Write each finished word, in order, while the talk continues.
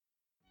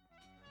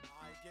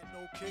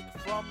no kick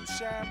from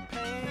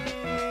champagne.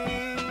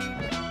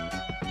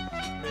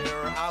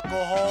 Mere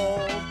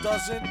alcohol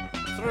doesn't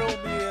thrill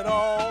me at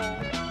all.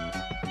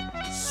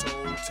 So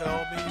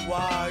tell me,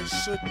 why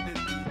shouldn't it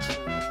be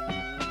true?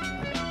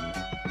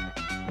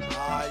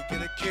 I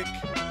get a kick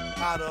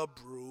out of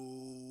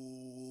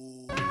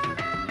brew.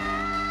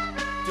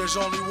 There's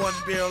only one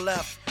beer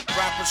left.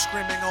 Rappers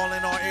screaming all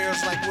in our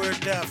ears like we're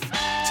deaf.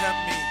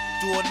 Tempt me,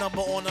 do a number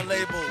on a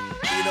label.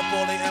 Beat up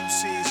all the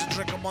MCs and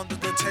drink them under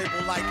the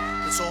table like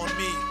it's on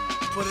me.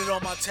 Put it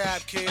on my tab,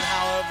 kid,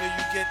 however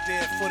you get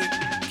there. Foot it,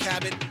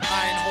 cab it,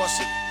 iron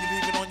horse it. You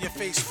leave it on your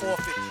face,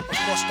 forfeit.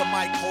 Across the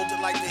mic, hold it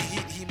like the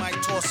heat, he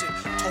might toss it.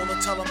 Told her,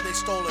 tell him they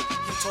stole it.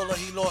 He told her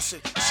he lost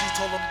it. She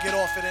told him get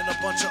off it and a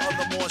bunch of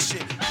other more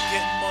shit.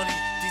 Getting money,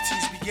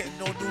 DTs be getting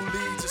no new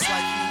leads. It's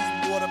like he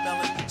eating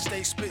watermelon,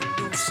 stay spitting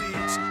new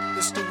seeds.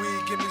 This the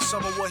weed, give me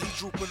some of what he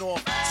drooping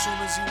off.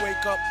 Soon as he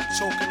wake up,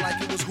 choking like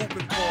it was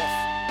whooping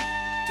cough.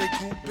 They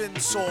grouping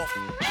soft.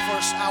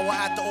 First hour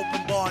at the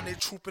open bar and they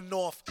trooping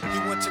off. He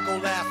went to go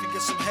laugh and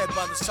get some head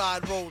by the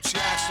side road. She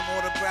asked him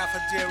autograph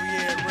her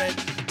derriere red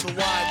to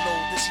wide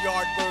load. This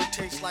yard bird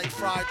tastes like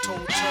fried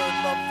toad, turd,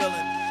 love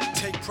villain.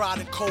 Take pride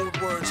in code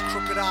words,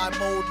 crooked eye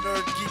mode,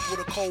 nerd geek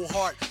with a cold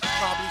heart.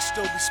 Probably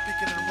still be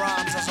speaking in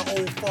rhymes as an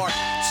old fart.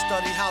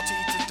 Study how to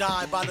eat to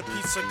die by the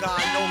pizza guy.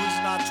 Know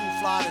he's not too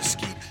fly to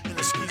skeet in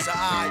the squeeze a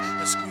eye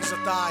and squeeze a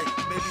thigh.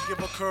 Maybe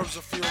give her curves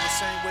a feel the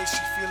same way she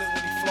feel it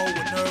when he flow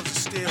with nerves of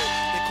steel.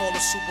 They call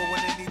her super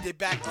when they need their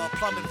back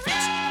plumbing fix.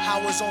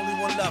 How is only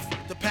one left?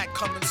 The pack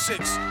coming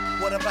 6.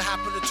 Whatever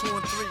happened to 2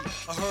 and 3?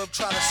 A herb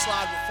tried to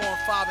slide with 4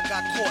 and 5 and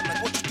got caught. Like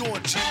what you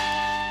doing, G?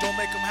 Don't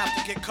make them have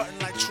to get cutting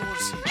like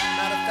truancy.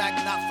 Matter of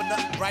fact, not for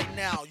nothing right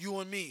now. You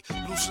and me,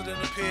 looser than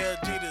a pair of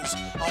Adidas.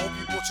 I hope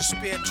you bought your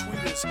spare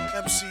tweeters.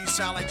 MCs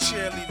sound like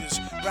cheerleaders,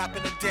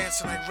 rapping and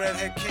dancing like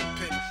Redhead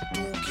Kingpin.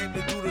 Doom came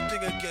to do the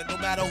thing again, no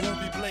matter who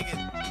be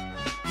blingin'.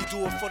 He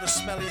do it for the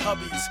smelly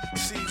hubbies.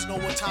 Seeds know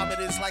what time it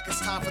is, like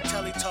it's time for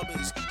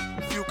Teletubbies.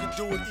 Few can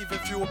do it, even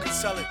fewer can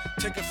sell it.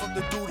 Take it from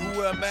the dude who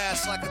wear a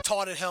mask like a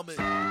tarted helmet.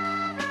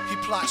 He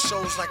plot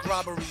shows like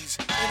robberies.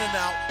 In and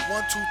out,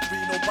 1, 2, 3,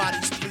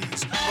 nobody's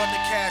pleased. Run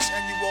the cash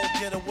and you won't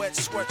get a wet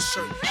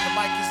sweatshirt. The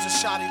mic is the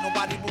shotty,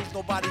 nobody moves,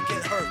 nobody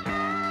get hurt.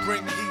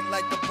 Bring the heat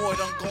like the boy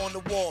done go on the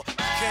wall. He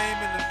came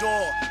in the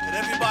door and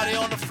everybody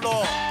on the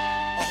floor.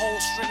 A whole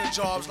string of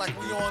jobs like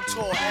we on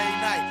tour. Every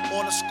night,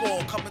 on a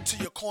score, coming to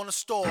your corner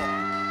store.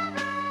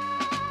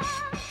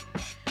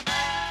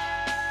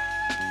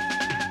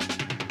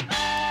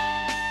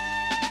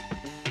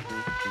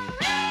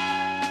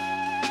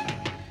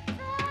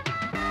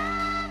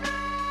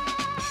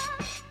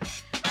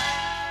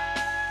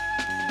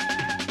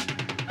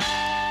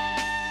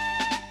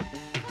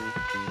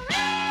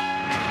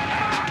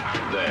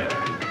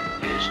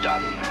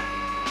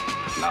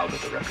 Now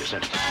that the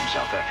representative from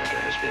South Africa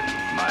has been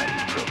my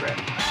program,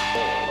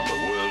 all of the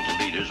world's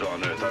leaders on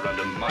Earth are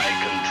under my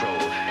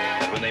control.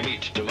 And when they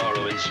meet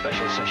tomorrow in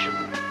special session,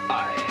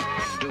 I,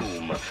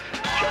 Doom,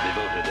 shall be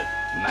voted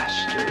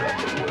master of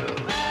the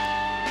world.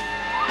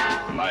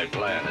 My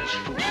plan is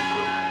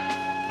foolproof,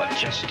 but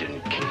just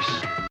in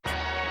case.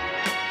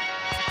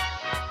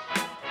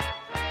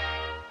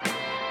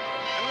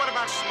 And what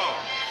about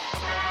smoke?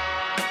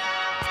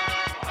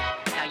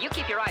 Now you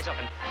keep your eyes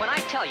open. When I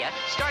tell you,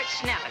 start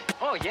snapping.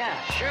 Oh, yeah,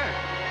 sure.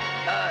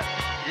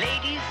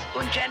 Ladies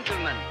and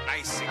gentlemen.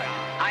 Nice cigar.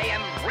 I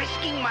am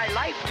risking my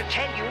life to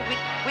tell you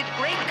with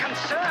great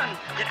concern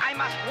that I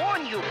must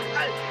warn you.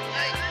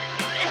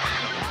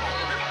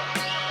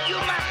 You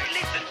must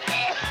listen.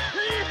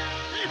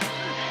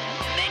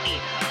 Many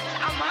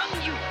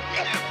among you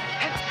have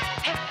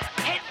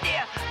had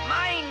their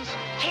minds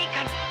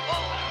taken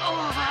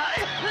over.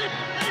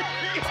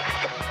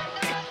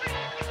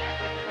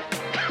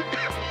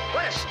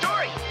 What a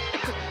story.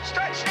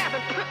 Start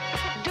snapping.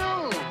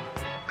 Dude.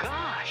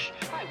 Gosh,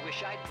 I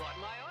wish I'd brought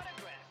my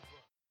autograph.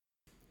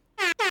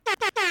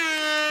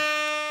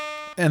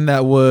 And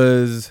that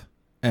was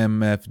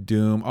MF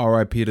Doom.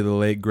 R.I.P. to the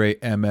late, great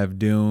MF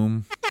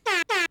Doom.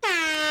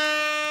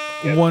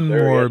 Yes, One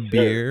sir.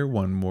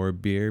 more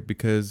beer,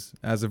 because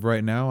as of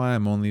right now, I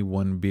am only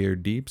 1 beer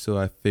deep, so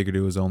I figured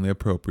it was only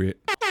appropriate.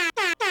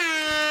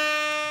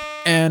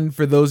 And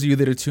for those of you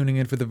that are tuning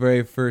in for the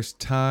very first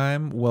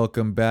time,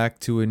 welcome back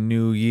to a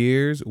new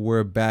year's.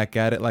 We're back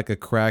at it like a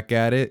crack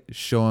at it,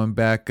 showing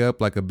back up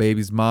like a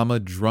baby's mama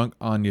drunk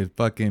on your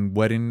fucking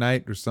wedding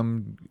night or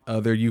some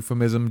other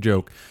euphemism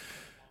joke.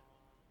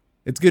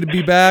 It's good to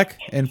be back,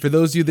 and for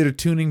those of you that are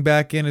tuning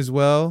back in as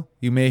well,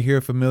 you may hear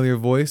a familiar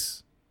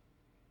voice.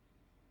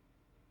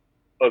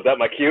 Oh, is that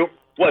my cue?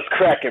 What's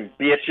cracking,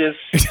 bitches?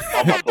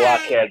 All my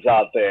blockheads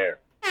out there.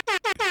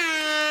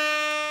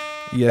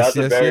 Yes,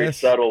 That's a very yes.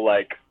 subtle,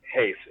 like,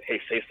 hey,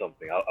 say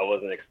something. I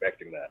wasn't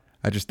expecting that.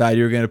 I just thought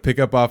you were going to pick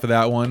up off of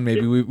that one.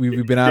 Maybe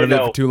we've been out of it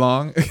for too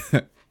long.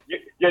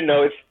 You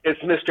know,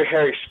 it's Mr.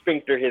 Harry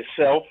Sphincter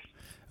himself.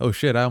 Oh,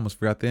 shit, I almost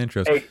forgot the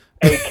intros.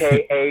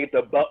 A.K.A.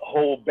 the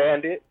Butthole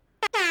Bandit.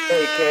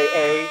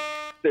 A.K.A.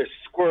 the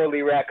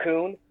Squirrely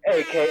Raccoon,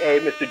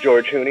 a.k.a. Mr.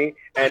 George Hooney,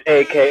 and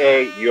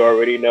a.k.a. you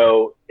already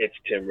know, it's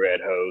Tim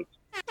Redhose.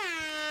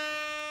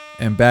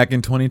 And back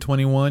in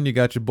 2021, you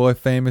got your boy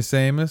Famous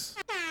Amos,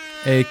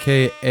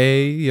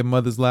 a.k.a. Your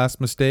Mother's Last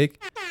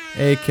Mistake,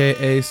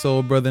 a.k.a.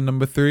 Soul Brother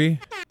Number 3,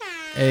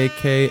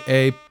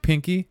 a.k.a.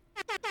 Pinky,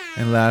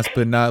 and last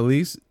but not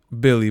least,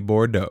 Billy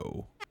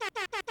Bordeaux.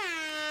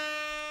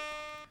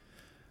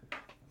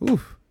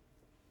 Oof.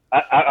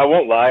 I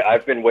won't lie,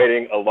 I've been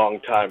waiting a long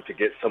time to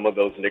get some of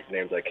those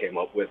nicknames I came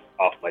up with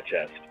off my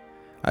chest.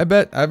 I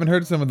bet I haven't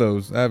heard some of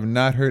those. I have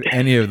not heard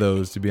any of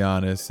those, to be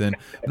honest. And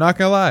I'm not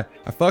gonna lie,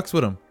 I fucks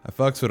with them.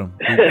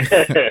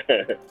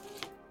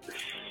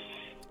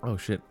 Oh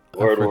shit!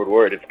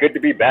 Word. It's good to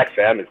be back,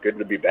 fam. It's good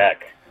to be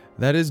back.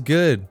 That is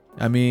good.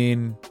 I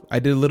mean, I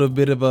did a little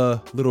bit of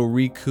a little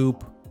rehash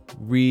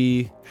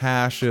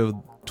of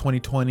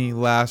 2020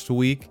 last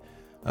week.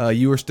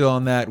 You were still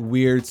on that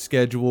weird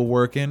schedule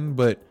working,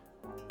 but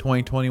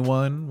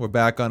 2021, we're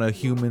back on a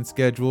human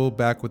schedule,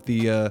 back with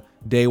the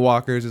day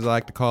walkers, as I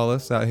like to call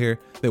us out here.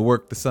 They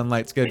work the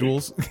sunlight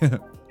schedules.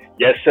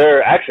 Yes,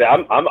 sir. Actually,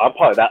 I'm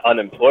part of that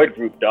unemployed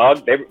group,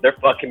 dog. They're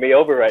fucking me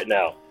over right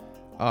now.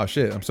 Oh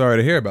shit! I'm sorry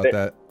to hear about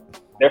that.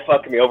 They're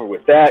fucking me over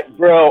with that,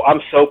 bro.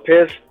 I'm so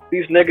pissed.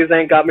 These niggas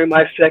ain't got me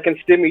my second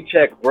stimmy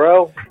check,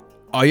 bro.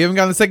 Oh, you haven't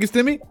gotten the second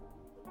stimmy?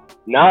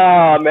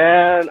 Nah,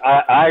 man.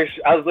 I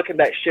was looking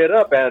that shit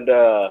up, and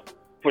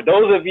for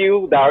those of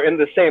you that are in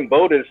the same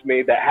boat as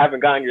me that haven't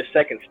gotten your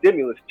second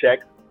stimulus check,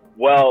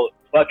 well,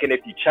 fucking if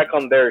you check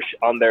on their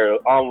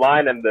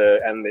online and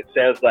it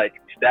says like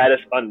status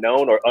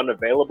unknown or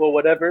unavailable,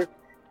 whatever,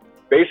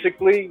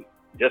 basically,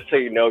 just so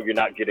you know, you're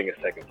not getting a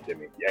second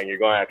stimmy, and you're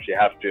going to actually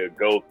have to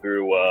go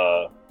through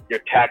your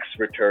tax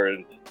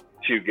returns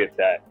to get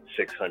that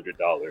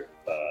 $600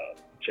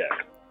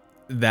 check.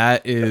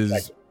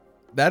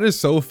 That is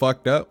so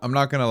fucked up. I'm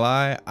not gonna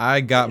lie.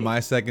 I got my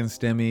second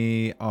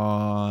stimmy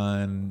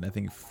on I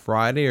think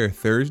Friday or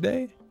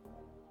Thursday.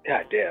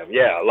 God damn.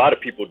 Yeah, a lot of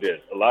people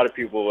did. A lot of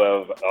people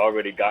have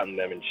already gotten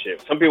them and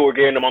shit. Some people were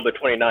getting them on the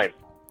 29th.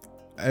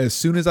 As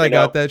soon as I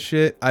got that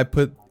shit, I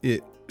put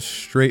it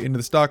straight into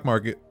the stock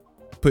market.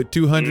 Put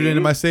 200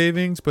 into my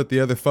savings, put the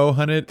other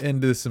 400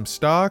 into some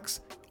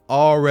stocks.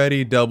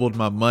 Already doubled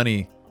my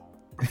money.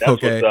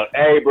 That's what's up.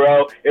 Hey,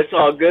 bro, it's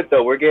all good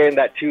though. We're getting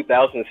that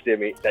 $2,000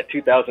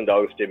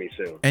 stimmy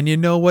soon. And you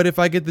know what? If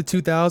I get the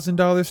 $2,000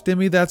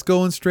 stimmy, that's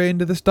going straight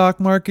into the stock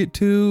market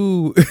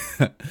too.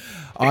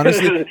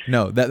 Honestly,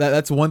 no.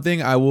 That's one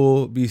thing I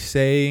will be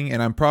saying,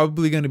 and I'm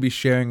probably going to be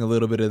sharing a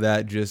little bit of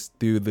that just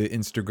through the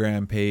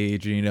Instagram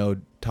page. You know,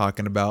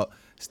 talking about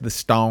the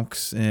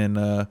stonks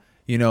and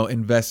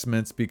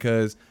investments,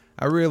 because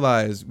I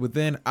realize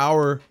within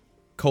our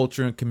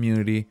culture and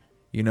community,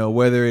 you know,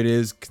 whether it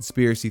is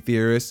conspiracy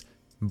theorists,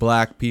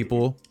 black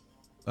people,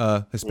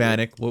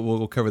 Hispanic,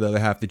 we'll cover the other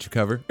half that you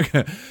cover.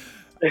 I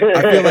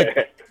feel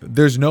like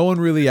there's no one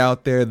really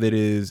out there that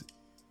is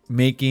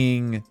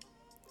making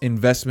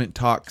investment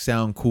talk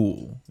sound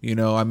cool. You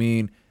know, I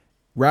mean,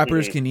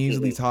 rappers can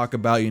easily talk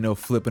about, you know,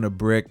 flipping a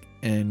brick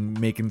and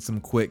making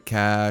some quick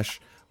cash,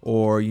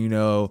 or, you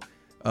know,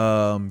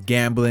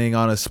 gambling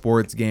on a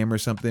sports game or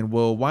something.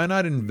 Well, why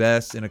not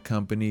invest in a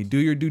company, do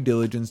your due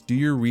diligence, do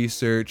your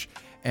research,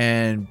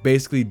 and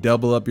basically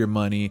double up your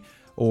money,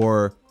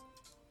 or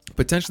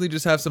potentially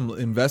just have some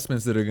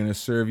investments that are going to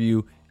serve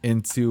you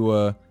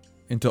into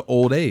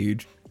old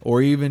age,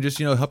 or even just,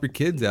 you know, help your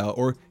kids out,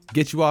 or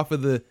get you off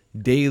of the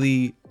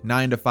daily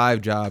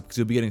 9-to-5 job, because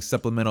you'll be getting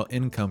supplemental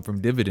income from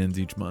dividends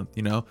each month,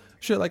 you know,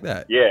 shit like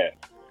that. Yeah,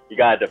 you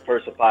gotta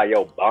diversify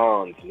your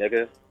bonds,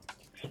 nigga.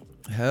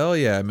 Hell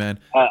yeah, man.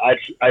 I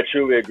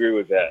truly agree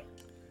with that.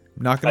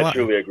 Not gonna lie. I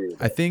truly agree with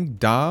that. I think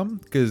Dom,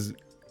 because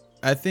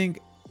I think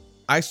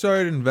I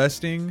started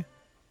investing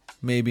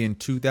maybe in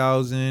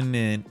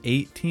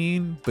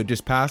 2018, but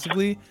just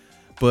passively.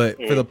 But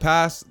for the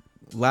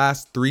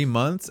last 3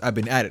 months, I've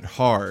been at it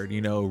hard,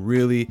 you know,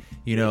 really,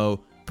 you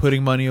know,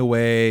 putting money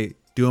away,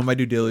 doing my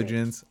due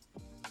diligence.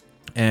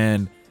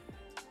 And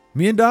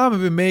me and Dom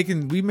have been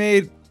we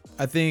made,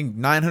 I think,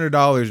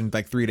 $900 in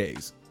like 3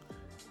 days.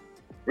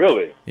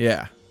 Really?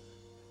 Yeah.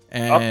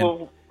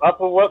 And off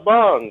of what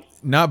bonds?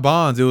 Not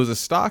bonds. It was a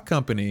stock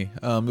company.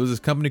 It was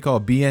this company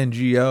called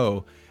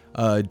BNGO.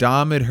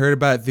 Dom had heard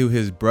about it through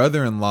his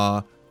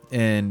brother-in-law,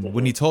 and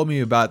when he told me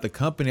about the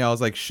company, I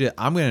was like, shit,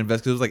 I'm gonna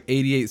invest, because it was like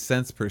 88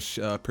 cents per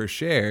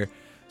share.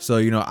 So,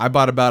 you know, I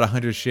bought about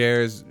 100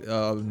 shares.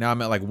 Now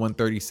I'm at like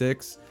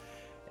 136,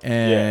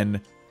 and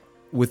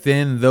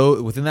within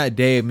that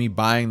day of me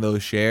buying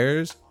those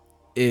shares,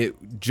 it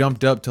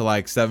jumped up to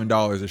like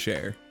 $7 a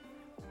share.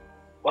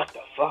 What the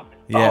fuck?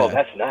 Yeah. Oh,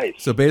 that's nice.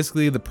 So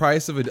basically, the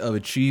price of a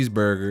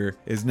cheeseburger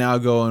is now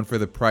going for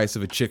the price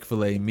of a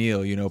Chick-fil-A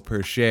meal, you know,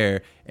 per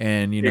share.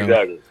 And, you know,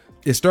 exactly.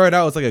 It started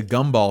out as like a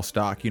gumball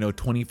stock, you know,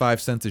 25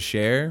 cents a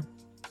share.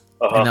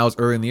 And that was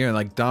early in the year. And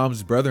like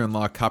Dom's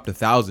brother-in-law copped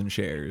 1,000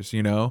 shares,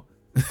 you know?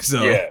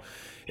 So,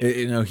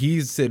 you know,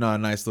 he's sitting on a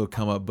nice little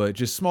come up. But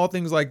just small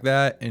things like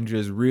that, and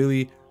just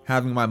really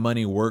having my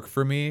money work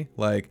for me.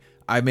 Like,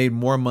 I made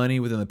more money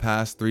within the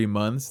past 3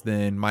 months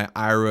than my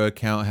IRA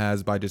account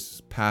has by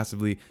just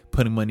passively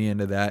putting money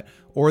into that,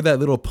 or that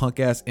little punk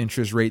ass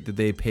interest rate that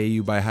they pay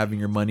you by having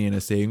your money in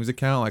a savings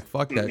account. Like,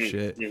 fuck that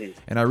shit.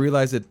 And I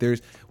realized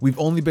that we've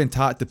only been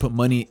taught to put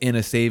money in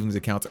a savings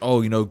account.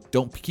 Oh,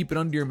 don't keep it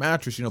under your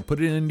mattress,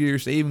 put it into your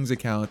savings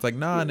account. It's like,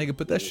 nah, nigga,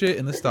 put that shit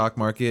in the stock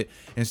market.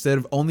 Instead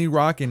of only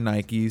rocking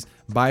Nikes,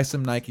 buy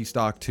some Nike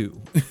stock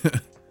too.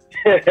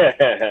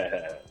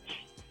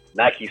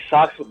 Nike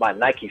socks with my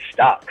Nike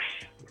stocks,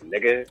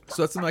 nigga.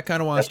 So that's something I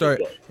kind of want to start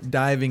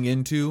diving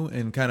into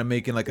and kind of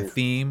making like a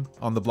theme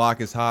on the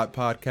Block is Hot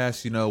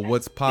podcast.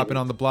 What's popping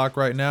on the block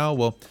right now?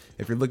 Well,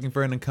 if you're looking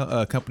for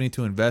a company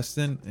to invest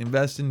in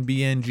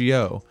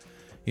BNGO.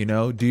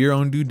 Do your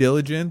own due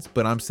diligence.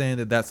 But I'm saying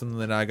that that's something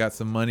that I got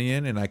some money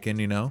in, and I can,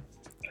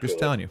 just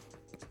telling you.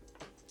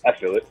 I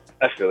feel it.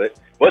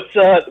 What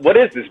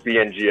is this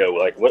BNGO?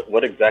 Like,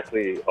 what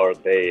exactly are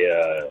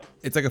they?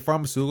 It's like a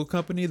pharmaceutical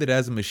company that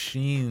has a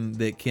machine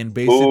that can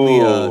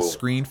basically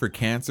screen for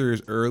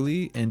cancers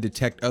early and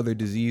detect other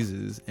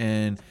diseases.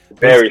 And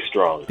very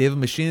strong. They have a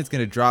machine that's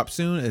going to drop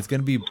soon. It's going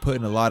to be put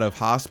in a lot of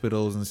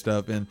hospitals and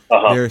stuff. And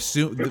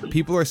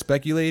people are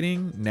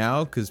speculating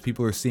now, because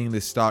people are seeing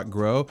this stock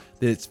grow,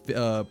 that it's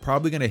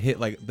probably going to hit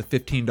like the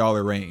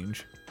 $15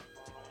 range.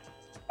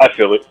 I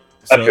feel it.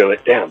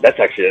 Damn, that's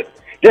actually it.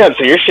 Damn,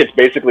 so your shit's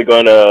basically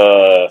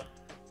gonna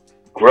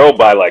grow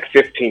by like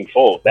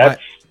 15-fold.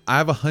 That's I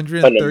have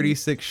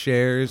 136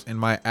 shares, and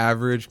my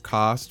average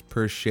cost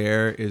per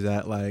share is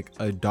at like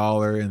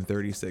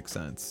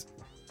 $1.36.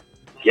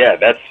 Yeah,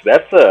 that's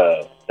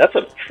a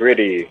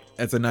pretty.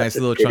 That's a nice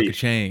little chunk of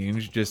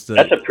change.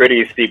 That's a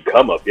pretty steep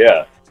come up,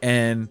 yeah.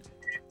 And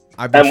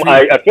I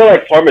feel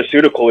like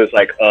pharmaceutical is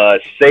like a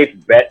safe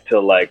bet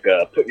to like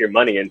put your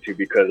money into,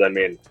 because I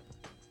mean,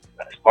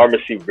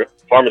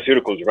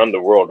 pharmaceuticals run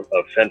the world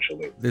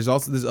essentially. There's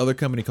also this other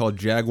company called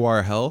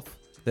Jaguar Health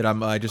that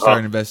I just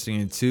started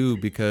investing in too,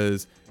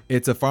 because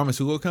it's a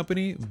pharmaceutical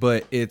company,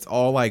 but it's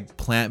all like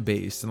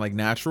plant-based and like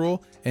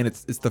natural, and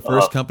it's the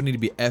first company to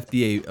be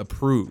FDA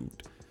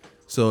approved.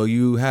 So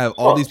you have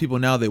all these people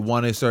now that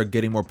want to start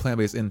getting more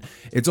plant-based, and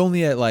it's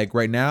only at like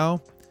right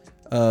now,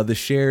 the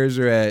shares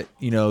are at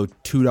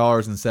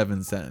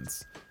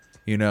 $2.07.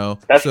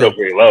 That's still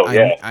pretty low.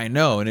 I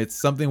know, and it's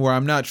something where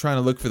I'm not trying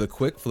to look for the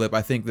quick flip.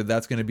 I think that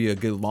that's going to be a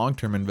good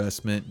long-term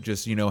investment.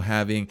 Just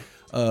having,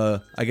 I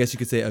guess you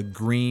could say, a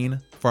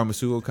green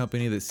pharmaceutical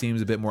company that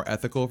seems a bit more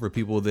ethical for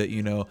people that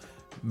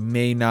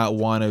may not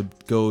want to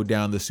go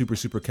down the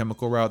super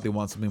chemical route. They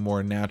want something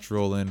more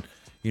natural and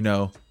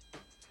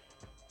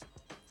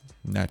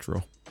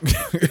natural.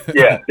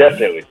 Yeah,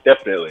 definitely.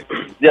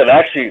 Yeah,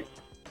 actually,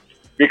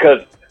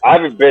 because I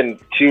haven't been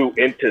too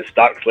into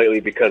stocks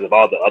lately because of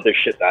all the other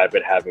shit that I've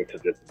been having to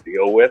just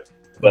deal with.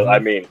 But I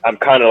mean, I'm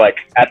kind of like,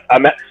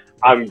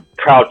 I'm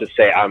proud to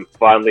say I'm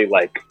finally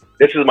like,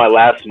 this is my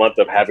last month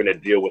of having to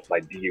deal with my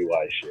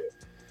DUI shit.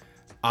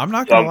 I'm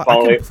not gonna lie,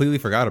 I completely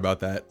forgot about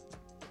that.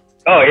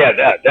 Oh yeah,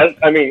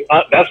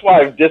 that's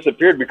why I've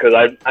disappeared, because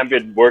I've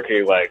been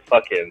working like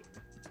fucking.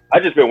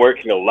 I've just been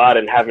working a lot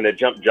and having to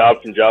jump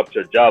job from job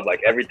to job.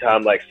 Like every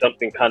time like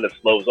something kind of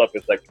slows up,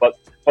 it's like fuck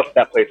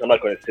that place. I'm not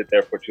going to sit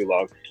there for too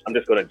long. I'm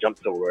just going to jump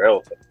somewhere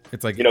else.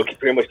 It's like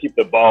pretty much keep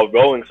the ball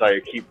rolling, so I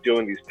keep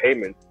doing these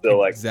payments. So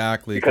like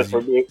exactly, because for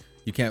me,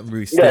 you can't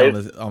really stay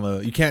on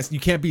the you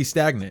can't be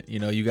stagnant.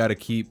 You got to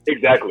keep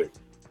exactly.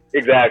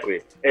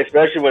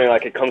 Especially when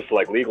like it comes to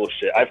like legal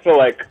shit. I feel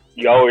like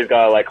you always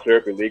gotta like clear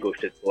up your legal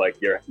shit. So, like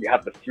you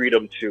have the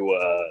freedom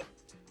to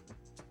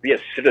be a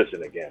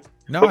citizen again.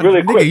 No,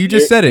 really quick, you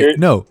just said it.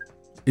 No,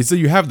 it's so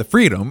you have the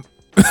freedom.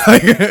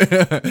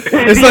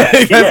 It's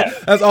like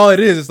that's all it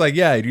is. It's like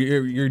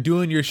you're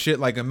doing your shit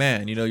like a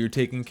man. You're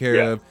taking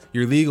care of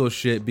your legal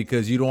shit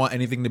because you don't want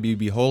anything to be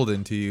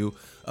beholden to you.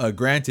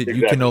 Granted,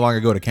 you can no longer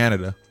go to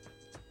Canada.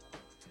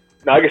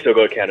 No, I can still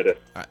go to Canada.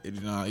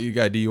 You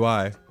got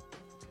DUI.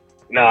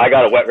 No, I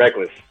got a wet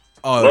reckless.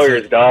 Oh,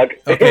 lawyers, dog.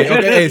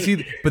 Okay.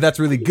 See, but that's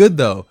really good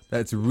though.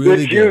 That's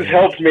really good. The Jews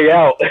helped me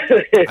out.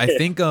 I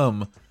think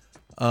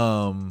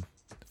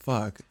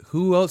fuck.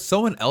 Who else?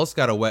 Someone else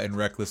got a wet and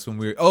reckless when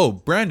we were. Oh,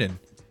 Brandon.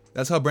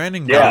 That's how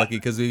Brandon got lucky,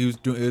 because he was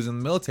in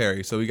the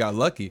military, so he got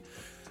lucky.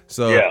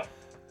 So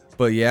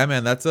But yeah,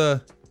 man, that's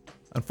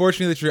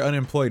unfortunately that you're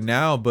unemployed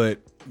now, but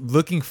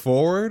looking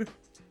forward,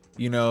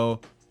 the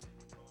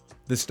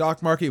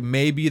stock market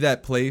may be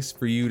that place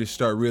for you to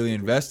start really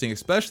investing,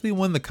 especially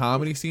when the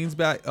comedy scenes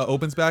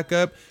opens back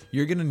up.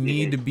 You're gonna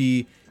need to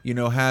be,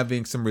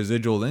 having some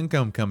residual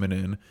income coming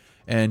in.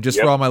 And just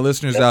for all my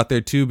listeners out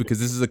there too, because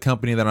this is a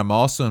company that I'm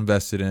also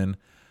invested in.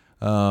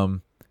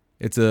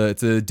 It's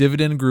a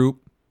dividend group.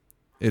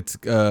 It's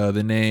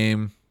the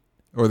name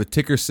or the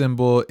ticker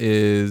symbol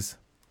is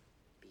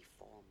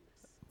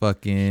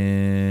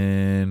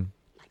fucking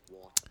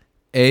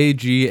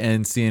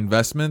AGNC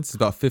Investments. It's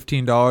about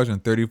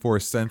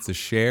 $15.34 a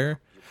share,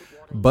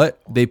 but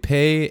they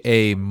pay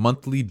a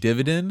monthly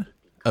dividend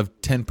of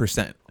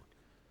 10%.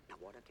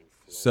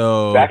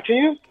 So back to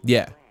you?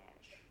 Yeah.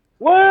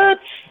 What?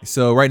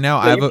 So right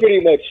now So you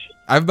pretty much.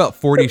 I have about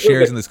 40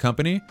 shares in this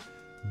company,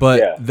 but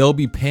Yeah. they'll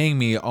be paying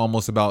me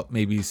almost about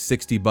maybe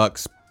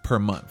 $60 per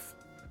month.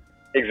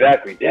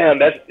 Exactly.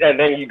 Damn. And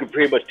then you could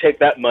pretty much take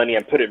that money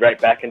and put it right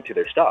back into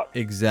their stock.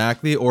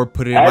 Exactly, or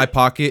put it in my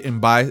pocket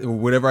and buy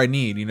whatever I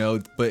need, you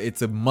know. But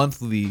it's a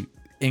monthly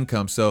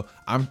income, so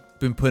I've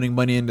been putting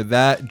money into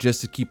that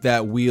just to keep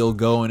that wheel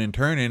going and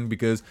turning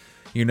because,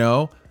 you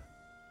know,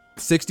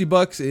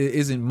 $60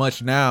 isn't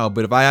much now,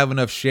 but if I have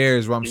enough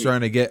shares where I'm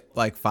starting to get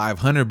like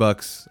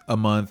 $500 a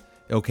month,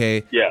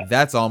 okay, Yeah.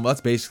 that's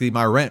basically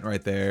my rent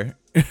right there.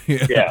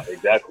 Yeah,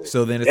 exactly.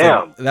 So then it's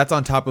Damn. like, that's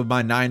on top of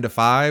my 9 to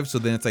 5. So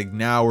then it's like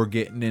now we're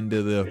getting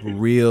into the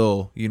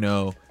real, you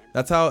know,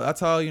 that's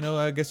how you know,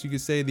 I guess you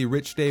could say the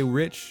rich stay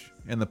rich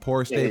and the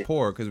poor stay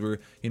poor because we're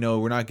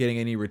not getting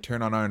any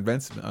return on our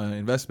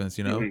investments.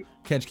 You know,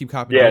 can't just keep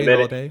copying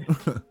all day.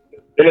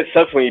 Then it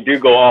sucks when you do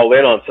go all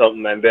in on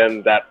something and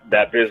then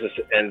that business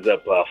ends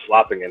up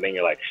flopping and then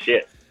you're like,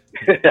 shit.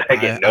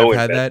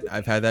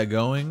 I've had that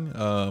going.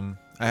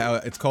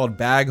 It's called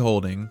bag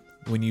holding.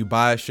 When you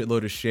buy a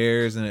shitload of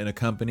shares in a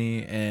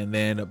company and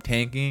they end up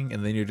tanking,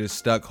 and then you're just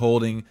stuck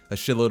holding a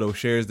shitload of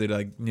shares that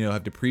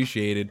have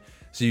depreciated.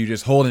 So you're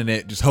just holding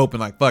it, just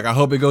hoping like, fuck, I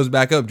hope it goes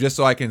back up just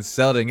so I can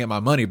sell it and get my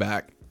money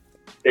back.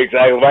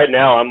 Exactly. Right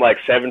now I'm like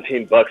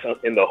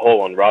 $17 in the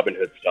hole on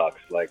Robinhood stocks.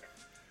 Like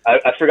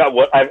I forgot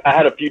what I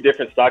had a few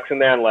different stocks in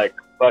there, and like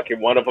fucking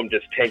one of them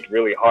just tanked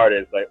really hard.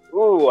 And it's like,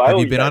 ooh, have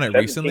you been on it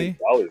recently?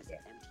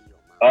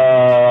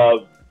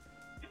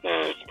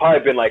 It's probably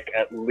been like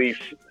at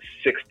least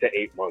 6 to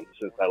 8 months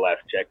since I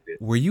last checked it.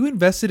 Were you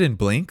invested in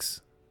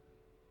Blinks?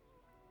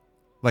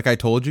 Like I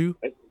told you?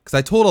 Because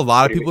I told a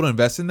lot of people to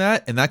invest in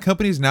that, and that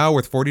company's now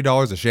worth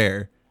 $40 a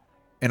share.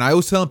 And I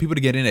was telling people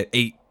to get in at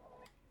 $8.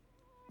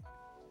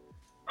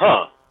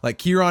 Huh. Like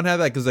Kieran had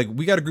that, because like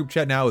we got a group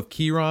chat now with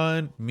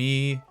Kieran,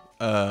 me,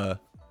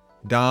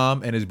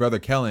 Dom, and his brother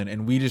Kellen,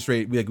 and we just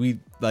we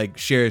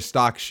share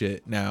stock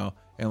shit now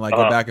and like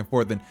go back and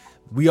forth. And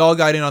we all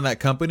got in on that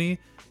company.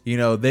 You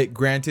know,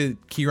 granted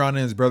Kieran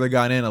and his brother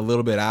got in a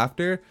little bit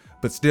after,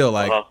 but still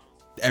like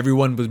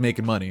everyone was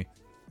making money.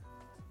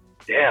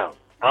 Damn.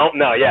 I don't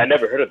know. Yeah, I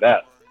never heard of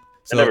that.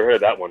 I never heard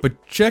of that one. But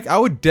I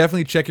would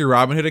definitely check your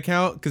Robinhood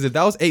account, because if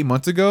that was 8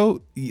 months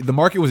ago, the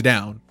market was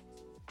down.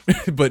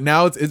 But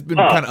now it's been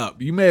kind of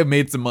up. You may have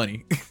made some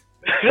money.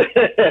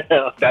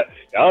 that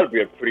would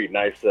be a pretty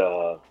nice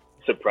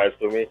surprise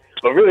for me.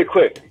 But really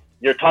quick,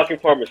 you're talking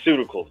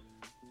pharmaceuticals.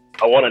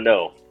 I want to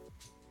know,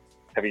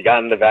 have you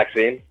gotten the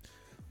vaccine?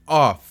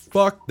 Oh,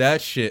 fuck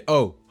that shit.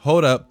 Oh,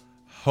 hold up.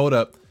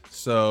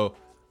 So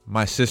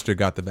my sister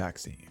got the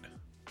vaccine.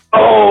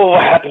 Oh,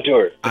 what happened to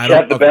her? Did she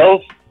have the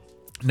bells?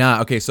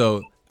 Nah, okay,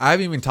 so I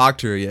haven't even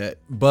talked to her yet,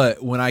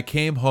 but when I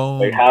came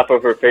home, like half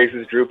of her face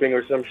is drooping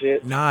or some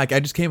shit. Nah, like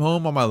I just came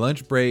home on my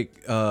lunch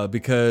break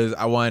because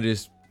I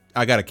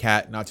got a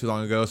cat not too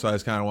long ago, so I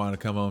just kind of wanted to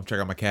come home, check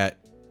out my cat,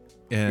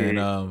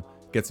 and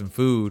get some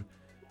food.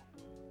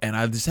 And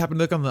I just happened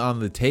to look on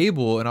the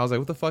table, and I was like,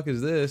 "What the fuck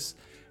is this?"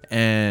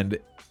 And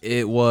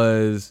it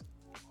was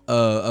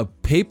a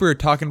paper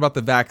talking about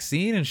the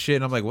vaccine and shit.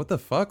 And I'm like, "What the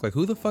fuck? Like,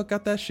 who the fuck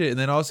got that shit?" And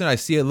then all of a sudden, I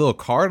see a little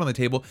card on the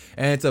table,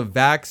 and it's a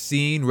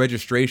vaccine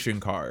registration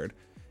card,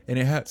 and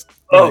it has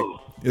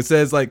it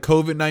says like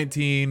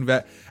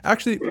COVID-19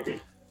 Actually,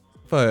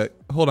 fuck.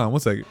 Hold on,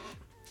 1 second.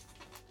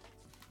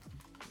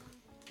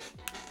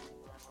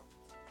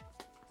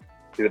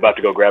 He's about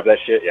to go grab that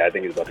shit. Yeah, I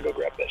think he's about to go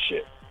grab that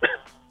shit.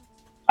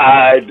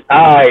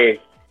 I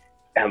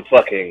am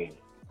fucking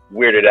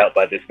weirded out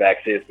by this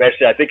vaccine,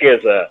 especially I think I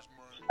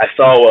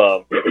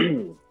saw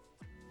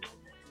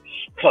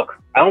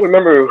fuck, I don't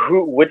remember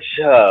which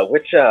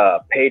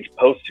page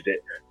posted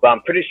it, but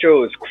I'm pretty sure it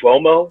was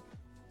Cuomo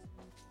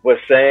was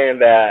saying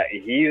that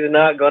he's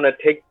not gonna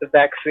take the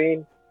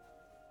vaccine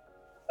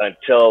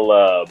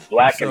until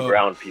black and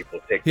brown people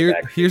take the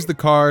vaccine. Here's the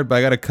card, but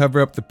I gotta cover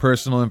up the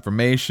personal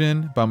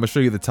information, but I'm gonna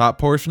show you the top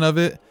portion of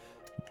it.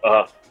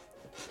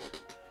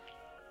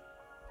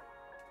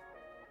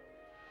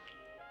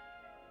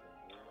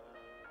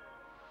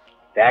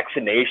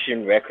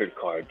 Vaccination record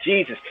card.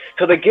 Jesus.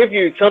 So they give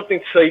you something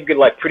so you can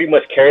like pretty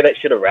much carry that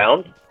shit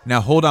around?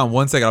 Now hold on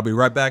 1 second. I'll be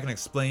right back and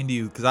explain to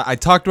you, because I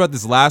talked about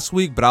this last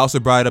week, but I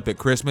also brought it up at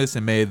Christmas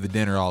and made the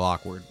dinner all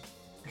awkward.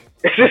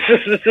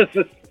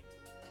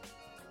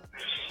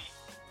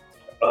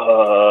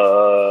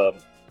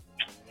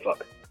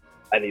 Fuck.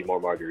 I need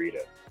more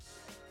margarita.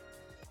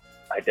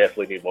 I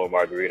definitely need more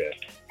margarita.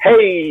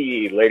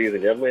 Hey, ladies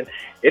and gentlemen,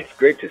 it's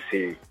great to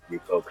see you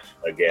folks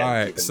again. All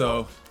right,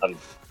 so I'm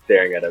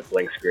staring at a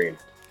blank screen.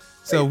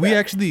 So we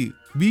actually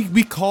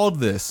we called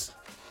this.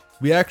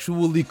 We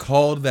actually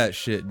called that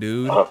shit,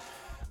 dude.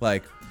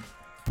 Like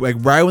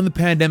right when the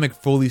pandemic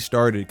fully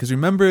started. Because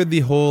remember the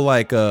whole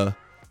the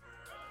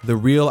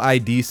real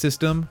ID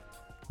system,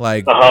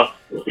 like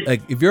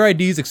if your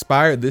IDs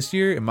expired this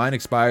year and mine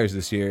expires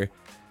this year,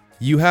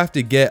 you have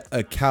to get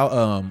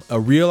a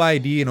real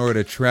ID in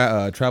order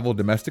to travel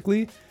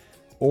domestically,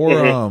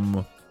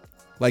 or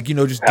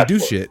just to do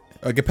shit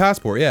like a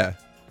passport. Yeah.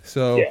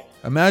 So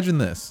Imagine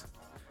this.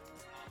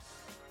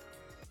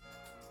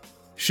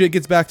 Shit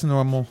gets back to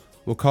normal.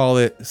 We'll call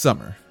it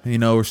summer. You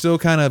know, we're still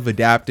kind of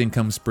adapting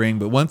come spring,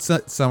 but once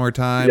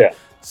summertime,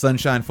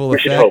 sunshine full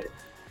effect,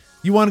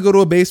 you want to go to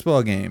a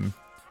baseball game.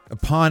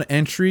 Upon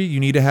entry, you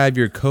need to have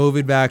your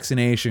COVID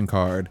vaccination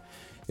card.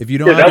 If you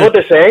don't, is that what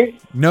they're saying?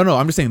 No,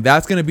 I'm just saying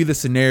that's going to be the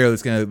scenario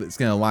that's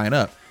gonna line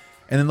up,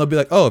 and then they'll be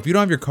like, oh, if you don't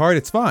have your card,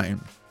 it's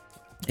fine.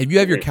 If you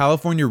have your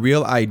California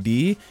Real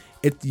ID,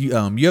 you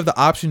have the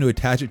option to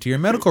attach it to your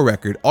medical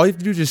record. All you have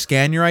to do is just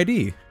scan your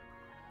ID.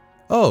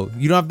 Oh,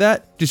 you don't have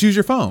that? Just use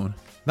your phone.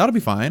 That'll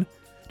be fine.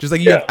 Just like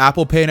you have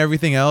Apple Pay and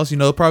everything else, you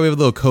know, probably have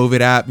a little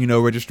COVID app, you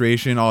know,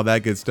 registration, all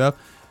that good stuff.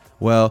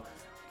 Well,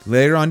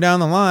 later on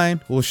down the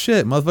line, well,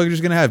 shit, motherfuckers are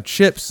just going to have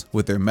chips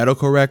with their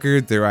medical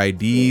records, their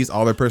IDs,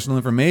 all their personal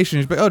information.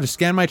 Just be like, oh, just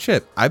scan my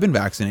chip. I've been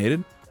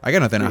vaccinated. I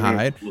got nothing to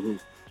hide.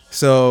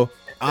 So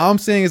all I'm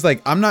saying is,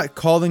 like, I'm not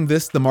calling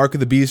this the mark of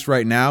the beast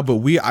right now, but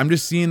I'm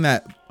just seeing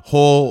that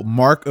whole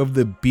mark of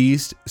the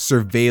beast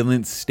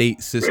surveillance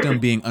state system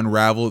being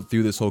unraveled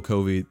through this whole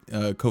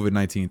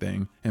COVID-19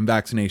 thing and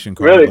vaccination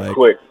card. Really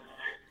quick.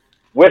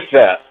 With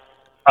that,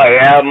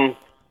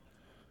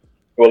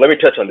 well, let me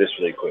touch on this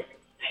really quick.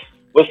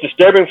 What's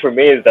disturbing for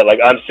me is that, like,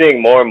 I'm seeing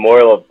more and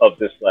more of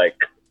this, like,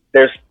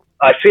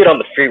 I see it on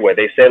the freeway.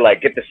 They say,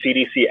 like, get the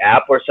CDC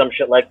app or some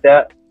shit like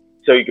that,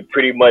 so you could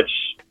pretty much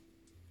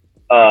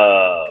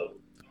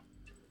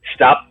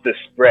stop the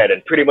spread.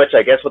 And pretty much,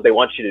 I guess what they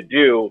want you to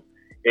do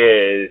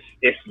is,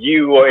 if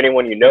you or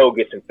anyone you know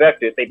gets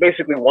infected, they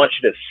basically want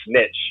you to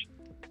snitch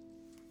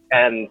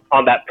and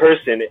on that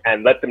person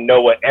and let them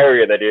know what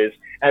area that is,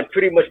 and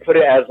pretty much put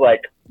it as,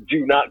 like,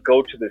 do not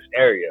go to this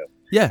area.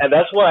 Yeah. And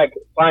that's what I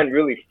find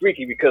really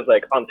freaky, because,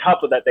 like, on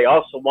top of that, they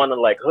also want to,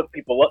 like, hook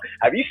people up.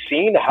 Have you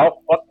seen how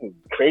fucking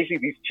crazy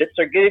these chips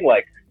are getting?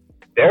 Like,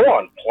 they're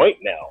on point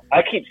now.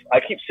 I keep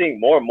seeing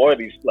more and more of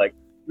these, like,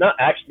 not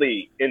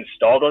actually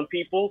installed on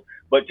people,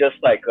 but just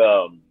like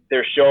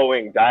they're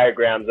showing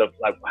diagrams of,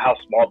 like, how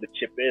small the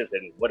chip is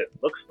and what it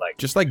looks like.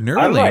 Just like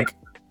Neuralink.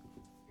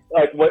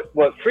 Like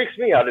what freaks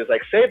me out is,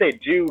 like, say they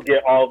do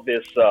get all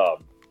this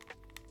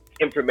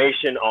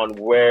information on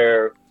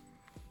where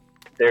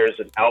there's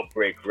an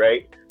outbreak,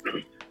 right?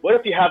 What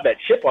if you have that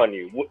chip on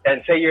you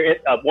and say you're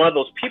one of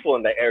those people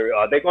in that area?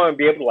 Are they going to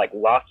be able to, like,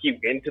 lock you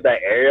into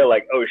that area?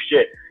 Like, oh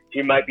shit,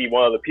 he might be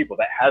one of the people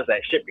that has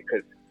that chip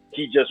because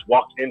he just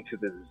walked into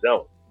the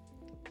zone.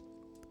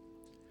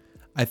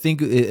 I think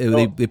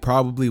they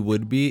probably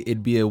would be.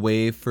 It'd be a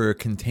way for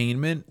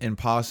containment and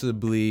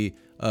possibly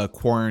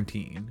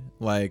quarantine.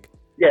 Like,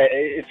 yeah,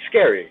 it's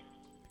scary.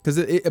 Because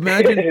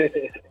imagine,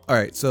 all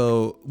right,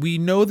 so we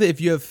know that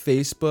if you have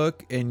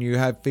Facebook and you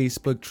have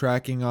Facebook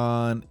tracking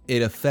on,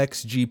 it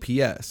affects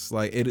GPS.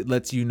 Like, it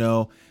lets you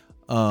know,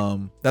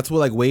 that's what,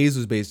 like, Waze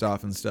was based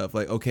off and stuff.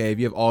 Like, okay, if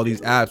you have all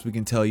these apps, we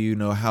can tell you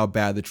know how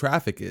bad the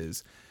traffic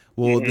is.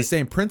 Well, the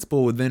same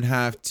principle would then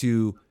have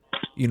to,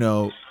 you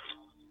know,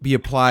 be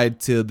applied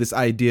to this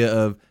idea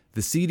of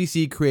the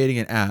CDC creating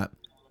an app.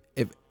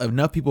 If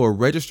enough people are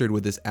registered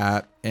with this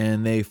app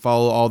and they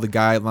follow all the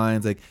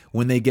guidelines, like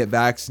when they get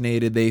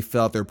vaccinated, they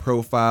fill out their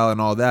profile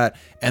and all that,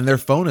 and their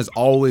phone is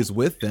always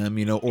with them,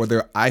 you know, or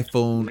their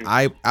iPhone,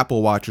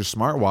 Apple Watch or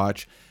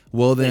smartwatch,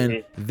 well,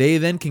 then they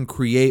then can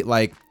create,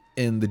 like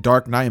in the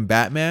Dark Knight and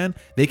Batman,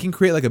 they can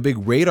create like a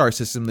big radar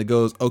system that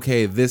goes,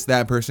 okay,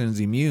 that person is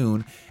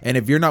immune. And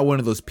if you're not one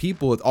of those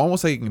people, it's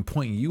almost like it can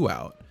point you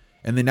out.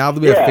 And then now that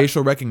we have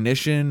facial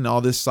recognition and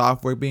all this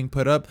software being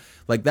put up,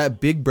 like that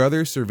Big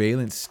Brother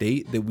surveillance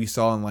state that we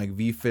saw in, like,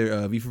 V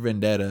for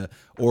Vendetta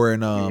or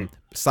in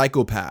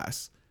Psycho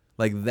Pass,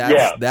 like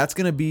that's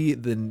gonna be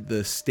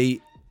the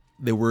state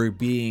that we're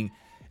being.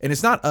 And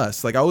it's not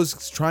us. Like, I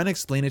was trying to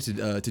explain it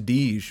to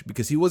Deej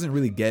because he wasn't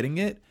really getting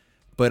it,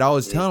 but I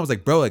was telling him, I was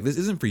like, bro, like, this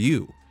isn't for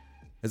you.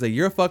 It's like,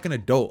 you're a fucking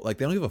adult. Like,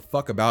 they don't give a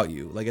fuck about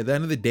you. Like, at the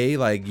end of the day,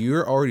 like,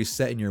 you're already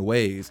set in your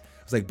ways.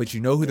 It's like, but you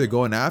know who they're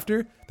going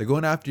after? They're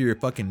going after your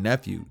fucking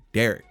nephew,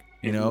 Derek.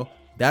 You know,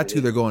 that's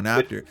who they're going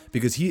after,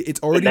 because it's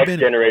already been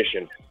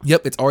generation.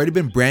 Yep, it's already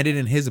been branded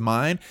in his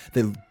mind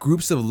that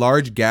groups of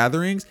large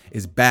gatherings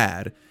is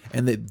bad,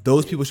 and that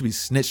those people should be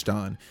snitched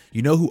on.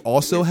 You know who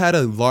also had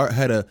a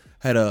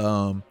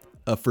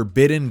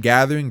forbidden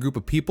gathering group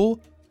of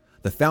people?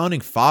 The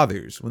founding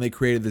fathers, when they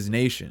created this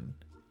nation.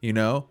 You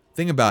know,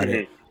 think about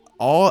it.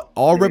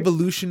 All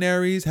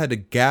revolutionaries had to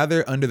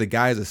gather under the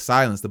guise of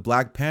silence. The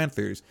Black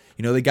Panthers,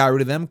 you know, they got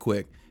rid of them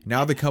quick.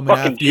 Now they're coming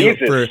after you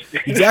for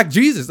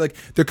Jesus. Like,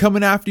 they're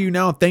coming after you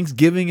now on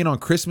Thanksgiving and on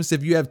Christmas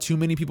if you have too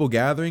many people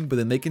gathering, but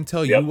then they can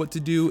tell you what to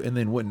do and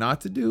then what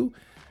not to do.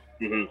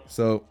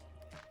 So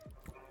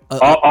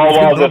all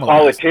while the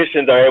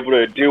politicians are able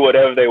to do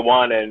whatever they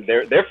want, and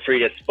they're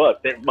free as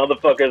fuck.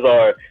 Motherfuckers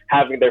are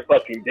having their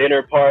fucking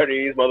dinner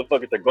parties.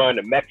 Motherfuckers are going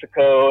to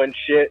Mexico and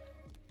shit.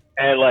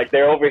 And, like,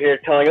 they're over here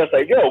telling us,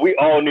 like, yo, we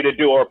all need to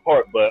do our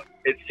part. But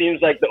it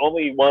seems like the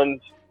only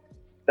ones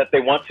that they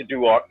want to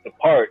do the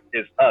part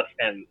is us,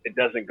 and it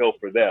doesn't go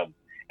for them.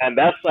 And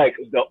that's, like,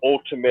 the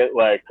ultimate,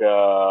 like,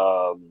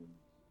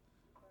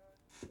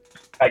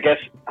 I guess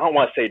I don't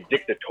want to say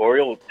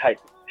dictatorial type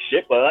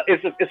shit, but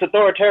it's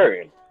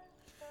authoritarian.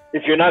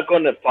 If you're not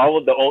going to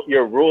follow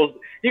your rules,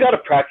 you got to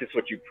practice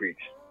what you preach.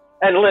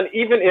 And Len,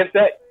 even if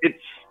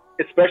it's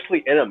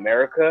especially in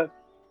America,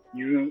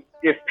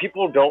 if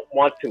people don't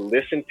want to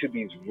listen to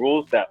these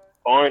rules that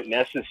aren't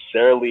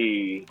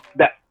necessarily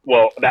that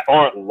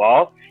aren't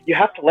law, you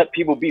have to let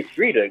people be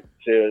free to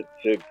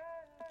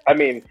I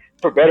mean,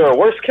 for better or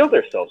worse, kill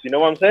themselves. You know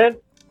what I'm saying?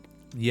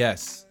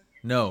 Yes.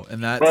 No,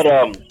 and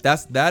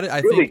that's that. I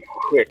really think.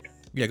 Quick.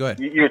 Yeah, go ahead.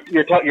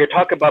 You're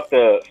talking about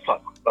the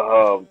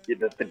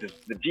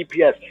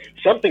GPS.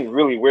 Something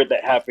really weird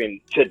that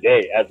happened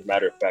today. As a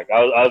matter of fact,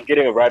 I was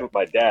getting a ride with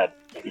my dad,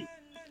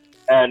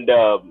 and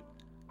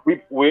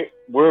when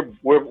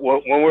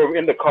we're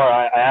in the car,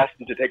 I asked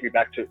him to take me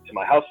back to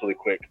my house really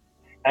quick.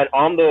 And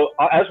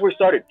as we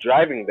started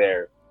driving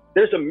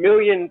there's a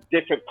million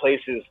different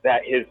places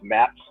that his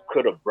maps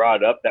could have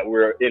brought up that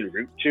we're en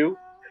route to,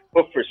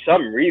 but for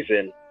some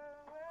reason,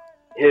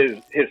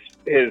 his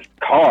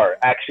car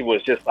actually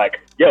was just like,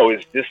 yo,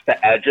 is this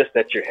the address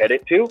that you're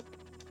headed to?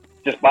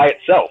 Just by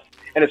itself.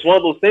 And it's one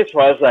of those things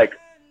where I was like,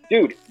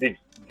 dude, did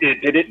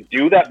it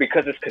do that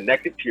because it's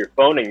connected to your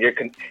phone and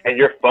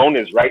your phone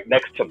is right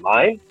next to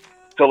mine?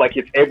 So like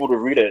it's able to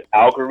read an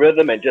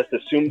algorithm and just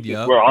assume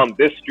we're on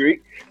this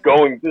street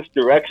going this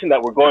direction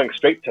that we're going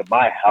straight to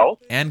my house.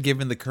 And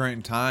given the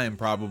current time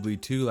probably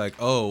too, like,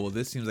 oh, well,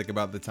 this seems like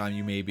about the time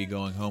you may be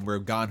going home or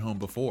have gone home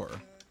before.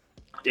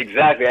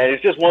 Exactly. And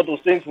it's just one of those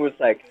things where it's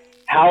like,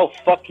 how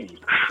fucking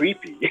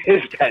creepy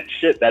is that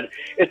shit that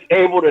it's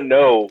able to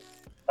know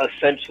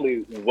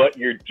essentially what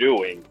you're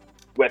doing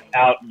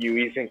without you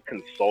even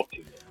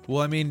consulting it.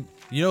 Well, I mean,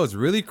 you know, it's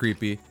really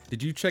creepy.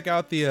 Did you check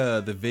out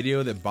the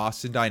video that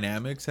Boston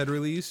Dynamics had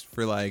released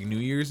for like New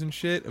Year's and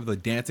shit of the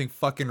dancing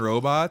fucking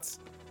robots?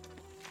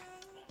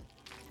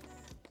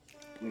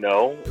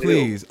 No.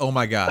 Please. Oh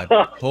my God.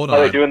 Hold on.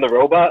 Are they doing the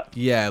robot?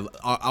 Yeah,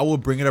 I will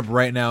bring it up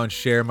right now and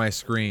share my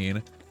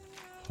screen.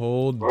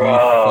 Hold the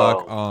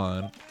fuck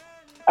on.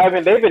 I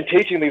mean, they've been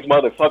teaching these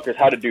motherfuckers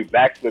how to do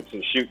backflips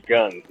and shoot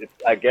guns.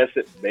 I guess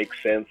it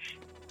makes sense.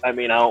 I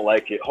mean, I don't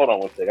like it. Hold on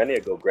one second. I need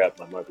to go grab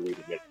my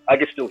margarita. I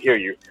can still hear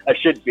you. I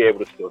should be able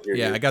to still hear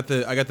you. Yeah, I got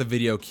the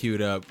video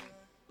queued up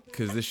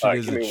because this shit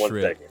is a trip. Give me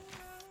 1 second.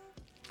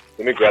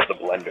 Let me grab the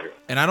blender.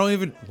 And I don't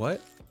even what?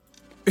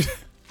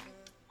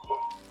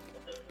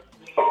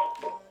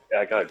 Yeah,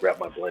 I gotta grab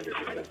my blender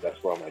because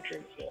that's where all my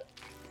drinks at.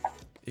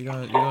 You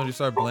gonna just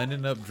start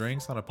blending up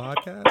drinks on a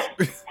podcast?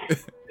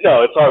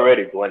 No, it's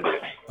already blended.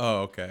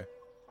 Oh, okay.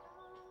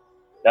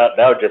 That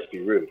would just be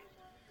rude.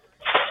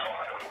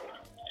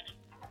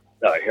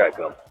 All right, here I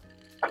go.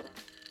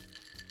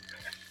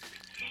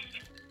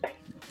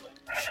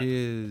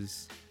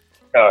 Cheers.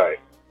 All right.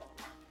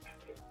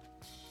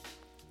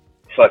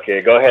 Fuck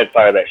it. Go ahead,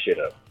 fire that shit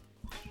up.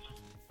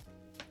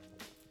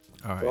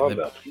 All right. Well, I'm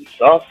about to be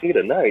saucy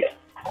tonight.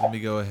 Let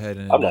me go ahead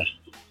and. I'm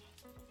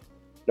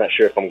not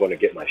sure if I'm going to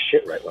get my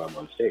shit right while I'm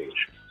on stage.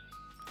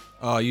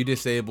 Oh, you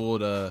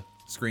disabled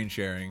screen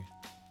sharing.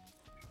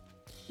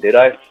 Did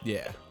I?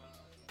 Yeah.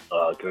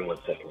 Give me 1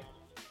 second.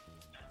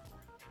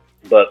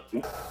 But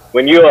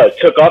when you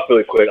took off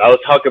really quick, I was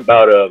talking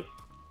about.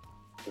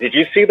 Did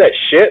you see that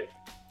shit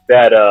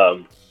that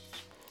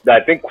I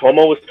think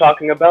Cuomo was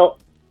talking about?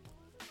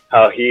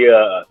 How he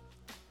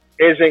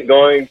isn't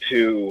going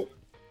to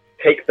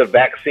take the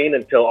vaccine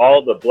until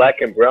all the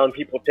black and brown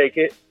people take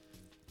it.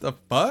 The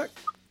fuck?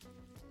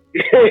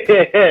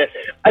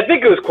 I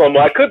think it was Cuomo.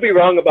 I could be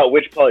wrong about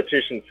which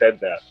politician said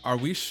that. Are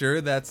we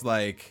sure that's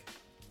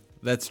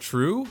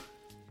true?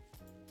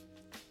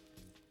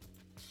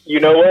 You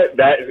know what?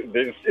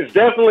 It's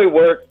definitely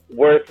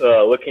worth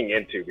looking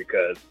into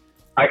because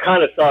I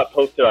kind of saw it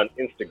posted on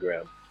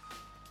Instagram.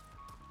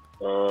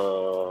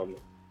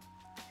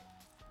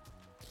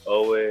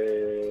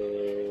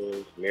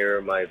 Always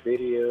mirror my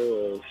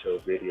video and show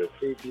video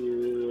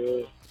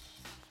preview.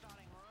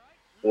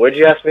 What did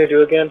you ask me to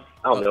do again?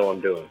 I don't know what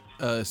I'm doing.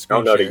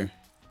 Screen share.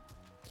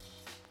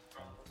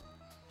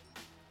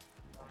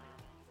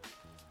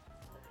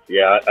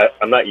 Yeah,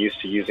 I'm not used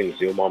to using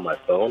Zoom on my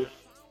phone.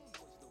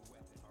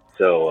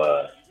 So,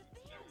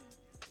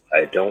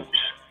 I don't...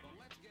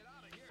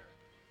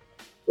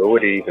 Where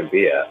would it even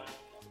be at?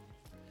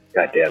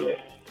 God damn it.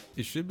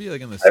 It should be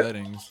like in the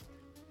settings.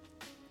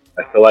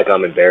 I feel like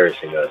I'm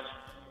embarrassing us.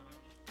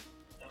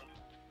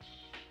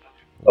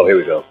 Oh, here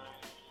we go.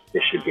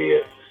 This should be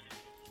it.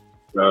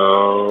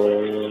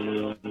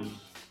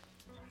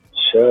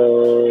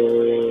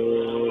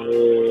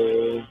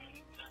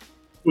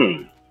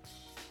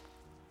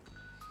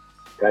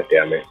 God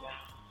damn it.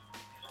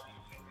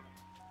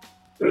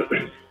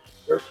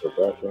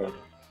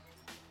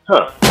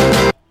 Huh.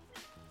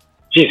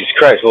 Jesus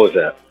Christ, what was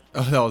that?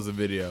 Oh, that was a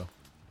video.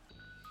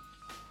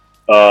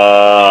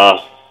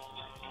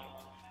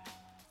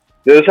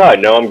 This is how I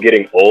know I'm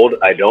getting old.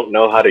 I don't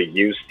know how to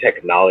use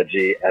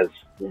technology as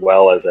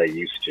well as I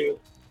used to.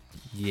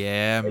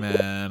 Yeah,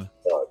 man.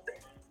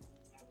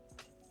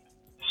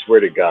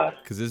 Swear to God.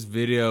 Because this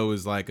video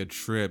is like a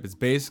trip. It's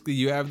basically,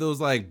 you have those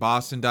like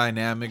Boston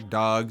Dynamic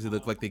dogs that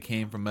look like they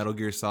came from Metal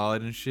Gear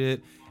Solid and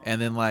shit. And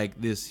then like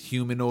this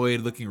humanoid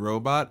looking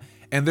robot.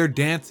 And they're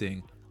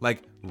dancing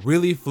like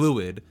really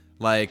fluid.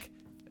 Like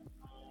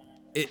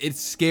it's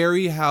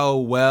scary how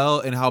well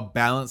and how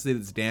balanced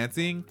it's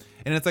dancing.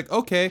 And it's like,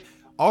 okay,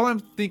 all I'm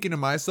thinking to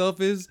myself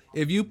is,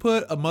 if you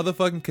put a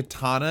motherfucking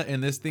katana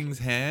in this thing's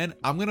hand,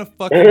 I'm gonna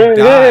fucking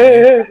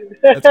die.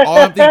 That's all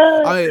I'm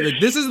thinking. I mean,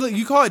 like, this is,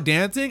 you call it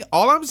dancing?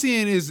 All I'm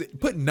seeing is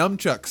put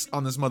nunchucks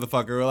on this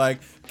motherfucker. Or like,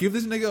 give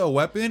this nigga a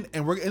weapon,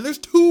 and there's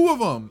two of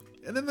them,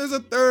 and then there's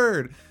a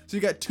third. So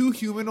you got two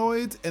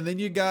humanoids, and then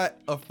you got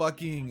a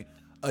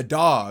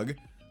dog.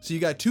 So you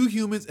got two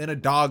humans and a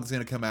dog's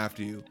gonna come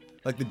after you,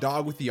 like the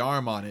dog with the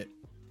arm on it.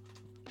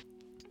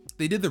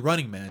 They did the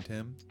Running Man,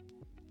 Tim.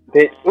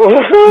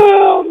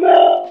 Oh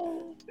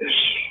no!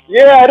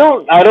 Yeah, I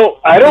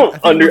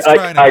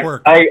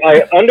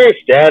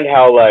understand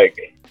how like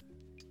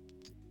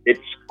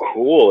it's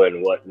cool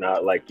and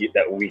whatnot, like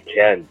that we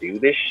can do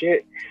this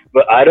shit,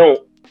 but I don't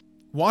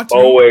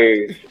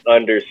always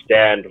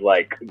understand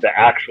like the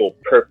actual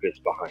purpose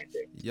behind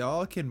it.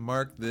 Y'all can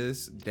mark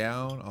this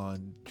down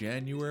on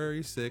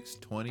January 6,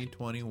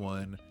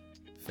 2021.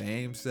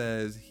 Fame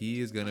says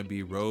he is gonna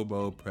be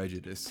Robo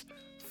Prejudice.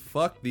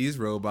 Fuck these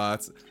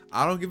robots.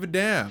 I don't give a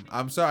damn.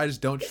 I'm sorry, I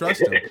just don't trust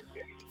them.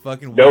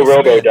 Fucking no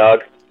Robo dog.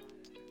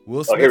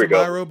 Will Smith is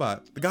my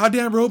robot. The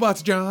goddamn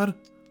robots, John.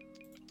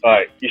 All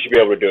right, you should be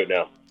able to do it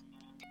now.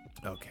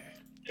 Okay.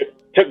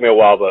 Took me a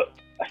while, but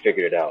I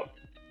figured it out.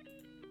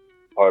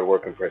 Hard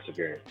work and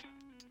perseverance.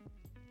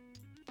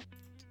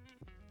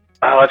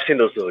 Oh, I've seen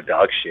those little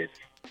dog shits.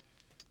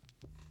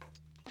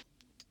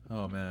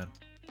 Oh man.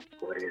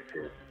 What is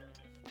this?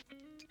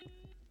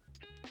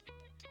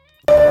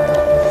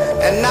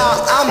 And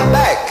now I'm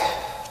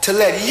back to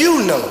let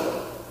you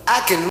know I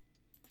can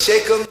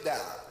shake them down.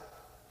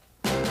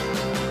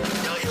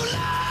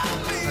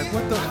 Like,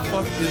 what the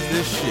fuck is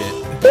this shit?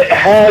 It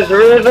has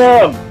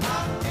rhythm.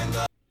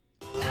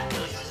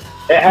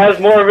 It has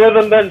more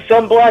rhythm than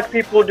some black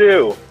people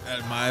do.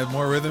 It might have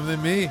more rhythm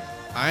than me.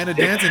 I ain't a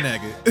dancing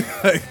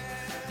nigga.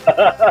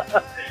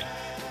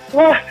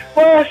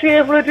 Why is he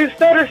able to do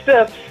stutter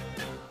steps?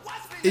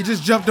 It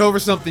just jumped over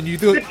something. You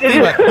threw a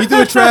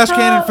trash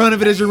can in front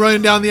of it as you're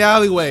running down the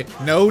alleyway.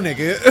 No,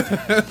 nigga.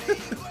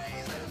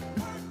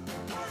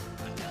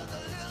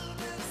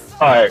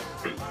 Alright.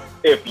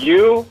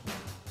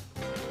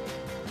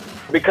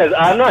 Because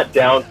I'm not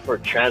down for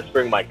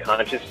transferring my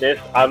consciousness.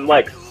 I'm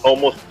like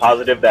almost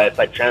positive that if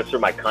I transfer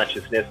my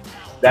consciousness,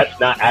 that's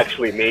not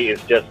actually me.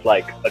 It's just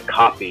like a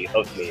copy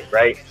of me,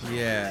 right?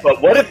 Yeah.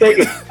 But what if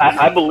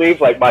I believe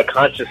like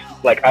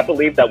I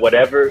believe that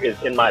whatever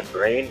is in my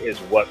brain is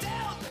what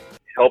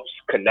helps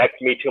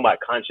connect me to my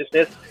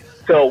consciousness.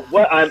 So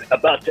what I'm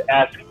about to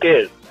ask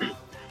is,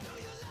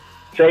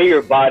 say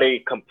your body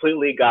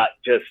completely got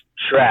just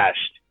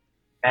trashed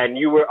and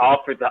you were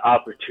offered the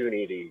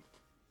opportunity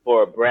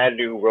for a brand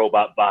new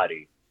robot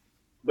body,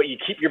 but you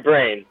keep your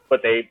brain,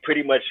 but they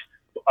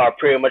are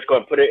pretty much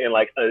going to put it in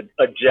like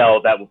a gel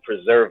that will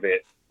preserve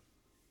it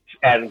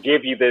and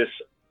give you this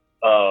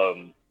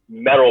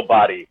metal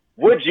body.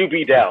 Would you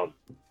be down?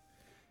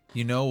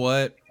 You know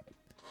what?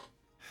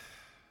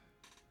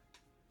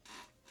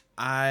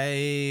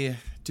 To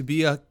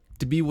be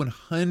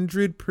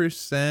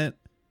 100%,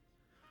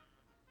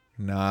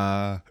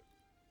 nah.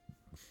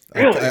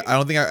 Really? I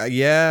don't think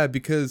yeah,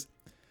 because,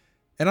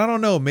 and I don't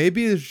know,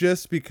 maybe it's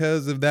just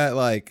because of that,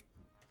 like,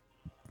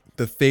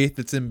 the faith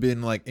that's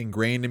been like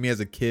ingrained in me as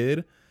a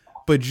kid.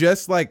 But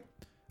just like,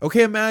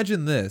 okay,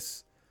 imagine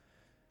this.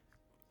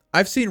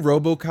 I've seen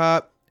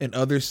RoboCop and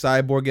other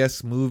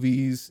Cyborg-esque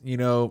movies, you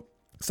know,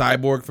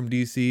 Cyborg from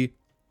DC,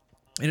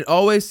 and it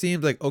always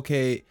seems like,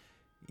 okay,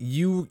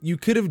 you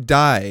could have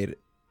died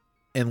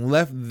and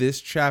left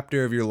this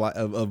chapter of your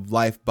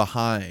life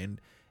behind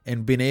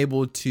and been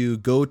able to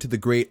go to the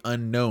great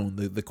unknown,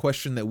 the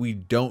question that we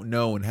don't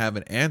know and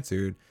haven't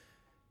answered,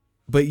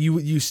 but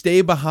you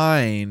stay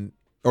behind,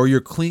 or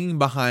you're clinging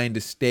behind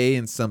to stay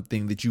in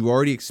something that you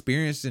already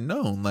experienced and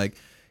known. Like,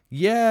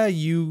 yeah,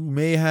 you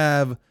may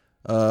have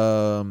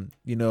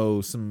you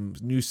know, some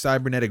new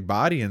cybernetic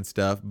body and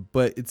stuff,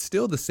 but it's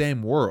still the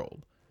same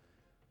world.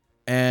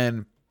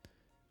 And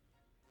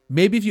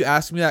maybe if you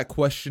asked me that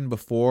question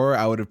before,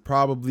 I would have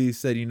probably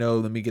said, you know,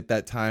 let me get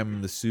that time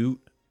in the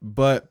suit.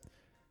 But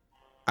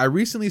I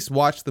recently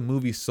watched the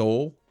movie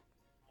Soul,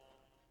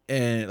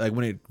 and like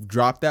when it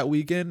dropped that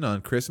weekend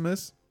on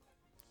Christmas,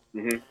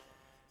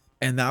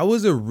 and that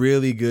was a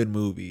really good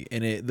movie.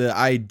 And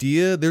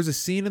there's a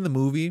scene in the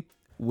movie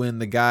when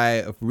the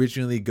guy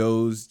originally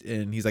goes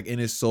and he's like in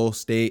his soul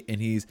state,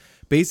 and he's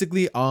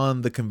basically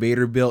on the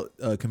conveyor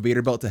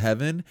belt to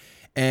heaven,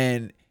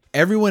 and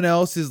everyone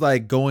else is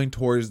like going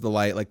towards the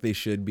light like they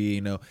should be,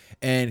 you know,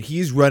 and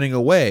he's running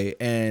away,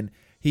 and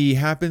he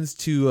happens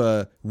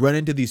to run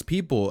into these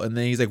people, and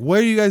then he's like, "What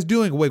are you guys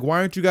doing? Like, why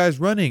aren't you guys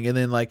running?" And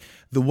then like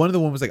the one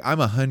was like, "I'm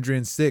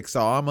 106,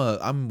 so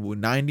I'm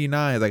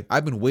 99. Like,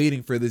 I've been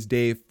waiting for this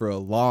day for a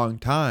long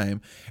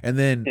time." And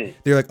then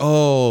they're like,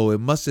 "Oh, it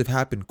must have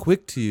happened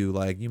quick to you.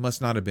 Like, you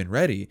must not have been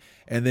ready."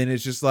 And then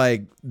it's just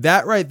like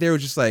that right there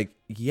was just like,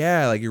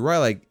 yeah, like you're right.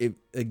 Like,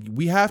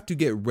 we have to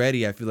get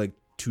ready. I feel like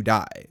to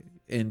die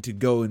and to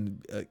go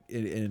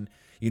and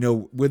you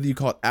know, whether you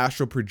call it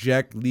astral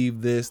project,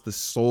 leave the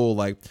soul,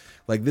 like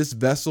this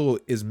vessel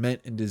is meant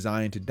and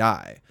designed to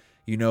die,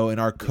 you know, and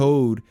our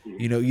code,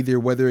 you know, either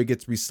whether it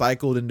gets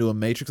recycled into a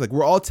matrix, like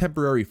we're all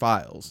temporary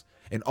files,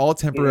 and all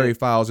temporary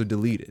files are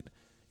deleted,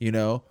 you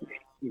know,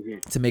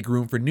 to make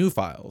room for new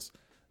files.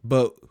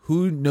 But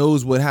who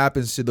knows what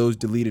happens to those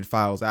deleted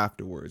files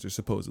afterwards, or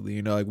supposedly,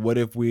 you know, like what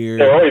if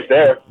they're always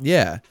there.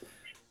 Yeah.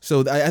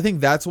 So I think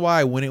that's why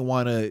I wouldn't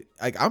want to,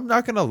 like, I'm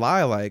not going to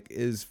lie, like,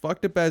 as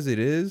fucked up as it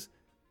is,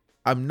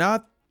 I'm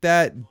not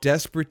that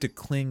desperate to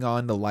cling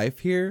on to life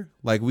here.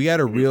 Like, we had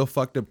a real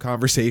fucked up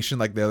conversation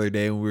like the other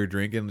day when we were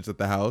drinking at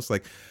the house.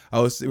 Like,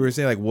 we were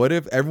saying, like, what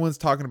if everyone's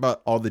talking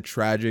about all the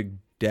tragic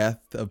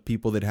death of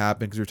people that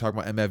happened, because we were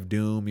talking about MF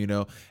Doom, you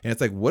know, and it's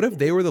like, what if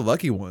they were the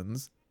lucky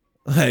ones?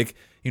 Like,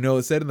 you know,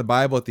 it said in the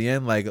Bible at the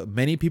end, like,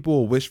 many people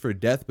will wish for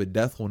death, but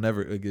death will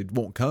never, like, it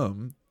won't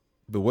come.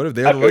 But what if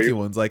they're the lucky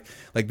ones? Like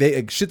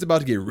shit's about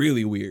to get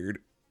really weird.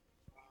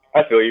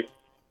 I feel you.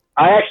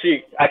 I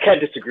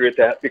can't disagree with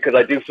that, because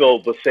I do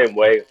feel the same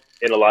way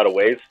in a lot of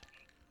ways.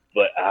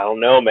 But I don't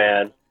know,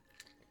 man.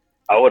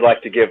 I would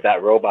like to give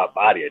that robot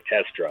body a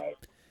test drive.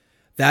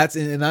 That's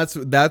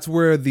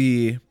where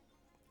the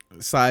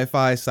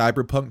sci-fi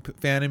cyberpunk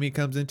fan of me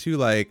comes into.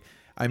 Like,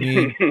 I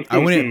mean, I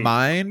wouldn't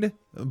mind,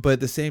 but at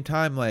the same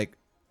time, like,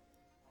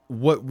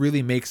 what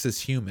really makes us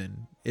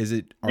human? Is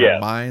it our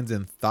minds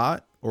and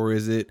thought, or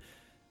is it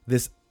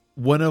this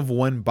one of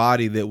one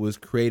body that was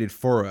created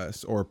for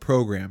us or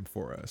programmed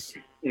for us?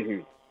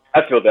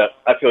 I feel that.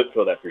 I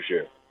feel that for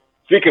sure.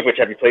 Speaking of which,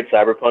 have you played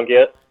Cyberpunk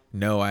yet?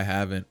 No, I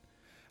haven't.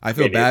 I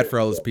feel bad for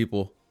all those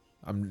people.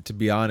 To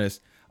be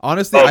honest.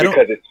 Honestly, I don't,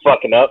 because it's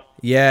fucking up.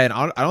 Yeah, and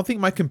I don't think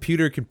my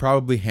computer can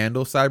probably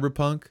handle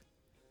Cyberpunk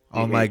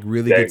on like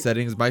really good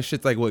settings. My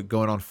shit's like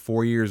going on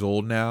 4 years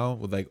old now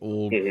with like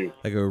old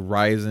like a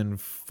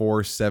Ryzen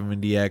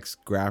 470X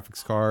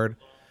graphics card.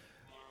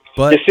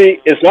 But you see,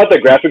 it's not the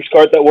graphics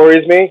card that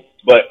worries me,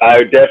 but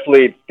I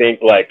definitely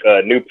think like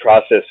new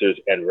processors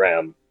and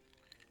RAM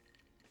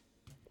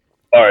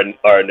are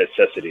a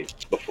necessity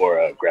before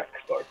a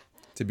graphics card.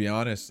 To be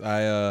honest,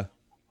 I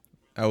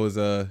was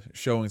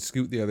showing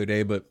Scoot the other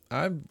day, but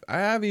I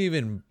haven't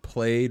even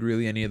played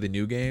really any of the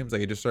new games.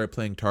 Like, I just started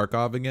playing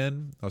Tarkov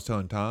again. I was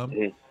telling Tom,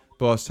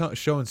 but I was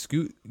showing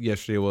Scoot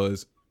yesterday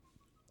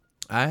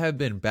I have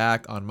been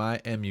back on my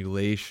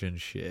emulation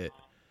shit.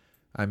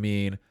 I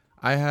mean,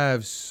 I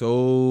have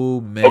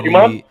so many,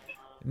 Pokemon?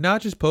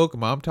 Not just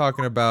Pokemon. I'm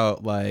talking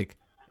about like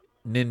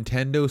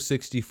Nintendo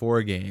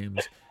 64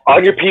 games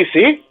on your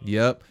PC.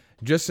 Yep,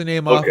 just to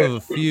name off of a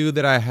few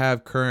that I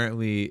have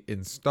currently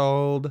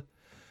installed.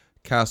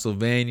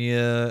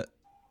 Castlevania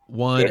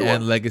 1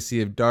 and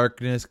Legacy of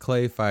Darkness,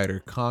 Clay Fighter,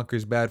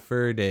 Conker's Bad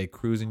Fur Day,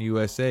 Cruising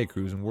USA,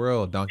 Cruising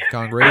World, Donkey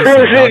Kong Racing,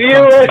 Donkey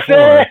Kong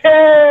 64.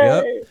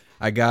 Yep.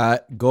 I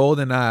got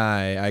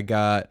GoldenEye. I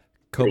got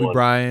Kobe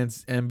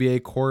Bryant's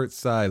NBA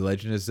Courtside,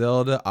 Legend of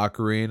Zelda,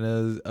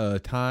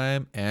 Ocarina's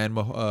Time, and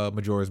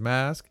Majora's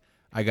Mask.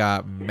 I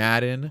got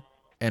Madden,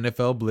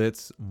 NFL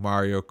Blitz,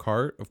 Mario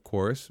Kart, of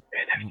course,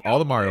 all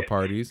the Mario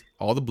parties,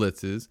 all the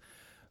blitzes,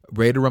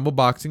 Ready to Rumble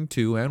Boxing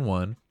 2 and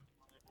 1.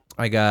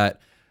 I got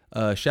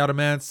Shadow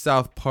Man,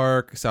 South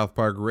Park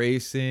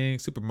Racing,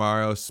 Super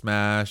Mario,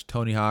 Smash,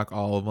 Tony Hawk,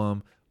 all of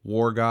them,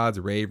 War Gods,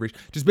 Rave Rage,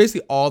 just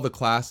basically all the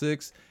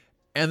classics.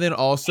 And then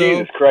also,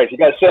 Jesus Christ, you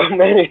got so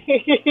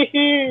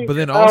many. But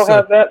then also, I don't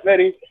have that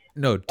many.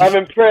 No, I'm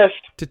impressed.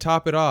 To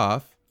top it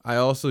off, I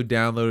also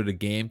downloaded a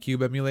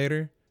GameCube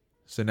emulator.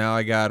 So now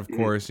I got, of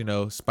course, you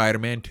know,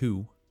 Spider-Man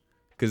 2,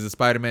 because the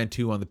Spider-Man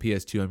 2 on the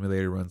PS2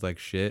 emulator runs like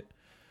shit.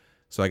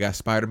 So I got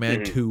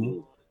Spider-Man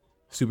 2.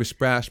 Super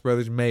Smash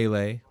Brothers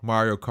Melee,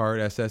 Mario Kart,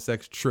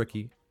 SSX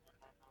Tricky,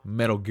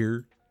 Metal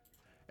Gear.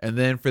 And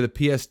then for the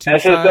PS2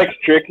 SSX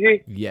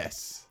Tricky?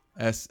 Yes.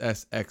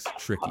 SSX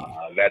Tricky.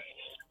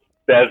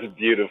 That's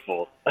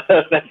beautiful.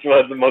 That's one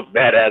of the most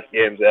badass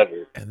games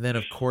ever. And then,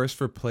 of course,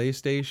 for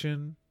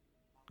PlayStation,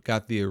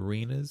 got the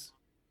Arenas,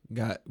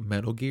 got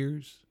Metal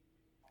Gears.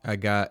 I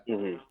got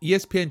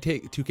ESPN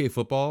 2K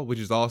Football, which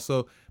is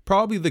also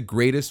probably the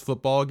greatest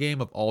football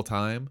game of all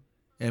time,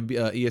 and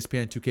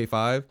ESPN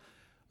 2K5.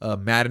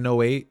 Madden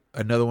 08,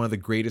 another one of the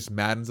greatest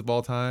Maddens of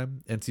all time.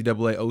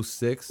 NCAA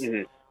 06,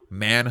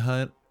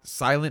 Manhunt,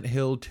 Silent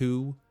Hill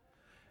 2,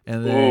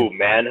 and then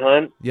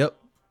Manhunt. Yep,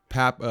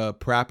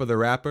 Parappa the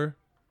Rapper.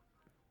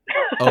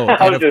 Oh,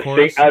 I and of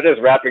course, I was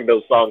just rapping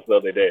those songs the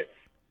other day.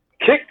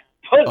 Kick,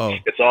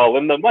 punch, it's all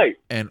in the mic.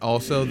 And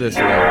also this.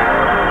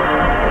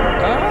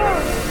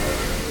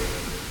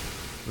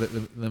 Let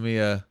me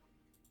gonna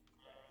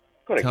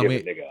give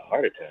a nigga a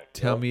heart attack.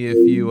 Tell me if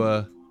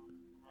you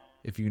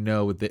if you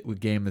know what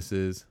game this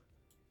is.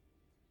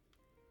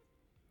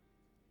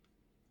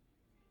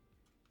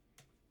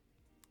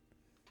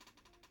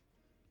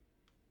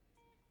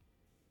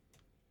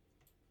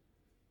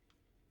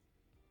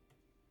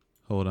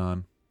 Hold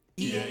on.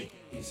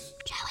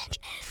 Challenge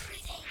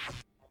everything.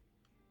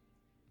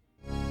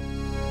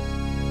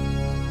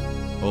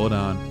 Hold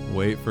on.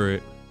 Wait for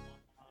it.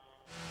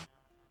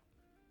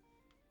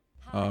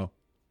 Oh.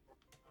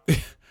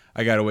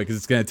 I gotta wait because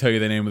it's gonna tell you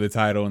the name of the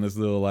title in this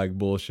little like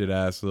bullshit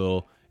ass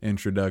little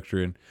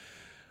introduction.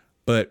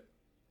 But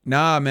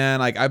nah, man,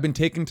 like I've been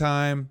taking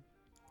time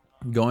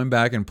going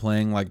back and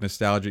playing like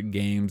nostalgic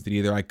games that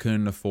either I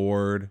couldn't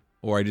afford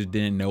or I just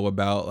didn't know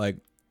about. Like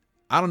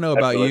I don't know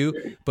about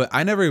you, but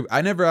I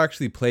never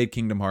actually played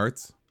Kingdom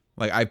Hearts.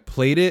 Like I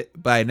played it,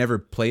 but I never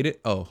played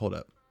it. Oh, hold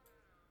up.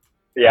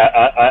 Yeah,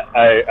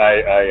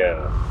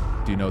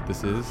 Do you know what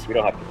this is? we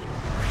don't have to.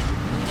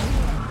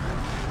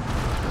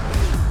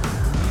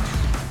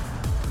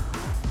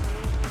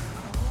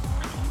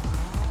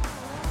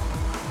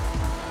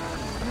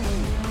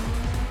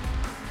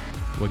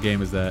 What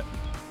game is that?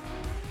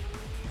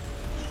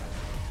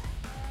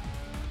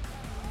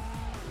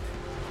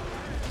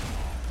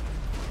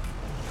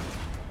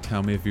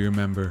 Tell me if you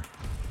remember.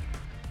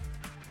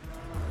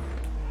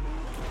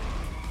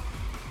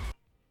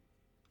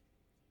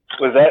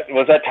 Was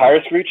that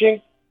tire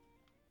screeching?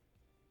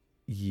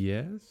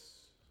 Yes.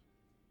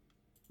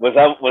 Was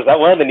that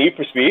one of the Need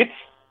for Speeds?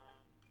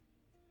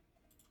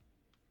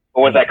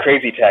 Or was that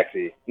Crazy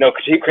Taxi? No,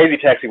 Crazy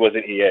Taxi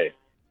wasn't EA.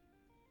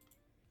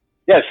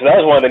 Yeah, so that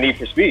was one of the Need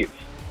for Speeds.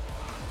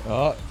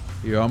 Oh,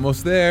 you're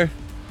almost there.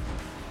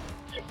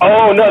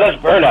 Oh no,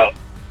 that's Burnout.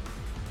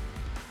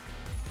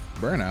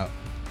 Burnout.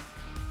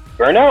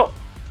 Burnout?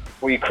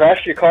 Where you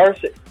crashed your car?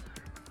 Isn't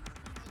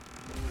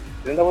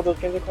that what those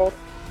games are called?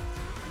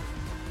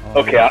 Oh,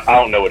 Okay, I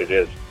don't know what it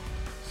is.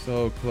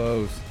 So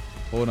close.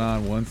 Hold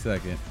on 1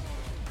 second.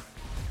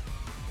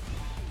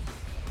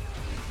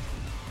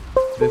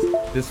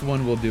 This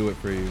one will do it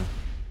for you.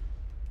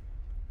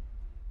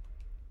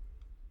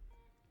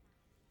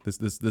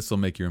 This will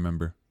make you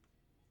remember.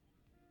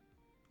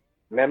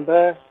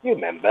 Remember? You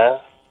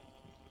remember?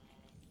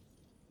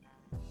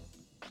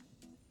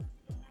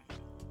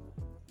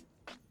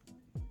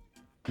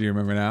 Do you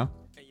remember now?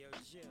 Hey, yo,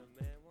 Jim,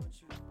 man,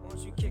 won't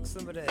you kick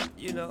some of that,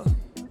 you know?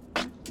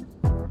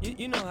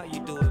 You know how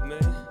you do it,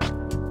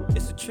 man.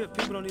 It's a trip.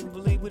 People don't even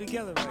believe we're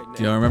together right now.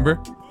 Do y'all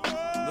remember?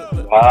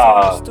 Look,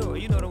 Wow. tell the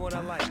story. You know the one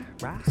I like.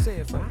 Right? Say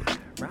it for me.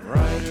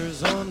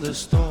 Riders on the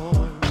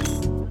storm.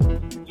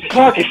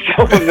 Fuck, it's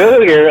so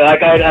familiar.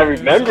 Like I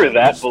remember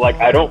that, but like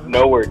I don't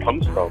know where it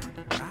comes from.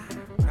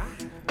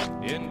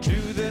 Into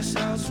this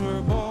house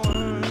we're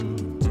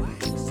born.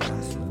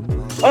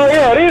 Oh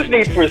yeah, it is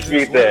Need for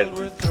Speed then.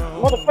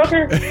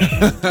 Motherfucker.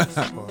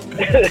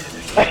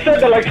 I said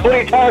that like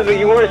 20 times, but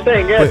you weren't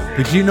saying yes.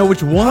 But you know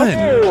which one?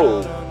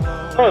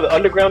 Oh, the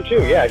Underground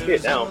 2. Yeah, I see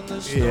it now.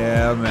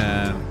 Yeah,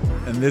 man.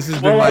 And this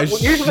has been my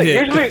shit. Usually,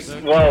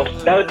 well,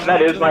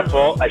 that is my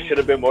fault. I should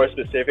have been more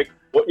specific.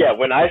 Well, yeah,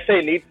 when I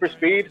say Need for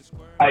Speed,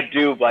 I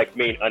do like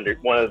mean I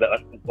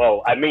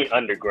mean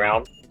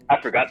Underground. I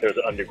forgot there's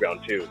an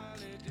Underground 2.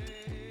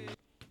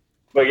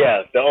 But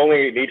yeah, the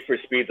only Need for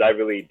Speeds I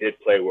really did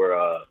play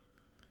were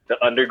the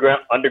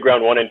Underground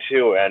 1 and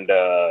 2 and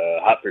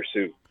Hot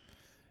Pursuit.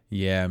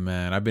 Yeah,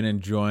 man. I've been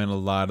enjoying a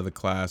lot of the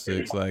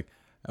classics. Like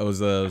I was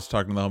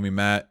talking to the homie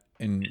Matt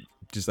and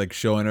just like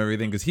showing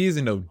everything because he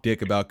isn't no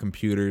dick about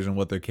computers and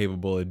what they're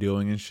capable of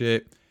doing and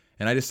shit.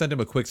 And I just sent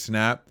him a quick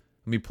snap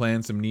of me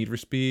playing some Need for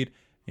Speed,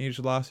 and he just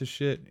lost his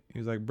shit. He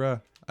was like,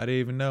 "Bruh, I didn't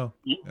even know."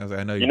 I was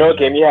like, "I know you." You know what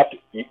game you have to?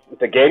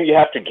 The game you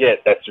have to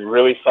get that's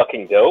really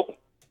fucking dope.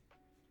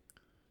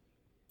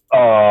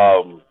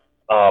 I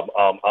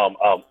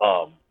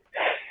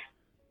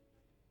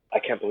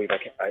can't believe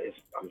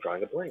I'm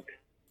drawing a blank.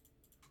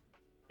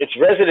 It's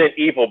Resident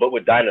Evil, but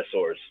with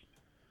dinosaurs.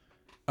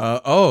 I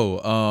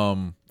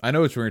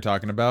know what you were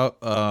talking about.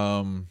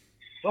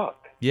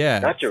 Fuck. Yeah.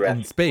 Not Jurassic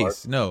in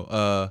space.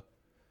 Park.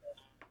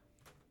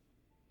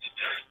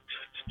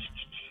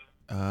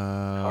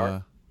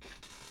 No.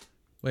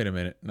 Wait a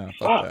minute. No,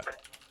 fuck that.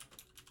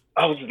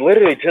 I was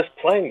literally just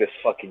playing this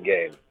fucking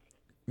game.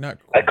 Not.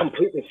 I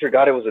completely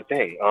forgot it was a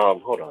thing.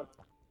 Hold on.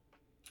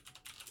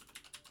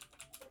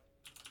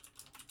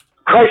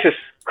 Crisis.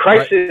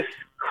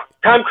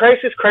 Time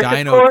Crisis.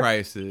 Dino Core?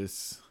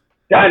 Crisis.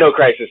 Dino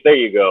Crisis. There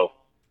you go.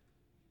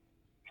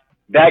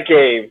 That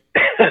game.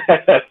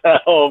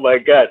 Oh my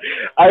god.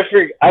 I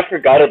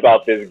forgot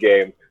about this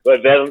game.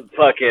 But then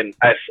fucking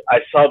I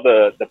saw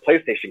the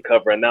PlayStation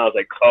cover and now I was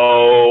like,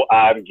 oh,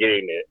 I'm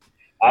getting it.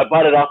 I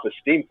bought it off of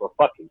Steam for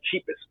fucking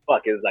cheap as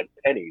fuck. It was like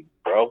pennies,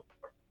 bro.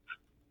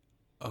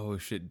 Oh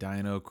shit,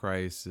 Dino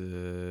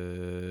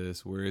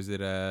Crisis. Where is it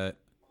at?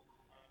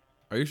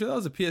 Are you sure that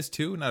was a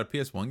PS2, not a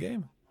PS1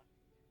 game?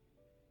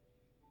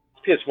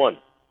 It's PS1.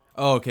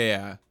 Oh, okay,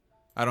 yeah.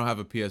 I don't have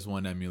a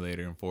PS1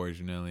 emulator,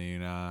 unfortunately.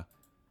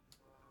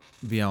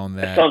 Beyond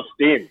that. It's on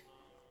Steam.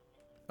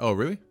 Oh,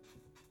 really?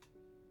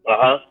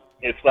 Uh-huh.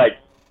 It's like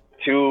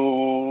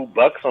 $2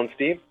 on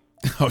Steam.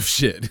 Oh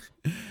shit.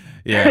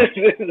 Yeah.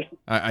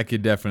 I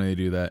could definitely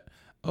do that.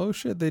 Oh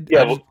shit.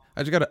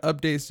 I just got an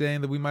update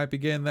saying that we might be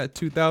getting that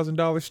 $2,000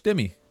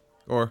 stimmy.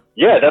 Or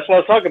yeah, that's what I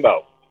was talking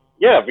about.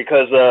 Yeah,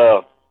 because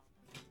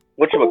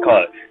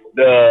whatchamacallit,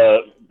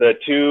 the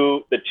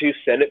two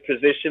Senate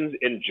positions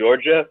in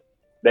Georgia,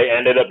 they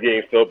ended up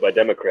getting filled by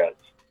Democrats.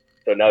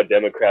 So now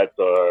Democrats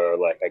are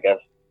like, I guess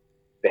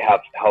they have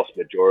House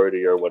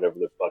majority or whatever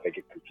the fuck. I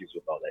get confused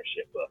with all that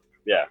shit. But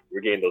yeah,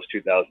 we're getting those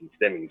 2,000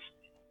 stimmies.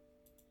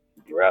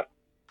 Right.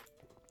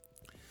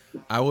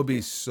 I will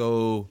be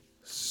so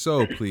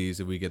pleased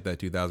if we get that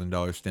 $2,000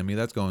 stimmy.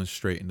 That's going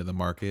straight into the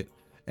market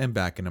and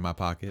back into my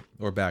pocket,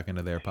 or back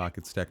into their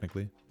pockets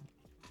technically.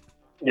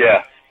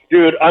 Yeah,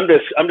 dude, I'm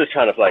just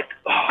trying to like,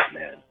 oh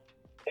man,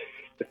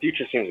 the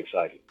future seems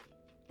exciting,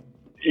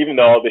 even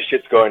though all this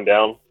shit's going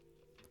down.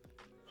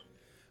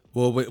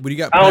 Well, what do you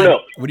got? I don't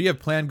know. What do you have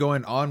planned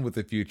going on with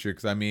the future?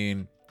 Because I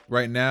mean,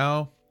 right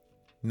now,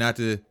 not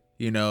to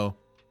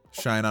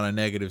shine on a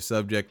negative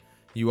subject,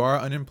 you are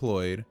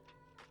unemployed.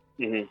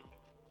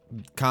 Mm-hmm.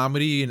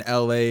 Comedy in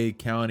LA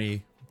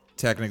County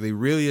technically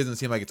really doesn't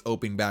seem like it's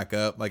opening back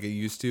up like it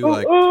used to.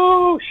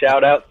 Ooh,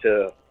 shout out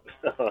to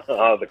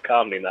all the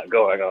comedy not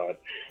going on.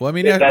 Well, I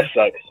mean, that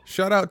sucks.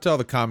 Shout out to all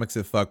the comics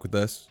that fuck with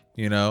us,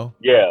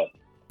 Yeah.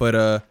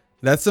 But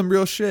that's some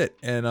real shit,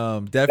 and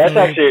definitely.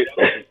 That's actually.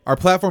 Our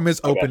platform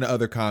is open to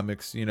other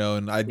comics,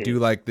 and I do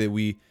like that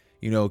we,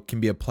 can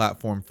be a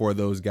platform for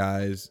those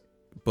guys.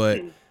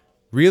 But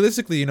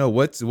realistically,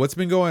 what's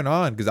been going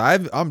on? Because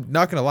I'm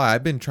not gonna lie,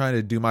 I've been trying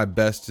to do my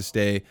best to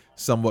stay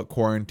somewhat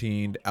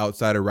quarantined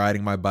outside of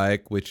riding my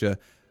bike. Which,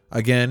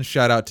 again,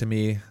 shout out to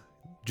me,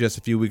 just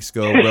a few weeks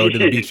ago, rode to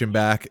the beach and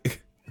back.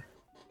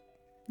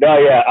 No,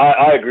 yeah,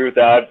 I agree with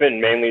that. I've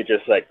been mainly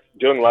just like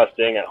doing a lot of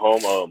staying at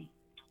home.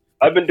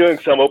 I've been doing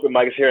some open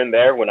mics here and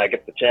there when I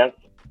get the chance.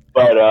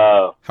 But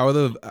how are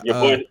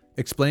the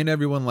explain to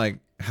everyone, like,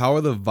 how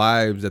are the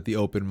vibes at the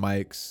open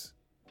mics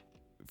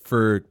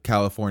for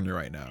California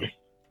right now?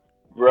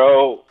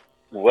 Bro,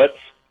 what's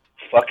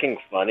fucking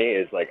funny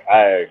is like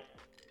I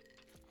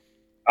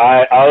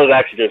was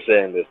actually just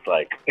saying this,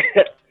 like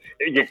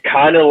you're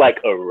kind of like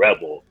a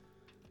rebel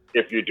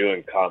if you're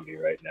doing comedy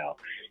right now.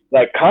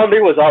 Like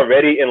comedy was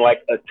already in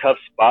like a tough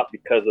spot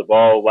because of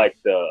all like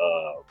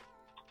the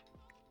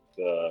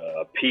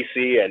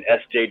PC and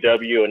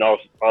SJW and all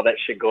that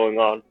shit going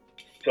on.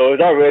 So it was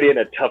already in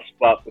a tough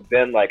spot. But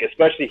then, like,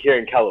 especially here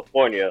in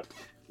California,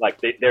 like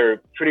they're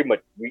pretty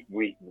much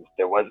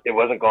it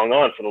wasn't going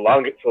on for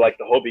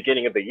the whole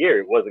beginning of the year.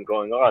 It wasn't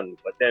going on.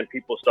 But then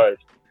people started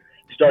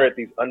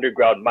these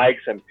underground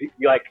mics, and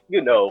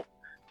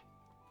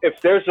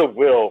if there's a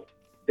will,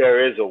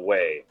 there is a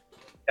way,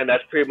 and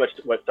that's pretty much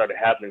what started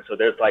happening. So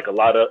there's like a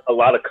lot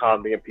of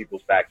comedy in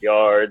people's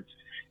backyards.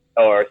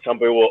 Or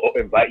somebody will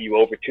invite you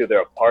over to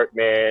their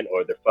apartment,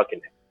 or their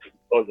fucking,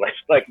 or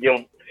like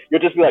you'll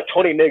just be like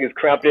 20 niggas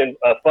cramped in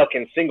a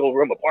fucking single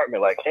room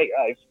apartment. Like, hey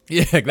guys,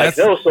 yeah, that's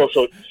like,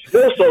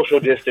 no social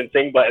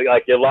distancing, but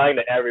like you're lying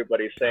to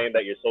everybody saying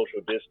that you're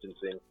social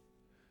distancing.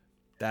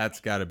 That's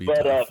got to be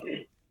tough.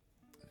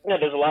 Yeah,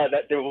 there's a lot of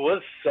that. There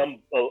was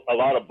a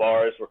lot of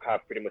bars were kind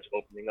of pretty much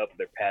opening up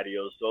their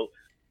patios, so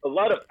a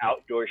lot of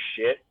outdoor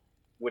shit,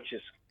 which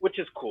is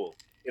cool.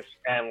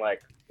 And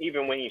like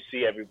even when you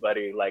see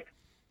everybody, like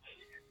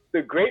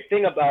the great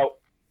thing about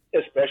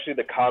especially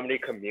the comedy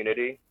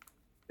community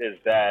is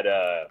that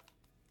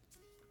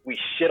we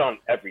shit on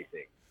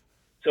everything.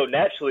 So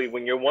naturally,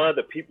 when you're one of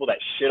the people that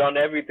shit on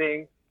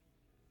everything,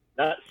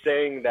 not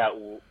saying that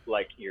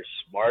like you're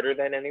smarter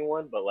than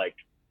anyone, but like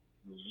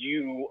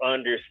you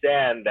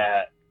understand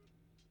that,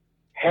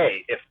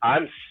 hey, if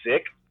I'm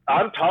sick,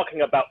 I'm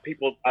talking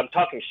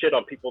shit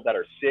on people that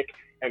are sick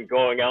and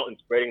going out and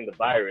spreading the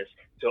virus.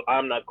 So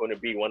I'm not going to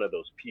be one of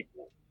those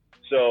people.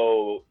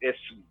 So it's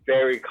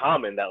very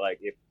common that like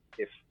if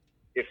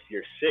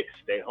you're sick,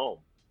 stay home,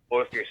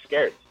 or if you're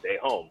scared, stay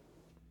home.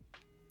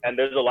 And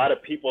there's a lot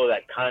of people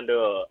that kind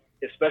of,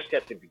 especially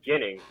at the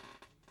beginning,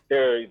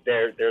 there's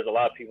a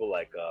lot of people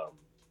like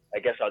I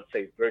guess I'd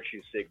say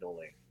virtue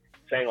signaling,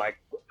 saying like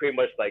pretty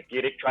much like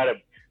try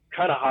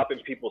to hop in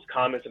people's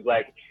comments and be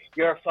like,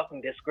 you're a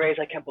fucking disgrace.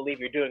 I can't believe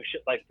you're doing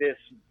shit like this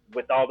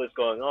with all this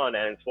going on.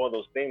 And it's one of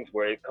those things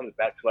where it comes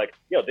back to like,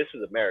 yo, this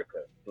is America,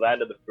 the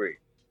land of the free.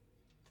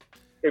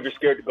 If you're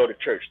scared to go to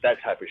church, that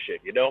type of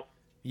shit,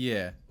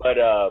 Yeah. But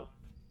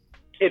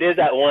it is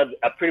at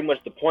pretty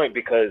much the point,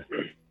 because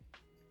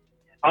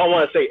I don't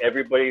want to say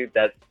everybody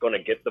that's going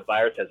to get the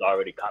virus has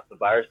already caught the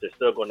virus. There's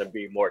still going to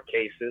be more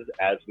cases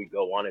as we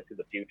go on into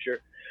the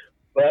future.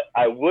 But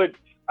I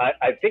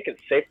think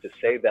it's safe to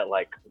say that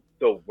like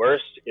the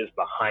worst is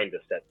behind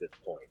us at this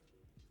point.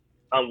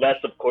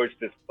 Unless, of course,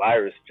 this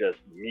virus just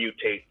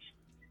mutates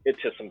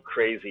into some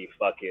crazy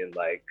fucking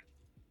like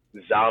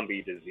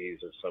zombie disease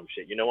or some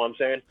shit. You know what I'm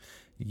saying?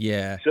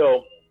 Yeah.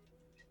 So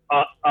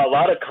a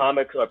lot of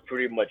comics are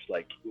pretty much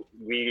like,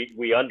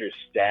 we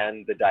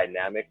understand the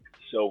dynamic.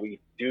 So we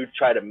do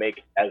try to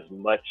make as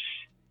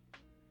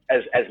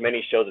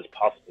many shows as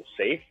possible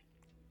safe.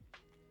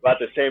 But at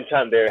the same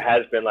time, there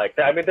has been like,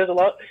 I mean, there's a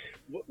lot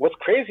what's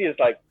crazy is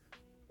like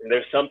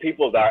there's some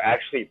people that are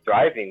actually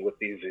thriving with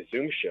these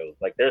Zoom shows.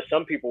 Like there's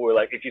some people where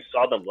like if you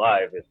saw them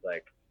live, it's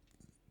like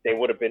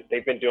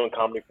they've been doing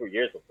comedy for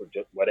years, but for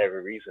just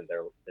whatever reason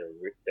their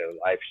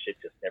live shit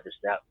just never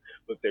snapped.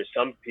 But there's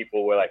some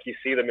people where like you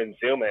see them in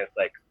Zoom and it's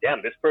like,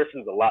 damn, this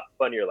person's a lot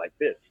funnier like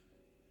this,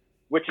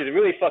 which is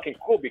really fucking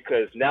cool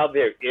because now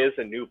there is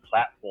a new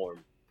platform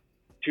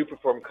to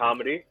perform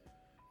comedy.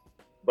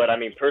 But I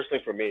mean,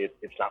 personally for me,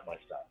 it's not my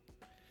style.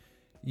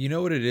 You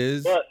know what it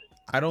is? But,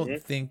 I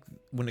don't think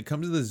when it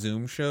comes to the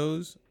Zoom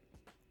shows,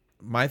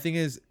 my thing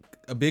is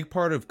a big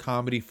part of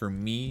comedy for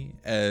me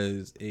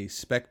as a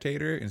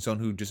spectator and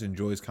someone who just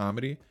enjoys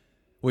comedy,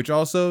 which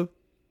also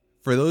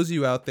for those of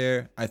you out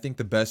there, I think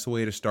the best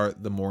way to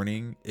start the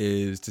morning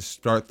is to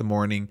start the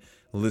morning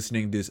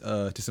listening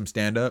to some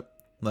stand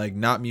up, like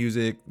not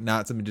music,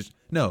 not something, just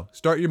no,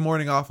 start your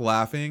morning off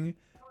laughing.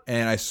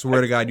 And I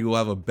swear to God, you will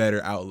have a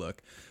better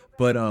outlook.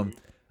 But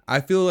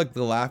I feel like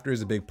the laughter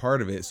is a big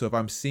part of it. So if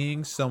I'm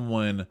seeing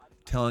someone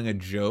telling a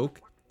joke,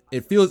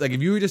 it feels like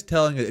if you were just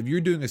if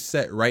you're doing a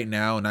set right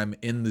now and I'm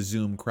in the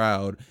Zoom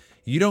crowd,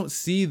 you don't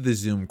see the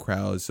Zoom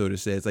crowd, so to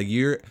say. It's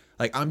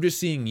like I'm just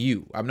seeing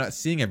you. I'm not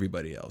seeing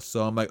everybody else.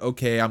 So I'm like,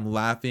 okay, I'm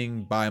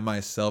laughing by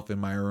myself in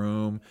my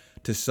room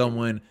to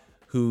someone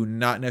who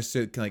not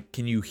necessarily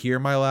can you hear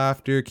my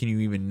laughter? Can you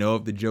even know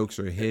if the jokes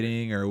are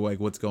hitting or like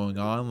what's going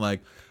on?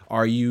 Like,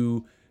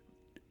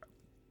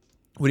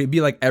 would it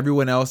be like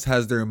everyone else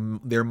has their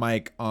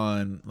mic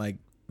on like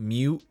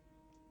mute?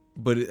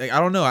 But I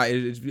don't know.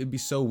 It'd be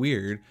so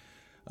weird.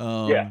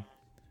 Yeah.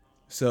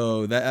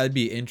 So that'd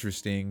be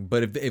interesting.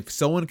 But if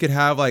someone could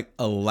have like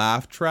a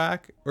laugh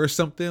track or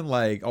something,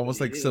 like almost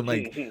like some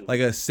like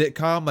a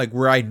sitcom, like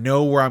where I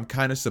know where I'm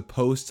kind of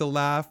supposed to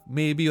laugh,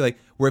 maybe like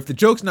where if the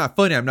joke's not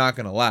funny, I'm not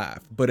gonna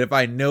laugh. But if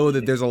I know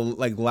that there's a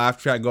like laugh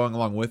track going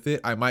along with it,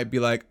 I might be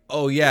like,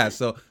 oh yeah,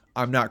 so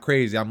I'm not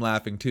crazy, I'm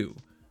laughing too.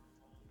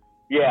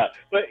 Yeah,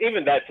 but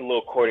even that's a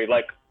little corny.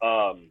 Like,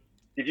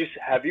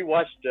 have you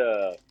watched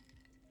the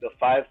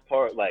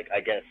 5-part, like, I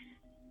guess,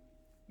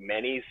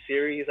 mini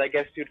series, I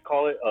guess you'd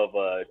call it, of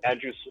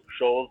Andrew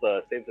Scholl's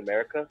Saves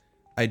America?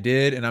 I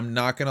did, and I'm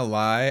not gonna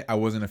lie, I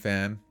wasn't a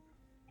fan.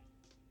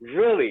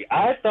 Really?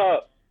 I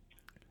thought,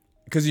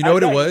 because you know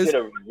what it was? He did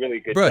a really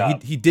good job. Bro,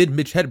 he did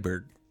Mitch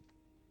Hedberg.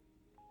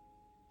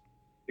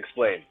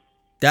 Explain.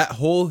 That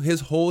whole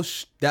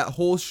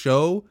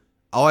show,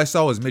 all I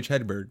saw was Mitch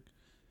Hedberg.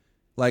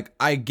 Like,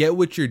 I get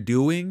what you're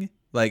doing.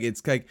 Like,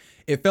 it's like,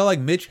 it felt like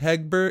Mitch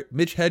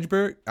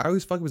Hedberg, I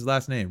always fuck up his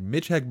last name,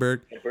 Mitch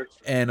Hedberg,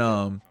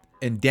 and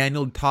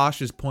Daniel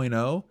Tosh's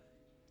 .0.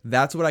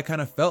 That's what I kind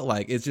of felt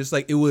like. It's just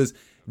like, it was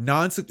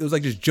nonsense. It was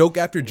like just joke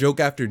after joke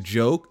after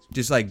joke,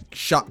 just like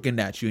shotgun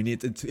at you. And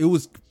it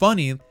was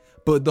funny,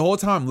 but the whole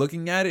time I'm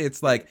looking at it,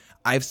 it's like,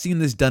 I've seen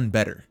this done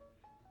better.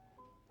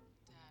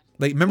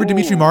 Like, remember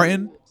Demetri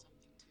Martin?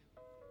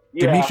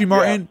 Yeah, Demetri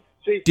Martin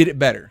did it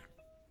better.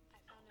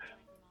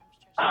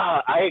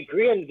 I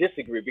agree and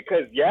disagree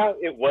because, yeah,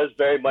 it was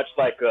very much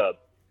like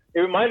it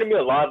reminded me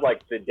a lot of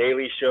like The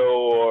Daily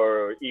Show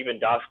or even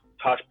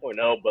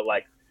Tosh.0, but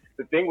like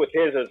the thing with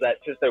his is that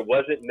since there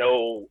wasn't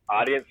no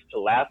audience to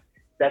laugh,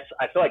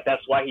 I feel like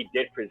that's why he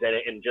did present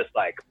it in just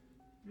like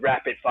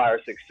rapid fire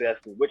success,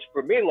 which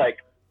for me, like,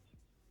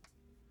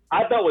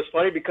 I thought was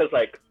funny because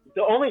like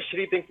the only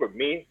shitty thing for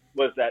me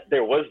was that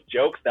there was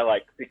jokes that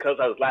like, because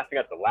I was laughing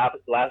at the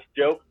last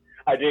joke,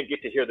 I didn't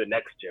get to hear the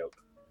next joke.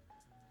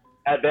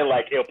 And then,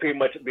 like, it'll pretty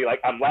much be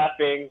like, I'm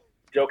laughing,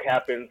 joke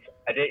happens,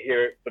 I didn't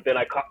hear it, but then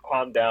I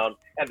calm down,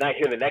 and then I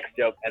hear the next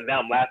joke, and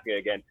now I'm laughing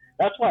again.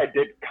 That's why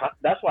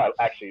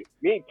actually,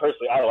 me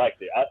personally, I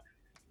liked it.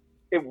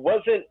 It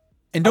wasn't...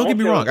 And don't get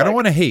me wrong, I don't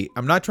want to hate.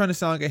 I'm not trying to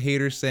sound like a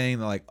hater saying,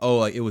 like, oh,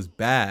 like, it was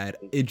bad.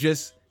 It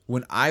just,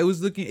 when I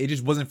was looking, it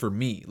just wasn't for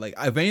me. Like,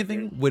 if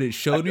anything, what it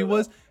showed me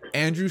was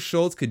Andrew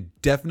Schulz could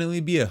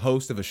definitely be a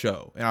host of a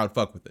show, and I would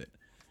fuck with it.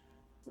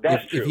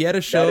 That's true. If he had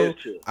a show,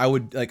 I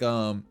would, like,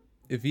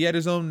 if he had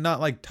his own, not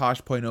like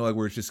Tosh.0, like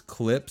where it's just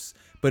clips,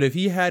 but if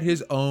he had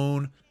his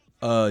own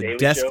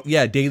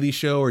daily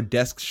show or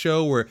desk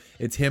show where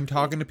it's him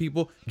talking to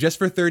people just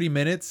for 30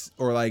 minutes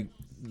or like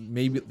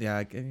maybe,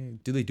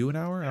 do they do an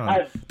hour? I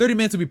don't know. 30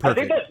 minutes would be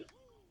perfect.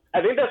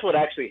 I think that's what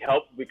actually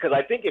helped because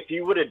I think if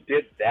you would have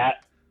did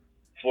that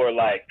for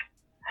like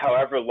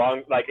however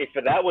long, like if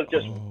that was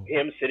just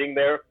him sitting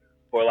there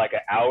for like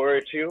an hour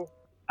or two,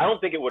 I don't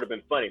think it would have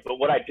been funny, but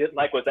what I did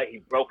like was that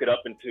he broke it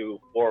up into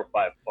 4 or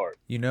 5 parts.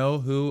 You know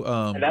who?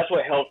 And that's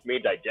what helped me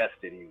digest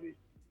it easy.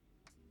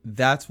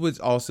 That's what's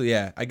also,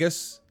 yeah. I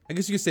guess you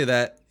could say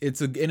that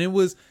and it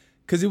was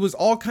because it was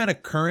all kind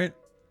of current.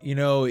 You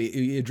know,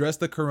 it addressed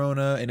the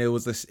corona, and it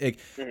was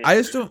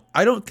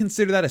I don't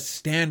consider that a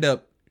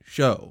stand-up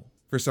show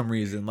for some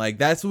reason. Like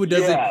that's what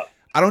doesn't. Yeah.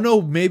 I don't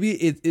know. Maybe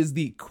it is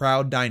the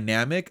crowd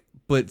dynamic.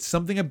 But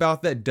something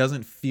about that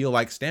doesn't feel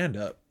like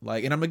stand-up.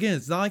 Like, and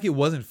it's not like it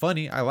wasn't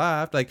funny. I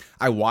laughed. Like,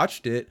 I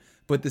watched it.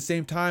 But at the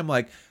same time,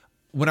 like,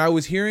 when I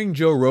was hearing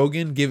Joe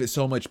Rogan give it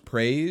so much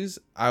praise,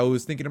 I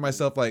was thinking to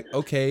myself, like,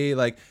 okay,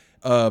 like,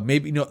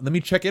 maybe, let me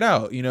check it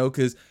out,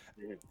 because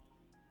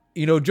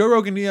you know, Joe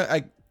Rogan,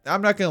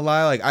 I'm not gonna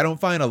lie, like I don't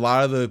find a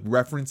lot of the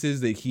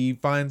references that he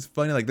finds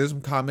funny. Like there's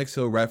some comics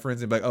he'll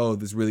reference and be like, oh,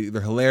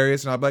 they're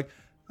hilarious, and I'm like,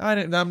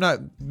 I'm not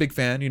a big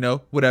fan, you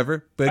know,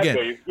 whatever. But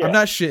again, I'm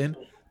not shitting.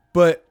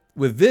 But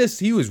with this,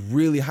 he was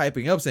really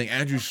hyping up, saying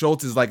Andrew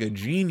Schulz is like a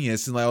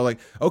genius, and like I was like,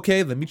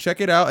 okay, let me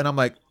check it out, and I'm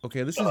like,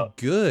 okay, this is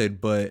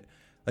good, but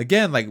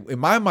again, like in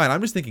my mind,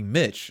 I'm just thinking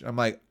Mitch. I'm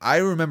like, I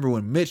remember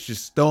when Mitch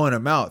just throwing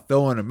him out,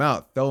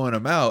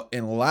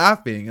 and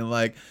laughing, and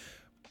like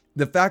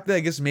the fact that I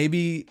guess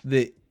maybe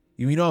that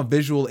you don't have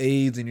visual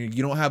aids and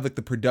you don't have like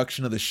the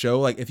production of the show.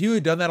 Like if you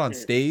had done that on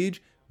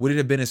stage, would it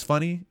have been as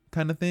funny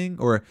kind of thing?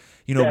 Or,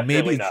 you know,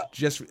 maybe it's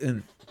just,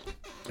 and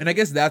I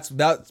guess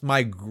that's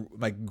my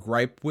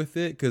gripe with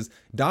it. Cause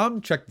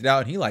Dom checked it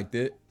out and he liked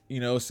it, you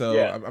know, so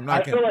I'm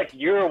not I feel like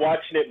you're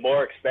watching it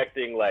more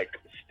expecting like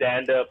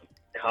stand-up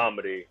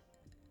comedy.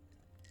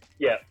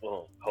 Yeah.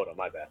 Well, hold on.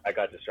 My bad. I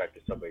got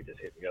distracted. Somebody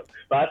just hit me up.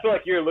 But I feel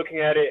like you're looking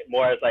at it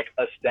more as like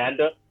a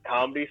stand-up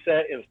comedy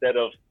set instead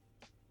of,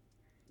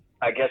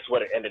 I guess,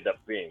 what it ended up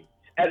being.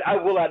 And I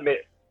will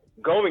admit,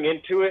 going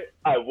into it,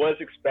 I was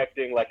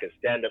expecting like a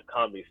stand-up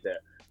comedy set.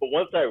 But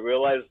once I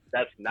realized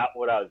that's not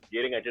what I was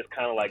getting, I just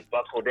kind of like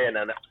buckled in.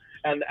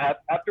 And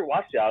after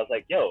watching it, I was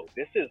like, yo,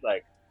 this is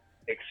like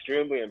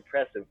extremely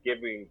impressive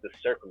given the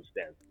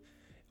circumstances.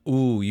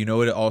 Ooh, you know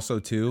what it also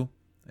too?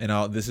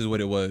 And this is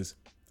what it was.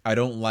 I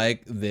don't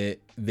like that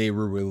they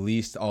were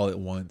released all at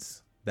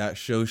once. That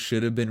show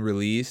should have been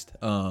released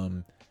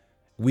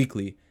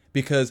weekly.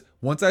 Because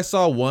once I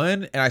saw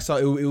one and I saw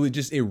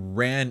it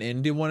ran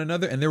into one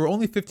another, and they were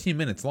only 15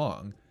 minutes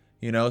long,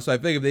 you know. So I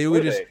think if they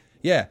would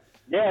yeah,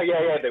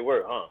 they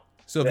were, huh?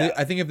 So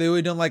I think if they would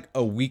have done like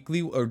a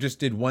weekly or just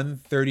did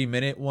 1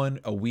 30-minute one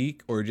a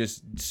week or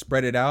just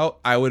spread it out,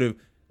 I would have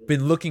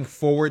been looking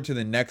forward to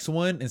the next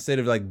one instead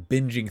of like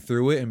binging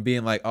through it and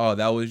being like, oh,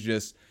 that was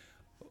just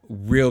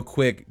real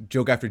quick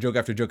joke after joke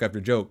after joke after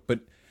joke.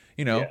 But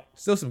you know,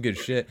 still some good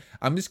shit.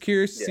 I'm just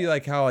curious to see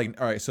like how like,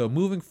 all right, so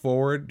moving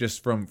forward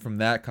just from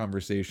that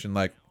conversation,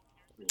 like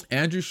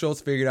Andrew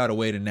Schulz figured out a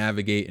way to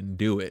navigate and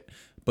do it.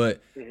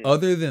 But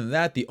other than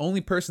that, the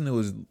only person that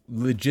was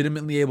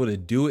legitimately able to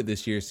do it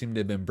this year seemed to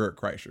have been Bert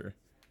Kreischer.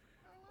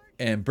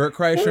 And Bert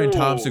Kreischer and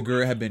Tom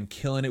Segura have been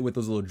killing it with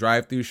those little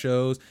drive-through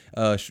shows.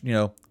 You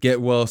know,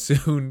 get well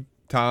soon,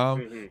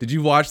 Tom. Did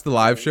you watch the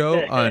live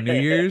show on New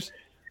Year's?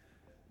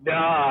 No,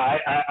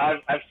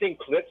 I've seen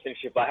clips and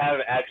shit, but I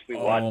haven't actually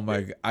watched it. Oh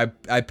my god,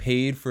 I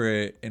paid for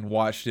it and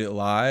watched it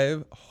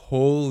live.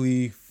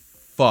 Holy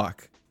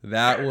fuck,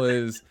 that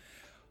was.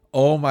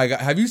 Oh my god,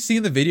 have you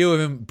seen the video of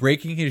him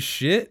breaking his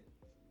shit?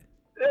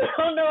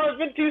 Oh no, I've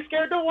been too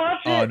scared to watch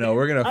it. Oh no,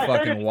 we're gonna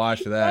fucking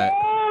watch that.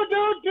 Oh,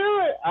 don't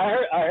do it.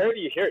 I heard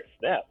you hear it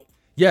snap.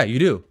 Yeah, you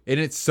do, and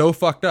it's so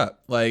fucked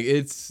up. Like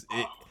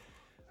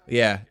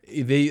yeah,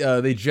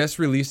 they just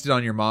released it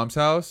on Your Mom's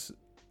House.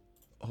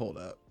 Hold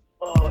up.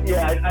 Oh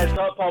yeah, I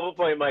saw it pop up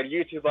on my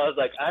YouTube. I was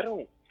like,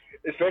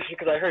 especially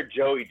because I heard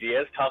Joey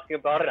Diaz talking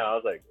about it. And I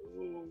was like,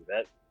 ooh,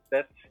 that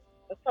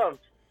sounds.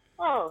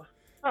 Oh,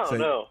 I don't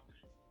know.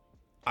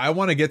 I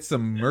want to get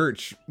some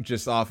merch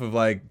just off of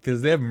like,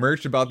 because they have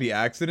merch about the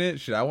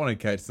accident. Shit, I want to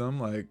catch some.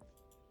 Like,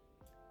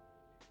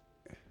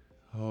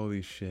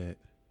 holy shit.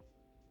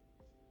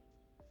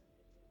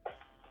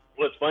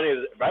 What's funny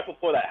is right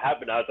before that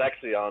happened, I was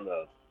actually on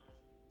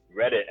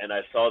Reddit and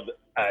I saw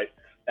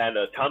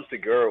Tom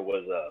Segura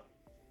was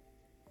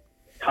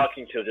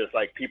talking to just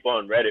like people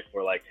on Reddit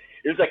for like,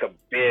 it was like a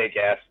big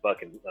ass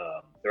fucking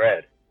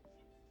thread.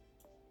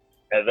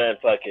 And then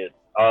fucking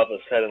all of a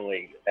sudden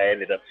I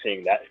ended up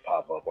seeing that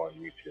pop up on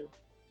YouTube.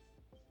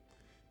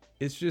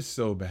 It's just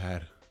so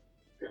bad.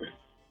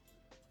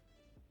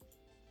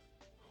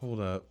 Hold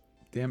up.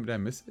 Damn, did I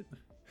miss it?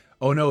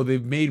 Oh no,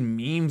 they've made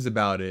memes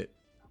about it.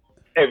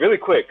 Hey, really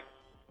quick.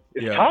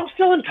 Is Tom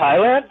still in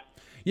Thailand?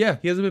 Yeah,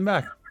 he hasn't been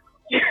back.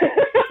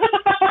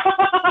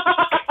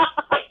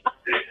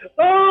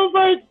 Oh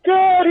my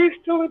god, he's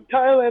still in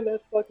Thailand.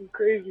 That's fucking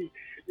crazy.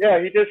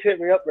 Yeah, he just hit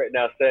me up right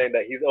now saying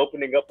that he's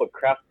opening up a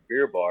craft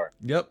beer bar.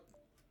 Yep.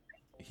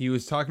 He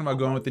was talking about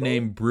going with the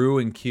name Brew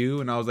and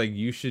Q, and I was like,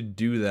 you should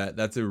do that.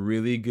 That's a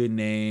really good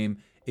name.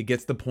 It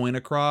gets the point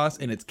across,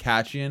 and it's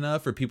catchy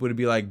enough for people to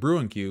be like, Brew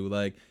and Q.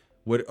 Like,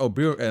 what? Oh,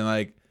 Brew. And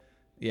like,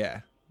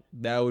 yeah,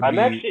 that would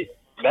be...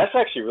 That's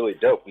actually really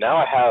dope. Now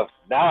I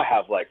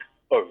have like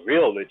a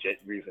real legit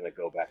reason to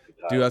go back to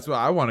Thailand. Dude, that's why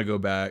I want to go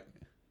back.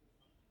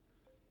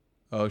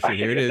 Oh shit,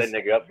 here it is. That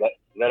nigga up.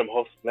 Let him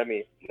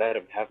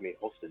have me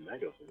host a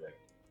night over there.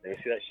 Let me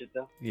see that shit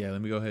though. Yeah,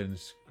 let me go ahead and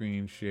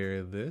screen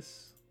share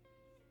this.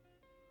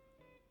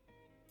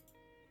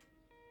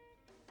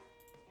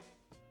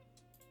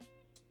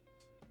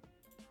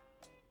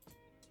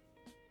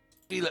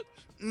 Feel it.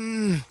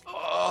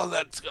 Oh,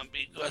 that's gonna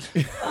be good.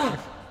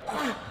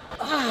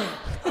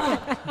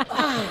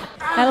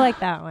 I like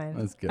that one.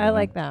 That's good. I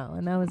like that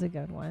one. That was a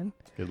good one.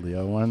 Good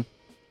Leo one.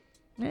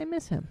 I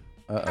miss him.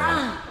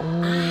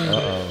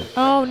 Uh-oh.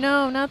 Oh,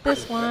 no, not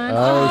this one.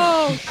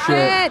 Oh,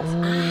 shit.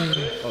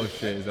 Oh,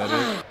 shit. Is that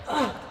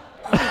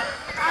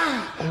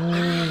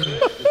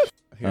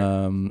it? here.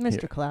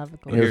 Mr.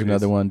 Clavicle. Here's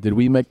another one. Did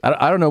we make?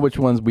 I don't know which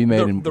ones we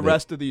made. The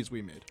rest of these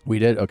we made. We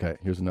did. Okay.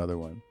 Here's another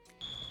one.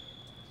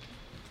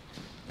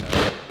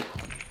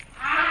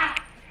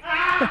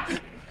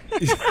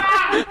 You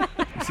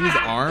see his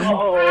arm?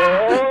 That's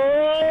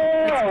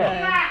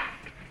good.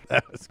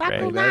 That was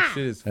great. That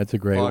shit is. That's a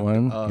great fucked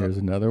one. up. Here's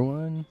another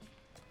one.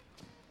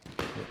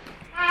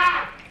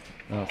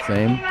 Oh,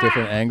 same,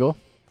 different angle.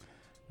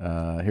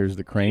 Here's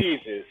the crane.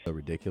 Jesus. So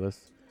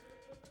ridiculous.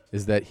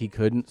 Is that he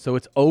couldn't? So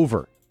it's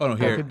over. Oh no, I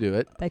here. could do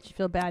it. Bet you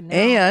feel bad now.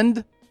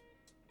 And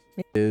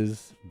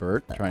is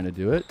Bert trying to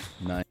do it?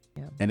 Nice.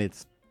 Yeah. And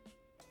it's.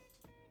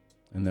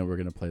 And then we're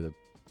gonna play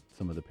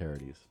some of the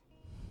parodies.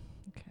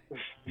 Okay.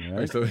 All Alright,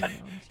 right. so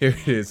here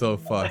it is. Oh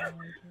fuck.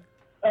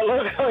 I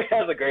love how he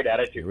has a great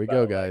attitude. Here we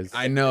go, guys.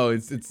 I know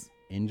it's.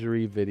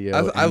 Injury video.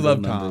 I love angle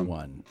number Tom.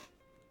 1.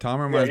 Tom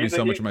reminds me he's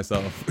so a- much of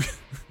myself.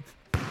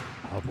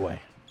 Oh boy.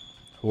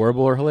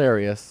 Horrible or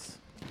hilarious?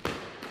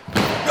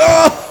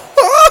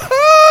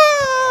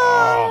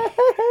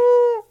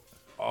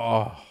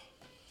 Oh.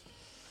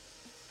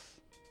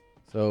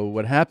 So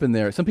what happened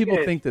there? Some people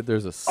think that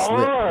there's a slip,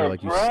 or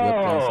like you slipped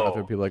on stuff,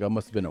 and people are like, "Oh,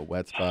 must have been a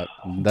wet spot."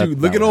 That's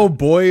Dude, look not at what old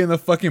boy in the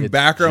fucking It's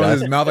background with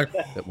his just mouth like.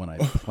 that when I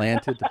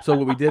planted. So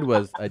what we did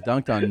was I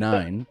dunked on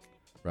 9,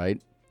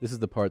 right? This is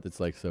the part that's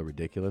like so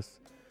ridiculous.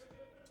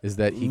 Is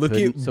that he Look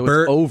couldn't, at so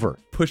Bert it's over.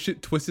 Push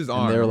it, twist his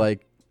arm. And they're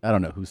like, I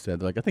don't know who said,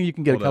 they're like, I think you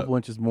can get Hold a couple up.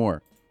 inches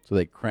more. So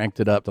they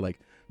cranked it up to like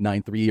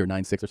 9.3 or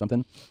 9.6 or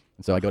something.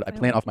 And so I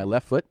plant off my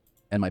left foot,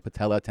 and my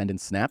patella tendon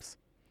snaps,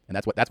 and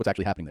that's what's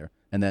actually happening there.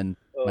 And then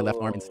my left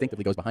arm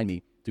instinctively goes behind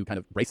me to kind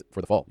of brace it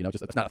for the fall. You know,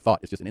 just it's not a thought,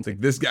 it's just an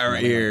instinct. this guy And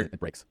right then here. it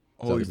breaks.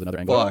 So Holy this is another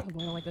angle. fuck. I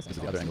don't like this. This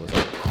is the other angle.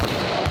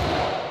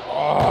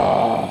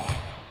 Oh.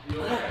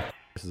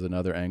 This is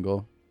another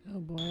angle. Oh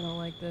boy, I don't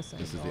like this.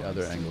 This is angle. the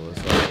other angle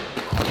as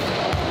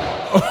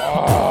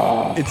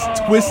well. It's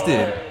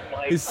twisted.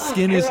 His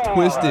skin is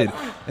twisted.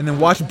 And then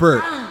watch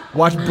Bert.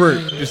 Watch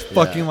Bert just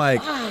fucking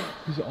like.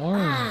 His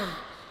arm.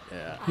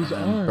 Yeah. His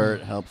and arm.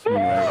 Bert helps me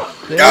right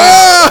there.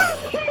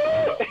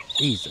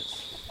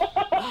 Jesus.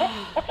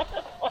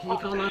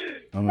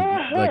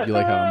 Like you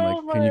like how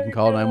I'm like, can you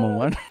call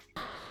 911?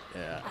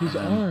 Yeah. His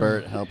and arm.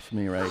 Bert helps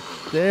me right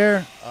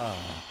there. Oh,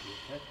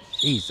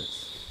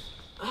 Jesus.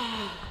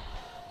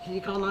 Can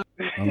you call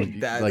 911?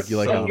 That's Like you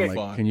like so how I'm like,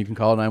 fun. can you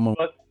call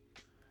 911?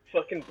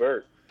 Fucking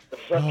Bert. The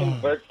fucking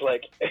Bert's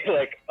like,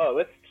 oh,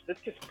 let's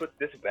just put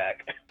this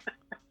back.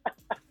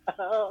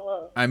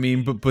 I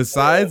mean, but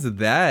besides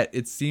that,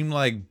 it seemed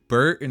like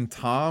Bert and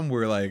Tom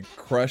were like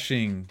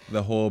crushing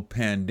the whole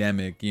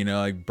pandemic. You know,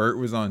 like Bert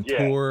was on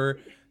tour,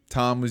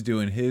 Tom was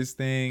doing his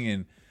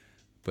thing,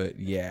 but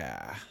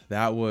yeah,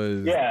 that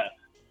was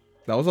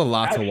a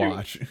lot to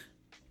watch.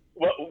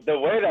 Well, the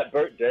way that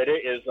Bert did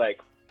it is like,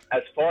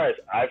 as far as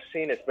I've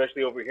seen,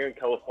 especially over here in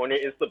California,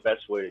 is the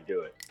best way to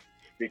do it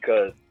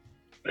because,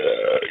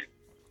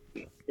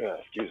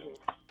 excuse me.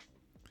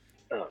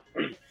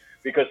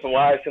 Because from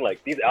what I've seen,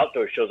 like, these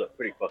outdoor shows are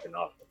pretty fucking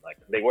awesome. Like,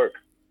 they work.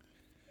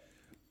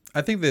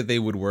 I think that they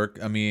would work.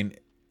 I mean,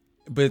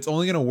 but it's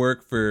only gonna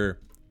work for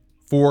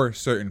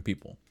certain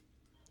people.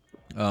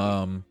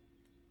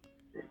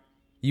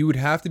 You would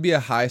have to be a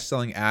high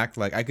selling act.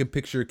 Like I could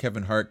picture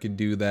Kevin Hart could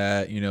do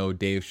that. You know,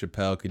 Dave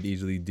Chappelle could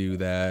easily do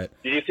that.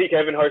 Did you see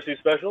Kevin Hart's new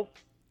special?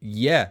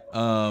 Yeah.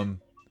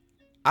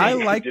 I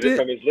liked Did it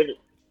from his living.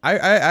 I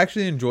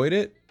actually enjoyed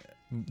it.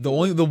 The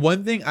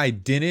one thing I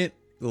didn't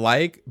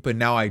like, but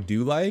now I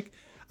do like,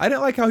 I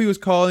didn't like how he was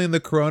calling the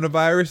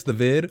coronavirus the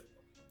vid.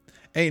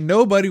 Ain't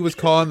nobody was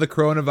calling the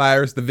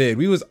coronavirus the vid.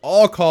 We was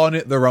all calling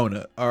it the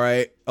Rona. All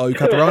right. Oh, you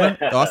caught the Rona?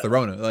 Oh, that's the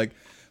Rona. Like,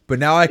 but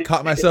now I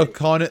caught myself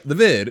calling it the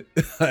vid.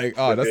 Like,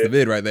 oh, that's the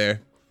vid right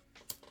there.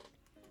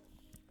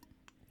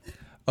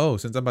 Oh,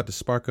 since I'm about to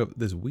spark up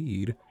this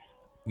weed,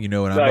 you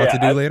know what I'm about to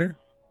do later?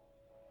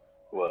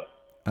 What?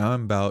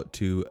 I'm about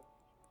to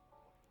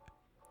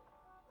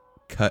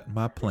cut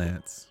my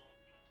plants.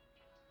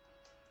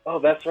 Oh,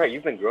 that's right.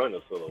 You've been growing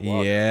those for a little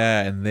while.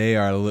 Yeah, and they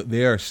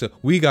are so.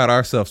 We got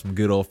ourselves some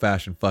good old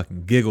fashioned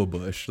fucking giggle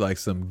bush, like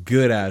some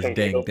good ass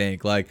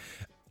dank. Like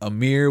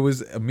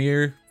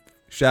Amir.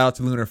 Shout out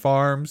to Lunar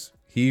Farms.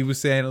 He was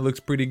saying it looks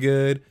pretty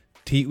good.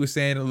 Teet was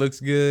saying it looks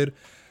good.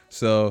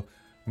 So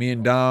me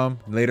and Dom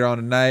later on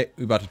tonight,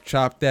 we about to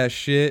chop that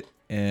shit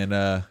and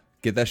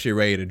get that shit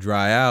ready to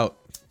dry out.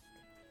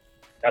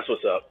 That's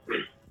what's up.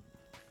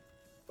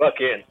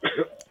 Fucking.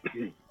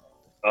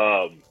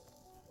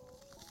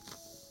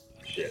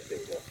 Shit, there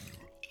we go.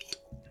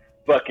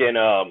 Fucking,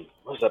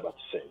 what was I about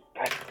to say?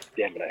 God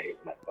damn it, I hate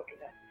my fucking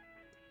head.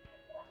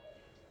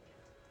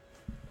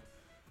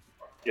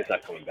 It's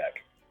not coming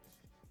back.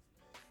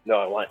 No,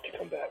 I want it to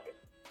come back.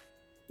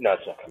 No,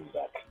 it's not coming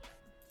back.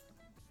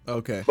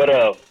 Okay.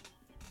 But,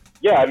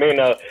 yeah, I mean,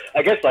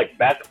 I guess, like,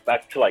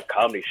 back to, like,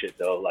 comedy shit,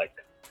 though. Like,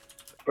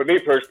 for me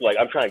personally, like,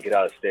 I'm trying to get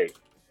out of state.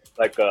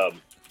 Like,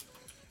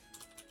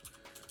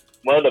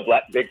 one of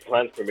the big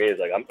plans for me is,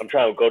 like, I'm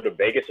trying to go to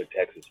Vegas or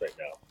Texas right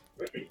now.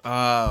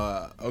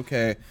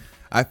 Okay.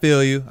 I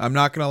feel you. I'm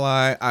not gonna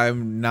lie.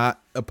 I'm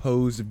not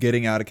opposed to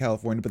getting out of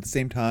California, but at the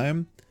same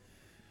time,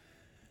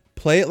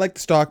 play it like the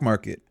stock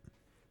market.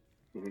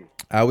 Mhm.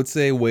 I would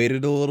say wait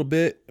it a little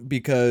bit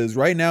because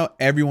right now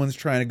everyone's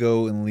trying to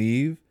go and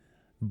leave,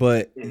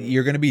 but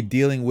you're going to be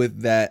dealing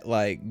with that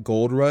like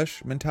gold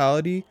rush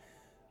mentality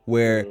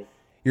where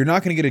you're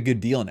not going to get a good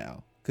deal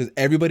now because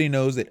everybody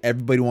knows that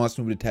everybody wants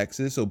to move to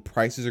Texas, so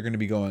prices are going to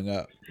be going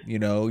up. You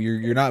know,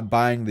 you're not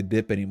buying the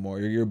dip anymore.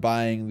 You're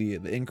buying the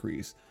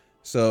increase.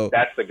 So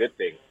that's the good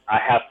thing. I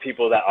have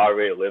people that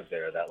already live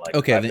there that like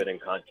I've been in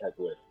contact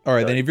with. All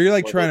right, so then if you're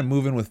like trying to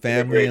move in with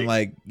family and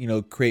like, you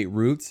know, create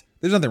roots,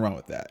 there's nothing wrong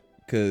with that.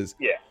 Because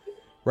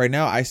right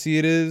now I see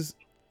it as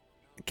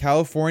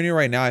California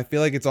right now. I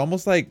feel like it's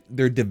almost like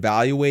they're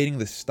devaluating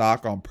the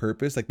stock on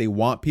purpose. Like they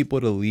want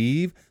people to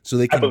leave so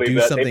they can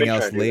do something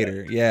else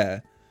later.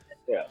 Yeah.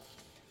 Yeah.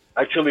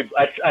 I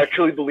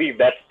truly believe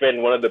that's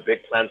been one of the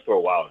big plans for a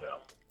while now.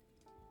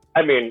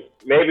 I mean,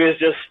 maybe it's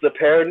just the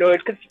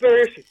paranoid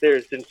conspiracy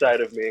theorist inside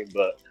of me,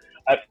 but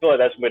I feel like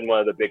that's been one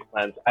of the big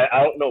plans.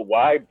 I don't know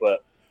why,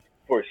 but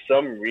for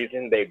some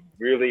reason they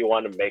really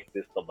want to make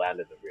this the land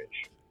of the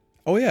rich.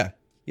 Oh yeah.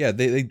 Yeah,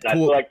 they I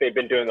feel like they've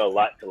been doing a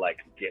lot to like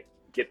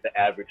get the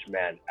average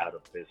man out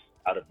of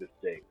this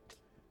thing.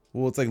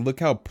 Well, it's like look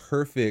how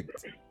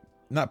perfect,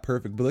 not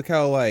perfect, but look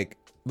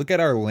at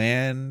our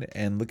land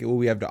and look at what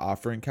we have to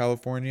offer in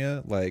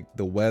California, like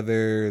the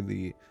weather,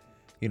 the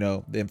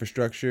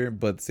infrastructure,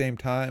 but at the same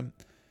time,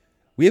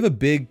 we have a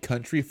big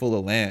country full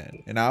of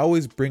land. And I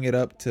always bring it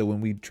up to when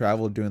we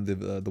traveled during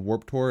the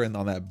Warped Tour and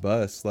on that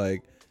bus,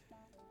 like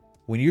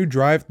when you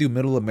drive through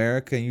middle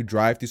America and you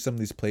drive through some of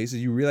these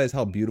places, you realize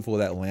how beautiful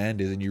that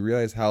land is, and you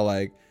realize how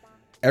like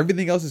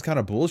everything else is kind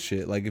of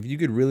bullshit. Like if you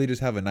could really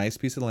just have a nice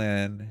piece of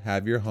land,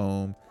 have your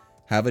home,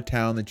 have a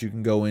town that you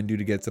can go into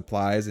to get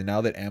supplies, and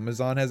now that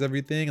Amazon has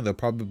everything and they'll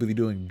probably be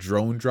doing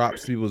drone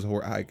drops to people's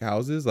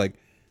houses, like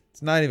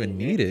it's not even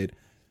needed.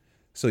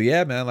 So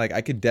yeah, man, like I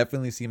could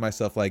definitely see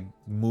myself like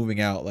moving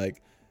out, like,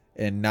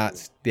 and not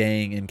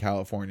staying in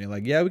California.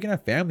 Like, yeah, we can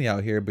have family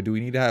out here, but do we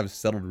need to have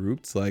settled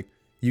roots? Like,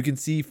 you can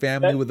see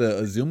family with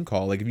a Zoom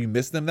call. Like, if you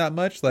miss them that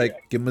much,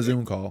 like, give them a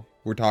Zoom call.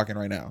 We're talking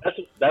right now.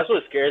 That's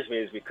what scares me,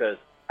 is because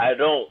I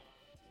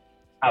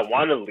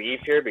want to leave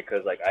here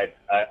because like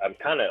I'm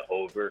kind of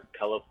over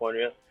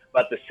California,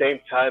 but at the same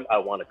time I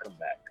want to come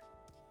back.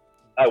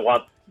 I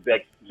want,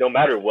 like, no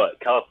matter what,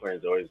 California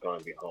is always going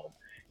to be home.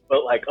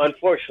 But like,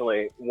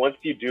 unfortunately, once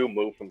you do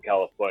move from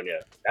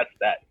California, that's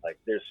that. Like,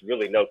 there's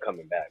really no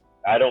coming back.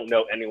 I don't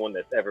know anyone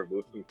that's ever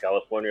moved from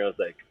California. I was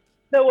like,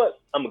 you know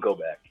what? I'm gonna go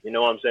back. You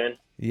know what I'm saying?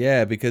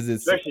 Yeah, because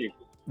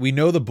we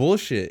know the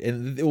bullshit,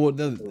 and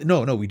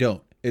no, we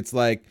don't. It's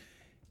like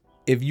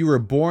if you were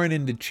born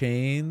into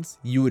chains,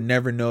 you would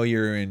never know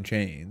you're in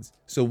chains.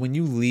 So when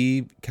you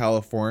leave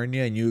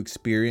California and you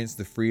experience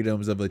the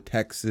freedoms of a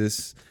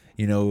Texas,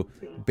 you know,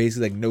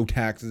 basically like no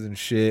taxes and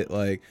shit,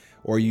 like,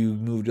 or you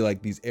move to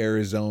like these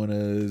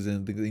Arizonas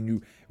and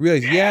you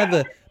realize,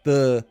 yeah,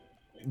 the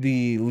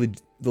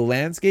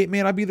landscape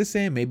may not be the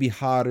same, maybe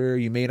hotter,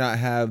 you may not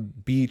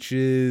have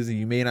beaches, and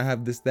you may not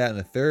have this, that, and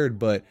the third,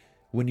 but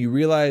when you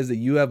realize that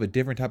you have a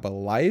different type of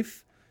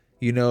life,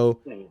 you know,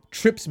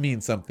 trips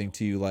mean something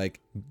to you, like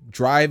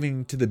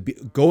going to the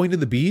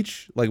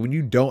beach, like when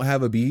you don't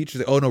have a beach,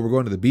 like, oh no, we're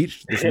going to the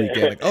beach this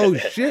weekend, like, oh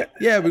shit,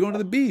 yeah, we're going to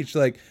the beach,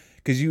 like,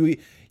 because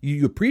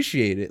you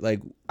appreciate it.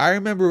 Like, I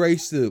remember I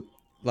used to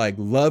like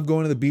love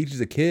going to the beach as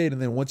a kid,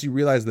 and then once you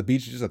realize the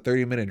beach is just a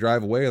 30-minute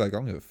drive away, like, I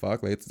don't give a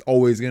fuck, like it's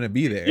always gonna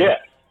be there. Yeah,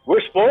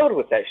 we're spoiled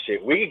with that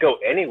shit. We could go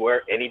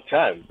anywhere,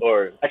 anytime,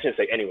 or I shouldn't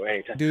say anywhere,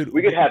 anytime. Dude,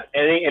 we could have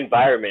any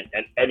environment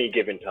at any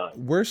given time.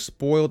 We're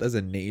spoiled as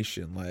a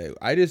nation. Like,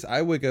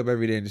 I wake up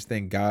every day and just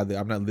thank God that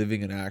I'm not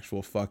living in an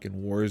actual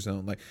fucking war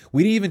zone. Like,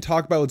 we didn't even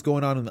talk about what's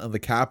going on in the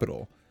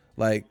Capitol.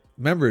 Like,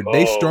 remember,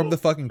 they stormed the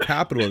fucking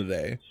Capitol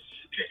today.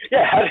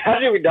 Yeah, how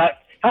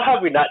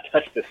have we not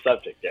touched this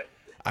subject yet?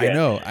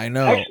 Yeah. I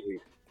know. Actually,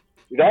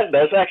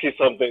 that's actually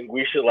something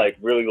we should like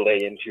really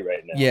lay into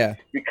right now. Yeah.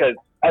 Because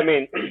I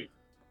mean,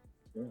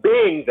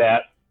 being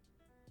that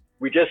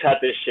we just had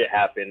this shit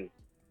happen,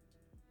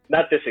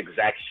 not this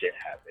exact shit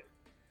happen.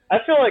 I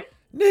feel like,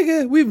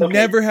 nigga, we've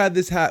never had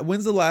this happen.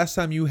 When's the last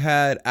time you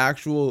had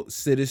actual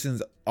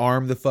citizens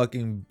arm the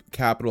fucking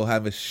Capitol,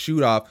 have a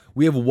shoot off?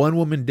 We have one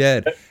woman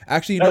dead.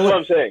 Actually, you know what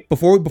I'm saying.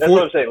 That's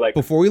what I'm saying. Like,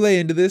 before we lay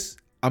into this,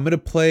 I'm going to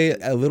play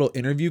a little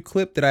interview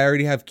clip that I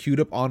already have queued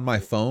up on my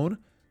phone.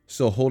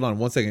 So hold on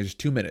one second, just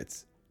 2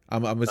 minutes.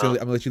 I'm going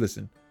to let you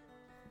listen.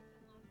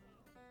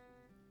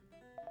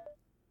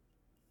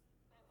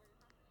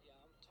 Yeah,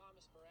 I'm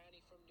Thomas Barani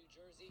from New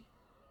Jersey.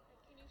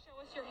 Can you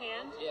show us your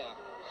hand? Yeah.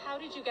 How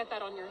did you get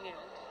that on your hand?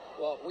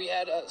 Well, we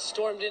had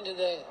stormed into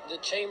the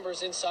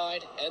chambers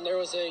inside, and there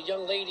was a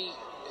young lady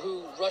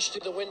who rushed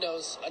through the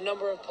windows. A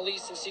number of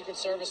police and Secret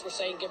Service were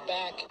saying, get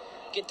back,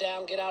 get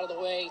down, get out of the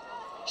way.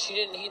 She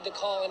didn't heed the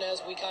call, and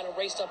as we kind of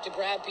raced up to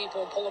grab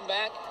people and pull them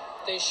back,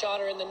 they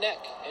shot her in the neck,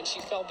 and she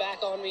fell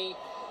back on me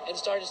and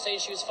started saying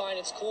she was fine,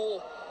 it's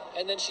cool,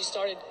 and then she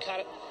started kind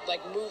of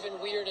like moving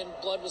weird, and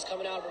blood was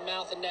coming out of her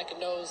mouth and neck and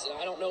nose, and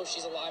I don't know if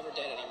she's alive or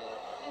dead anymore.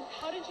 And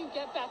how did you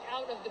get back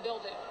out of the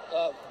building?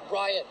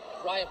 Riot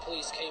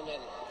police came in.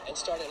 and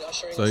started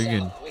ushering So us you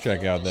can out with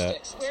check out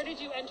that. sticks. Where did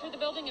you enter the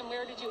building and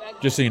where did you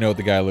exit? Just so you know what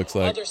the guy looks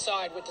like. Other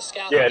side with the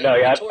scaffolding. Yeah, no,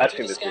 yeah, We tore I've through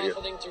seen the this video.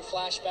 scaffolding through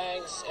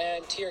flashbangs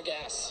and tear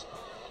gas,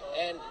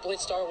 and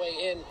blitzed our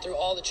way in through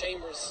all the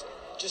chambers,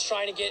 just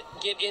trying to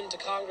get into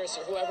Congress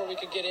or whoever we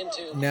could get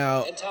into.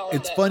 Now, and tell them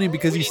it's that funny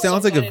because we he need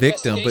sounds some like a kind of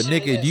victim, but investigation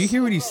Nick, into do you this.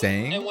 hear what he's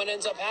saying? And what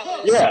ends up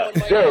happening Yeah,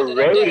 is someone might they're end up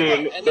dead,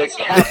 raiding and the that's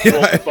not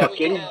Capitol what we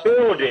fucking have.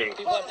 building.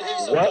 People have to do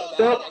something What about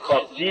the it.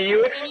 fuck do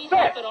you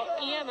expect?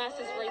 EMS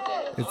is right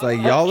there. It's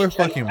like y'all are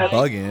fucking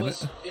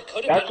bugging.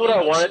 That's what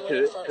I wanted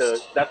to.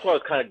 That's what I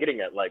was kind of getting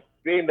at. Like,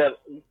 being that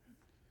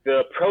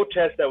the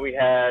protest that we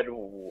had,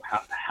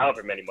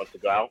 however many months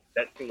ago,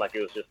 that seemed like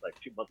it was just like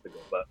 2 months ago,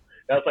 but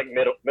that was like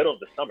middle of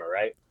the summer,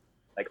 right?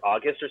 Like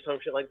August or some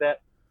shit like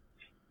that.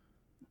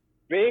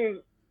 I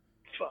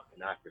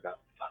forgot.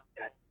 Fuck,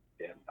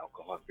 goddamn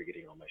alcohol, I'm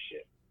forgetting all my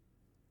shit.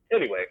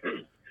 Anyway,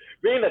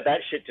 being that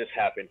shit just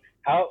happened,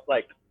 how,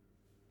 like,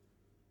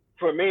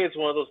 for me, it's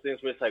one of those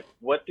things where it's like,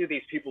 what do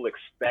these people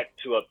expect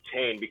to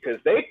obtain? Because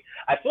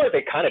I feel like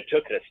they kind of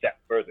took it a step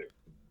further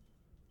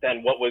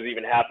than what was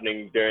even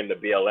happening during the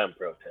BLM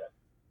protest.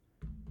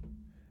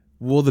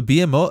 Well, the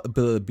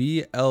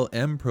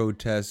BLM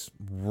protests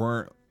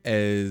weren't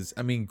as,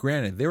 I mean,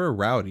 granted, they were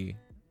rowdy,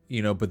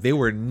 you know, but they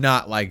were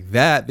not like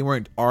that. They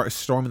weren't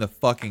storming the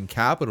fucking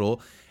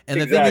Capitol. And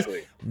the thing is,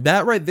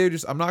 that right there,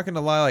 just, I'm not going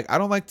to lie, like, I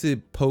don't like to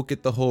poke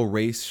at the whole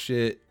race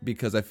shit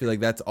because I feel like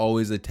that's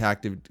always a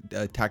tactic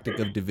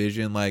of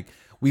division. Like,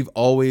 we've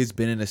always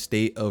been in a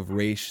state of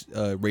race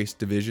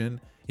division.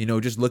 You know,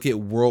 just look at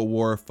World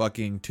War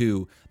fucking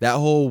II. That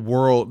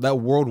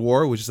World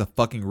War was just a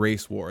fucking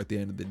race war at the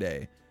end of the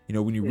day. You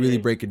know, when you really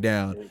break it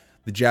down.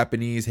 The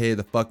Japanese hated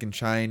the fucking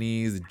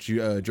Chinese,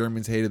 the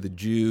Germans hated the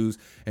Jews,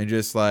 and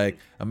just like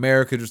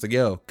America just like,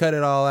 yo, cut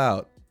it all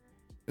out.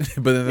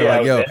 But then they're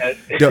like, yo,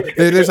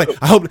 they're just like,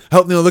 I hope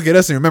they'll look at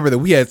us and remember that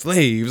we had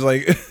slaves.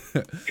 Like,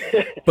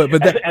 but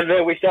that, and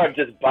then we started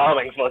just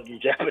bombing fucking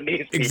Japanese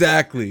people.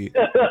 Exactly.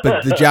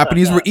 But the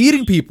Japanese were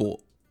eating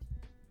people.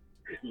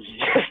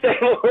 Yes, they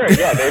were.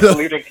 Yeah, they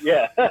believed it.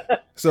 Yeah.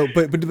 So,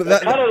 but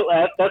that's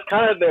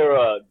kind of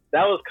their.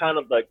 That was kind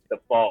of like the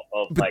fault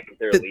of like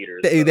their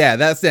leaders.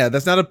 That's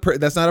not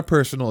a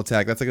personal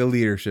attack. That's like a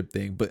leadership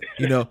thing. But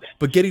you know,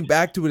 but getting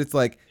back to it, it's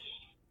like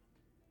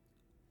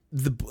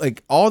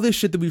all this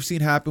shit that we've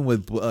seen happen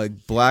with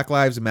Black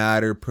Lives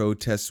Matter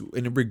protests,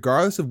 and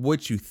regardless of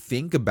what you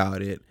think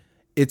about it,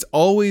 it's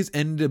always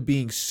ended up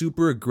being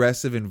super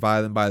aggressive and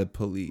violent by the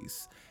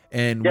police.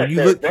 And yes, when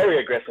you look, very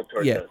aggressive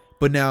towards us.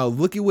 But now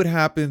look at what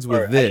happens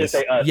with this.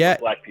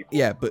 Black people.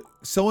 Yeah, but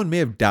someone may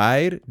have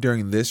died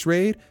during this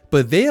raid,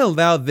 but they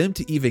allowed them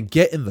to even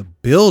get in the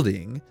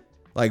building.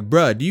 Like,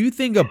 bruh, do you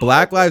think a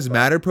Black Lives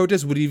Matter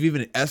protest would have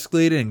even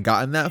escalated and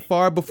gotten that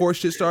far before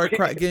shit started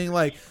getting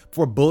like,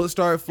 before bullets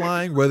started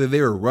flying, whether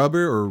they were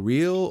rubber or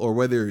real or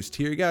whether it's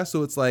tear gas?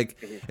 So it's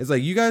like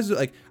you guys are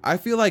like, I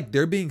feel like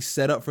they're being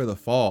set up for the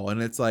fall,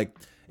 and it's like,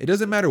 it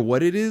doesn't matter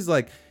what it is,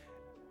 like.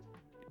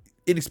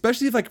 And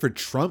especially if, like, for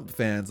Trump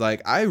fans,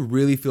 like, I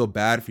really feel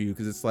bad for you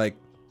because it's like,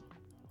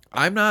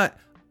 I'm not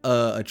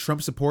a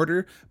Trump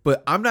supporter,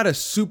 but I'm not a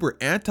super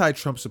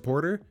anti-Trump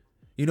supporter.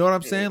 You know what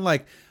I'm saying?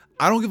 Like,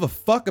 I don't give a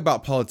fuck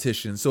about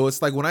politicians. So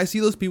it's like when I see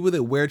those people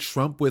that wear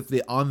Trump with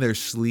it on their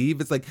sleeve,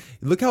 it's like,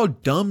 look how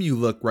dumb you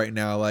look right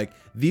now. Like,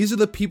 these are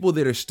the people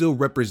that are still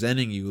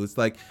representing you. It's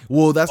like,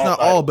 well, that's not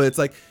all, but it's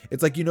like,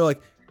 you know,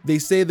 like, they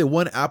say that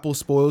one apple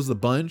spoils the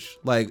bunch,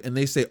 like, and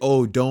they say,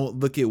 oh, don't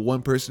look at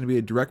one person to be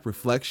a direct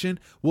reflection.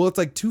 Well, it's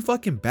like too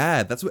fucking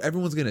bad. That's what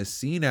everyone's gonna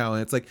see now.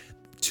 And it's like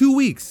 2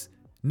 weeks.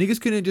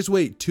 Niggas couldn't just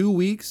wait 2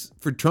 weeks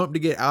for Trump to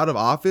get out of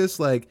office,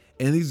 like,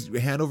 and these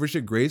hand over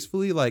shit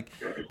gracefully. Like,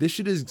 this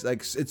shit is like,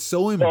 it's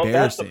so embarrassing.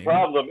 Well, that's the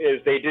problem,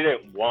 is they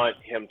didn't want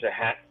him to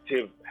have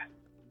to.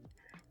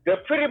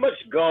 They're pretty much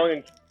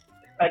going,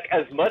 like,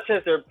 as much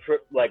as they're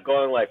like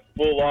going like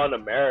full on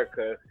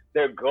America,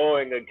 they're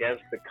going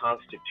against the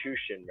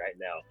Constitution right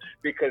now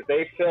because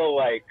they feel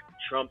like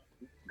Trump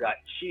got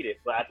cheated.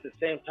 But at the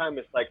same time,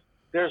 it's like,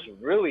 there's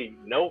really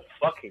no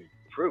fucking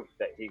proof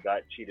that he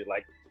got cheated.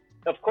 Like,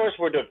 of course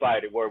we're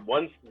divided, where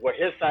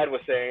his side was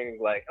saying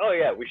like, oh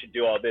yeah, we should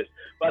do all this.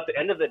 But at the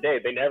end of the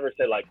day, they never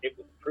said like it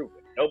was proven.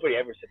 Nobody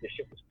ever said this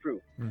shit was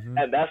proved. Mm-hmm.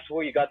 And that's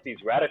where you got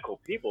these radical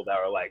people that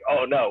are like,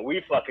 oh no,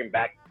 we fucking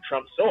back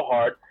Trump so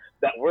hard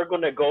that we're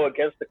going to go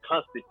against the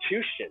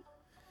Constitution.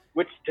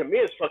 Which to me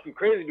is fucking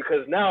crazy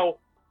because now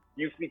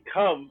you've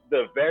become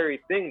the very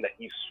thing that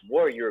you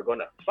swore you were going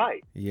to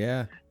fight.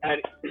 Yeah.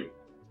 And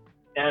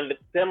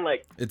then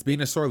like, it's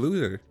being a sore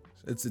loser.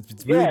 It's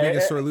really being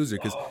a sore loser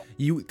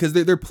because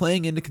they're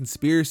playing into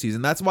conspiracies,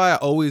 and that's why I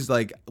always,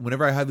 like,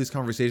 whenever I have these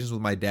conversations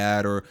with my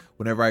dad or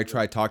whenever I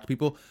try to talk to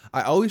people,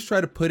 I always try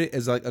to put it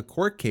as like a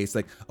court case.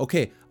 Like,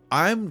 okay,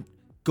 I'm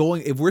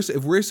going, if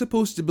we're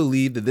supposed to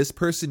believe that this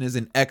person is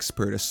an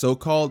expert, a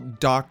so-called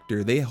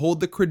doctor, they hold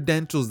the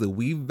credentials that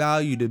we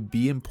value to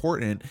be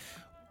important,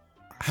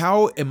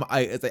 how am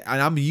I,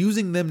 and I'm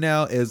using them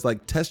now as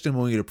like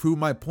testimony to prove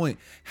my point,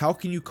 how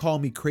can you call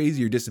me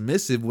crazy or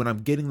dismissive when I'm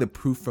getting the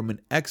proof from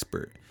an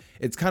expert?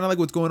 it's kind of like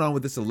what's going on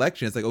with this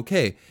election. It's like,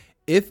 okay,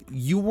 if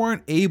you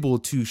weren't able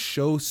to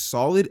show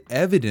solid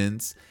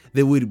evidence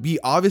that would be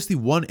obviously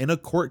one in a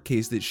court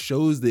case that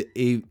shows that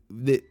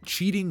that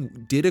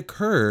cheating did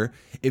occur,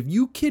 if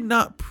you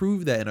cannot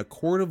prove that in a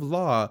court of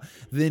law,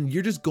 then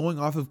you're just going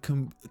off of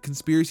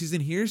conspiracies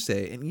and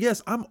hearsay. And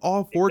yes, I'm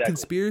all for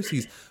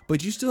conspiracies,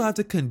 but you still have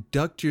to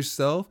conduct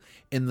yourself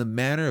in the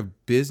manner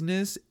of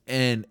business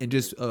and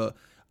just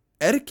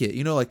etiquette.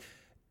 You know, like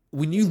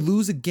when you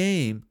lose a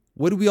game,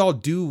 what did we all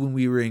do when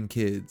we were in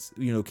kids?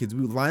 You know, kids,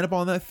 we would line up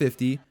on that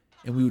 50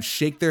 and we would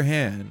shake their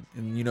hand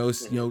and, you know,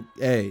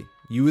 hey,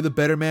 you were the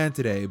better man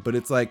today. But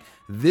it's like,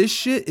 this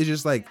shit is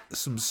just like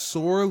some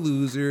sore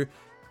loser,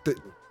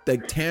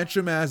 like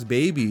tantrum ass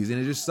babies. And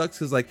it just sucks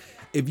because, like,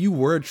 if you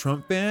were a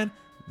Trump fan,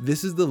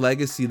 this is the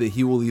legacy that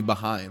he will leave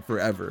behind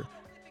forever.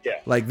 Yeah.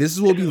 Like, this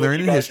is what we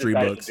learn in history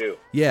books.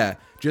 Yeah.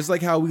 Just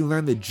like how we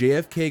learned that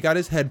JFK got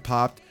his head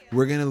popped,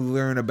 we're going to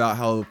learn about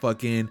how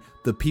fucking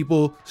the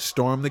people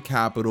stormed the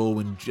Capitol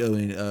when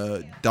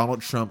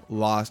Donald Trump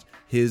lost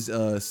his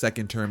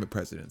second term at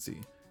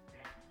presidency.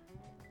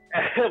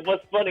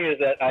 What's funny is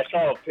that I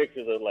saw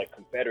pictures of like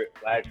Confederate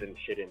flags and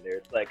shit in there.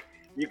 It's like,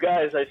 you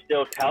guys are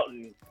still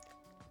touting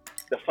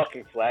the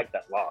fucking flag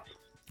that lost.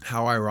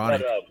 How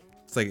ironic. But,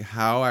 it's like,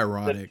 how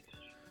ironic.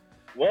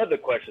 One of the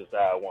questions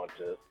that I want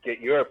to get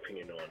your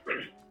opinion on,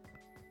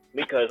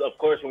 because of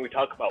course when we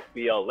talk about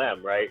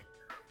BLM, right,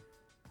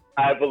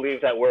 I believe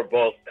that we're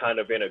both kind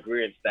of in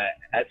agreement that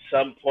at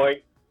some point,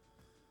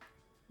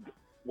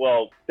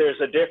 well,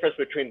 there's a difference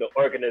between the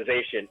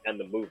organization and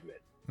the movement.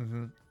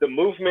 Mm-hmm. The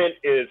movement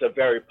is a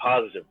very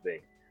positive thing,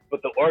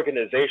 but the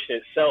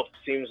organization itself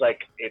seems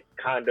like it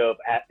kind of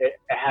it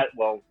had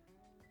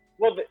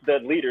the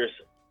leaders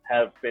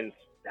have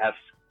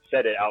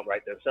said it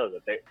outright themselves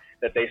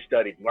that they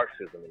studied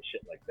Marxism and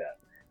shit like that.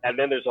 And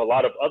then there's a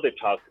lot of other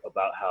talk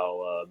about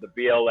how the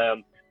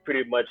BLM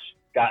pretty much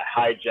got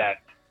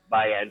hijacked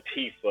by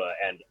Antifa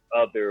and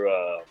other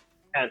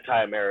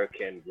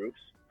anti-American groups.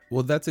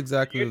 Well, that's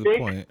exactly the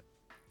point.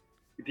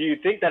 Do you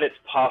think that it's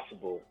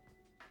possible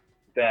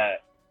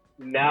that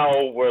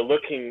now we're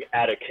looking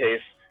at a case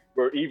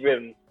where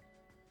even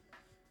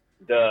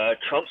the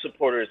Trump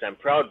supporters and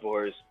Proud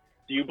Boys,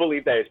 do you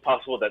believe that it's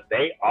possible that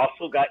they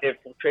also got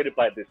infiltrated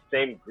by the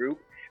same group,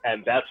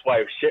 and that's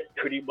why shit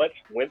pretty much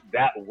went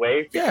that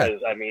way? Because,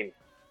 I mean...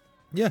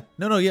 Yeah.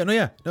 No,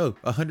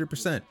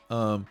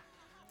 100%.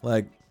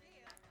 Like,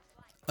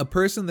 a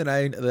person that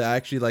I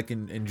actually like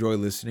enjoy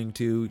listening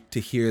to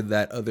hear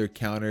that other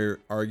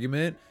counter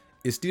argument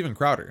is Steven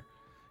Crowder.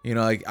 You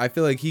know, like, I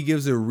feel like he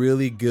gives a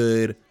really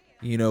good,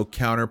 you know,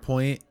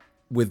 counterpoint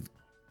with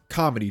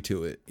comedy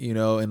to it, you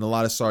know, and a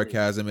lot of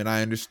sarcasm, and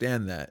I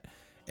understand that.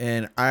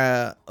 And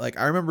I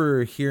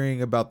remember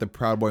hearing about the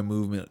Proud Boy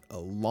movement a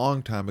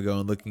long time ago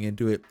and looking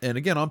into it. And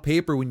again, on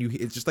paper,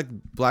 it's just like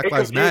Black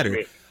Lives Matter.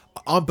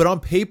 But on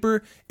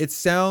paper, it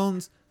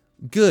sounds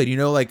good, you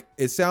know, like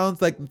it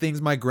sounds like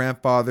things my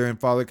grandfather and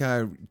father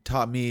kind of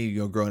taught me, you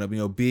know, growing up, you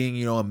know, being,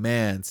 you know, a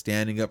man,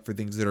 standing up for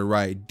things that are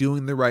right,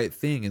 doing the right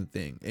thing and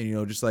you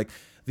know, just like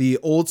the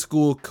old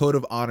school code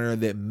of honor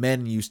that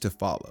men used to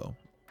follow,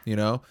 you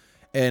know.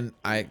 And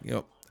I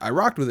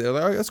rocked with it.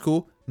 Like, oh, that's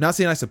cool. Not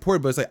saying I support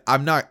it, but it's like,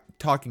 I'm not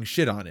talking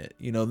shit on it.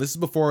 You know, this is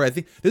before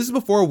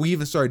we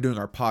even started doing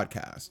our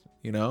podcast,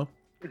 you know?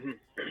 Mm-hmm.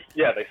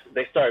 Yeah,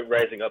 they started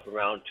rising up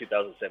around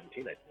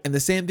 2017, I think. And the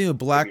same thing with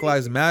Black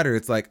Lives Matter.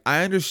 It's like,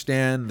 I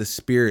understand the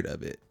spirit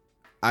of it.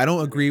 I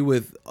don't agree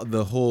with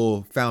the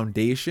whole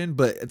foundation,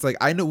 but it's like,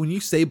 I know when you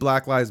say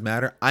Black Lives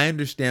Matter, I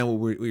understand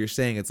what you're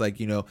saying. It's like,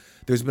 you know,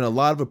 there's been a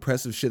lot of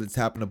oppressive shit that's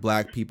happened to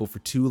black people for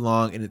too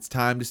long, and it's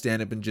time to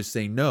stand up and just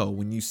say no.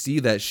 When you see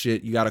that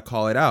shit, you got to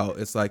call it out.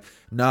 It's like,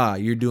 nah,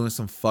 you're doing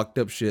some fucked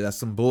up shit. That's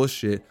some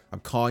bullshit. I'm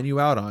calling you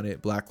out on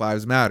it. Black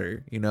Lives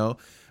Matter, you know?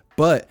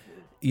 But,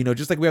 you know,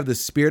 just like we have the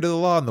spirit of the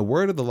law and the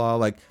word of the law,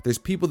 like there's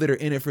people that are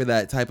in it for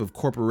that type of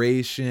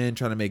corporation,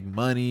 trying to make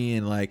money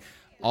and like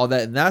all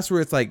that. And that's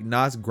where it's like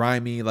not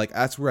grimy. Like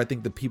that's where I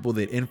think the people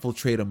that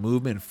infiltrate a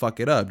movement fuck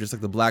it up, just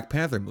like the Black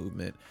Panther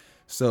movement.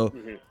 So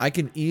I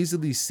can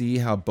easily see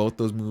how both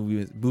those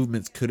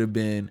movements could have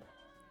been,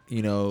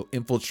 you know,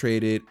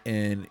 infiltrated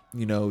and,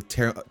 you know,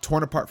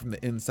 torn apart from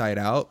the inside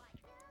out.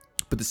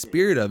 But the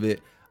spirit of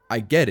it, I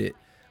get it.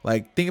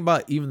 Like think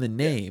about even the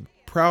name,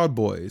 Proud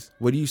Boys.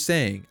 What are you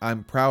saying?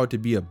 I'm proud to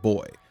be a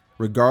boy.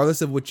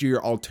 Regardless of what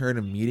your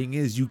alternative meaning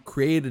is, you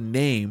create a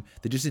name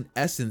that just in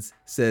essence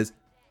says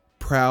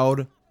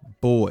Proud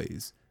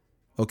Boys.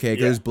 Okay,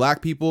 there's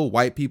black people,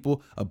 white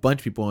people, a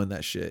bunch of people in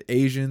that shit,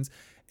 Asians.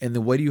 And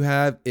then what do you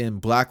have in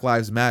Black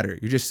Lives Matter?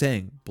 You're just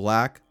saying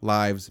Black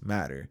Lives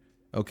Matter.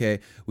 Okay,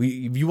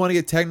 if you want to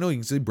get technical, you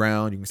can say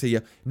brown, you can say yeah.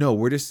 No,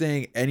 we're just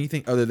saying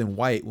anything other than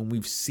white when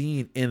we've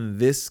seen in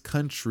this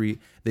country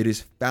that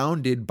is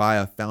founded by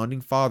a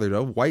founding father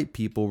of white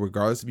people,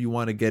 regardless if you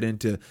want to get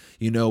into,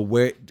 you know,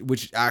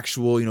 which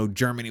actual, you know,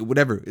 Germany,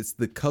 whatever. It's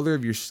the color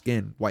of your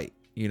skin, white.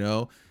 You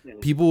know,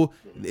 people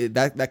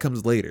that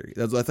comes later.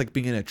 That's like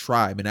being in a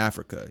tribe in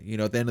Africa. You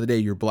know, at the end of the day,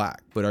 you're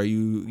black, but are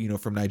you, you know,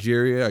 from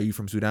Nigeria? Are you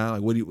from Sudan?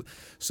 Like, what do you?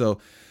 So,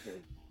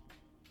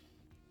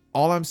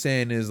 all I'm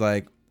saying is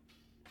like,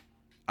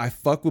 I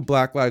fuck with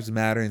Black Lives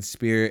Matter in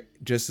spirit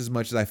just as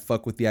much as I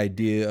fuck with the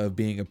idea of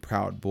being a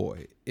proud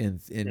boy in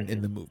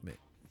the movement.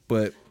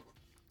 But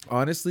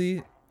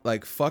honestly,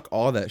 like, fuck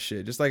all that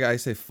shit. Just like I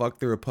say, fuck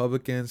the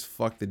Republicans,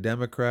 fuck the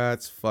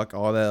Democrats, fuck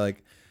all that.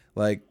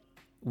 Like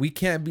we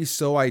can't be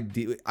so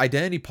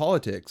identity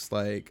politics.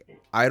 Like,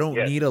 I don't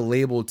need a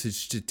label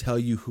to tell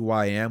you who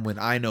I am when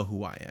I know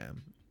who I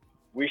am.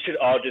 We should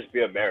all just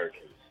be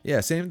Americans. Yeah,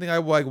 same thing.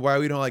 Why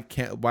we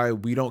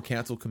don't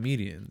cancel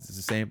comedians. It's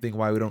the same thing.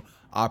 Why we don't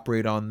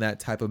operate on that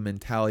type of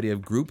mentality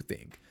of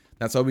groupthink.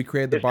 That's why we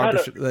created the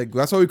barbershop.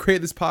 That's why we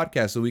created this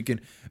podcast, so we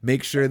can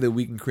make sure that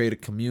we can create a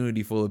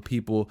community full of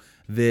people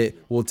that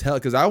will tell.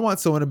 Because I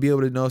want someone to be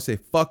able to know, say,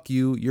 "Fuck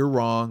you, you're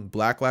wrong.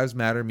 Black Lives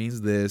Matter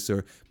means this,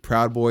 or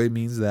Proud Boy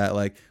means that."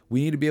 Like,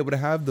 we need to be able to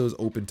have those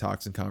open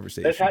talks and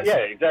conversations. Yeah,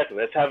 exactly.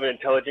 Let's have an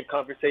intelligent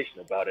conversation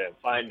about it and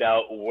find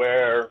out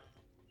where.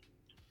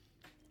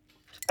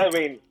 I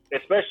mean,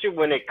 especially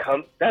when it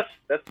comes. That's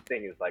the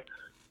thing, is like,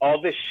 all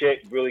this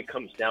shit really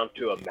comes down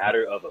to a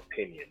matter of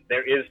opinion.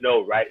 There is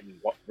no right and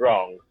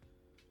wrong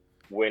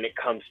when it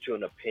comes to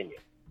an opinion.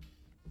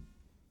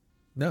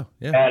 No,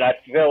 yeah. And I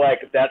feel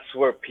like that's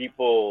where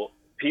people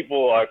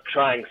are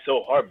trying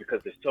so hard, because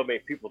there's so many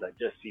people that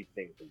just see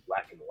things in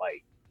black and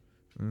white.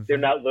 Mm-hmm. They're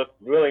not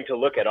willing to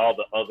look at all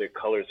the other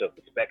colors of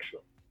the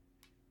spectrum.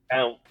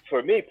 And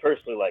for me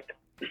personally, like,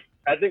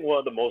 I think one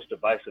of the most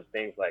divisive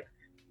things, like,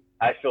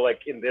 I feel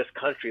like in this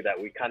country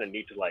that we kind of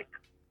need to, like,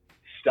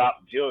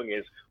 stop doing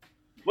is,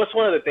 what's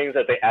one of the things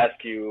that they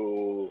ask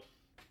you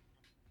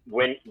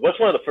what's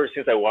one of the first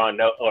things I want to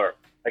know, or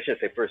I shouldn't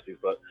say first things,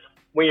 but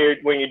when you're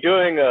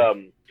doing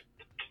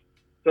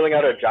filling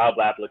out a job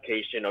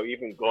application or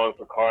even going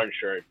for car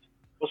insurance,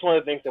 what's one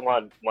of the things they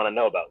want to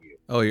know about you?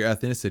 Oh, your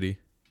ethnicity.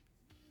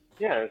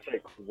 Yeah, it's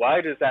like, why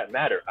does that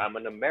matter? I'm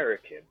an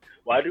American.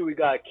 Why do we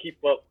gotta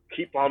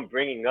keep on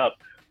bringing up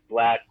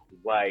black,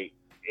 white,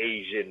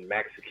 Asian,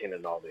 Mexican,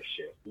 and all this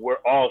shit?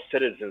 We're all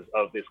citizens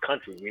of this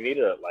country. We need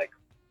to, like,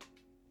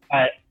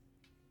 I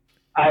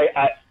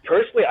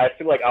personally, I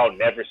feel like I'll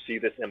never see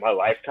this in my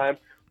lifetime,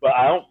 but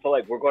I don't feel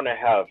like we're going to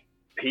have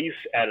peace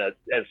and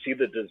see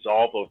the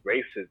dissolve of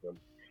racism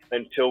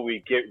until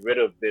we get rid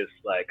of this,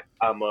 like,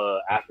 I'm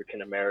a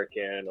African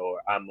American, or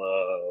I'm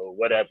a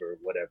whatever.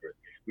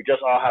 We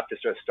just all have to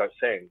start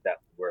saying that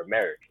we're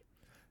American.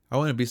 I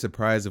wouldn't be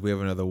surprised if we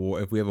have another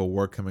war, if we have a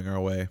war coming our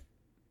way.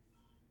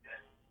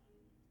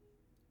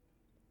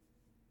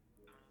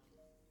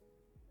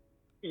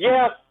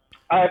 Yeah,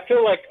 I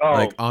feel like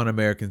on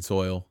American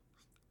soil.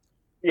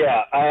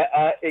 Yeah,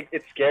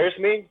 it scares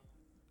me,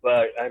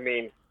 but I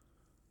mean,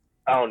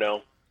 I don't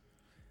know.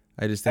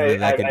 I just think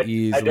that can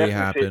easily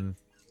happen.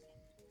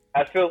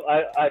 I feel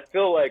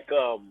like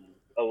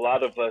a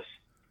lot of us.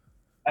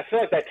 I feel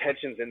like that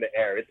tension's in the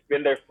air. It's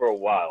been there for a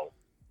while.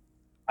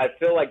 I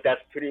feel like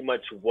that's pretty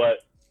much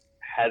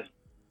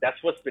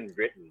that's what's been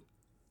written.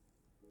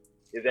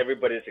 Is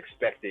everybody's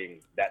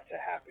expecting that to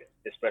happen,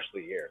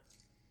 especially here.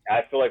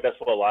 I feel like that's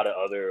what a lot of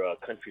other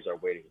countries are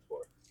waiting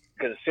for.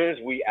 Because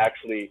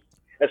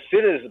as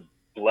soon as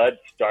blood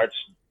starts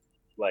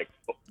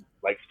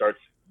starts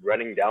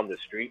running down the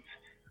streets,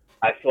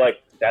 I feel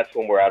like that's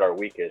when we're at our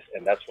weakest,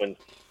 and that's when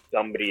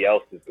somebody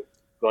else is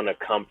going to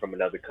come from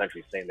another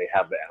country saying they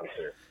have the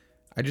answer.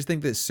 I just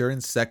think that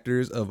certain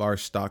sectors of our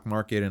stock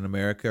market in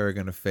America are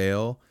going to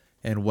fail,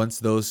 and once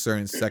those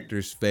certain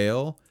sectors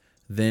fail,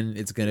 then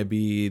it's going to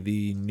be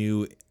the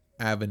new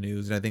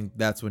avenues, and I think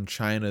that's when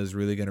China is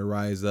really going to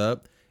rise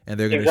up, and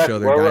they're going to show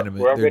their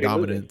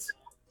dominance.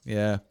 Losing.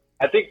 Yeah,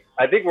 I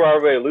think we're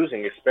already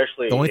losing,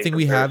 especially. The only thing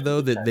we have,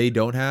 though, that they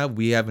don't have,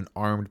 we have an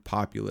armed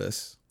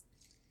populace.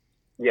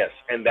 Yes,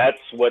 and that's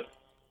what's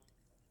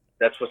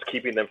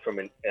keeping them from.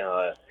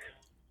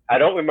 I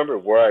don't remember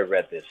where I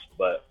read this,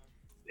 but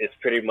it's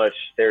pretty much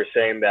they're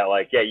saying that,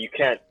 like, yeah, you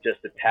can't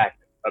just attack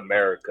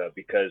America,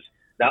 because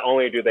not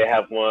only do they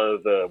have one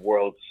of the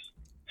world's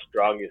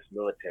strongest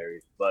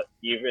militaries, but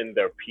even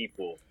their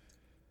people.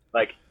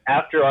 Like,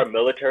 after our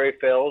military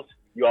fails,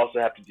 you also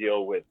have to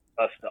deal with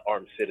us, the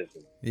armed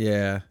citizens.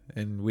 Yeah,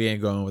 and we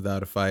ain't going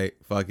without a fight.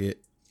 Fuck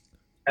it.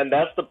 And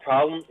that's the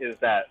problem,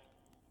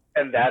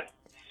 and that's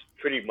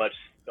pretty much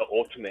the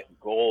ultimate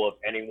goal of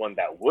anyone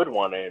that would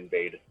want to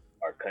invade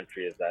our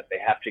country, is that they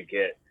have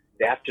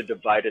to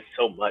divide us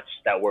so much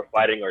that we're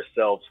fighting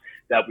ourselves,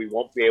 that we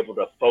won't be able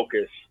to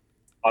focus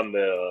on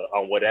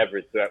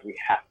whatever threat we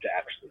have to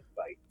actually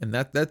fight. And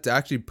that's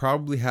actually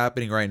probably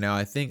happening right now.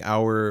 I think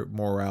our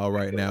morale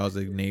right now as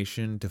a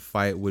nation to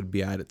fight would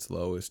be at its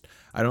lowest.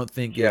 I don't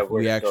think if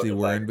we actually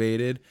were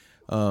invaded,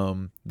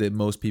 that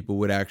most people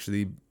would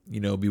actually,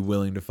 be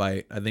willing to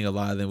fight. I think a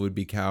lot of them would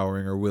be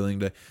cowering or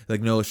willing to,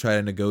 like, no, let's try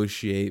to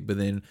negotiate. But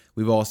then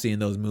we've all seen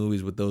those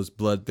movies with those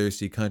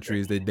bloodthirsty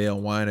countries that they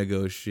don't want to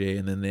negotiate,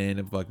 and then they end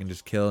up fucking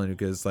just killing you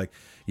because, like,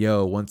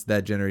 yo, once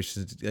that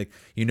generation, like,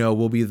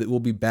 we'll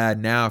be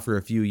bad now for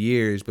a few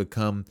years, but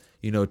come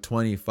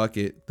 20, fuck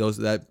it, those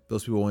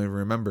people won't even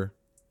remember.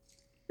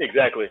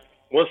 Exactly.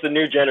 Once the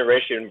new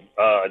generation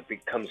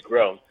becomes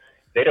grown,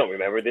 they don't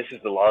remember. This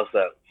is the laws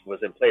that was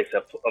in place.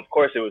 Of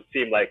course, it would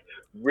seem like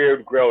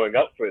weird growing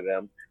up for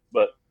them,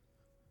 but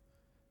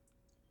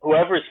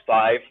whoever's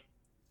five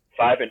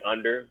and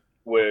under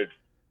wouldn't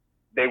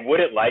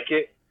like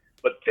it,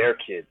 but their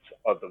kids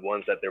are the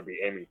ones that they'll be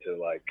aiming to,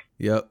 like,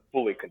 yep,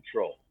 fully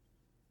control,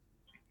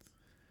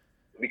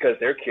 because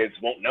their kids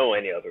won't know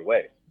any other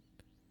way.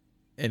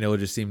 And it will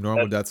just seem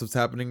normal. That's what's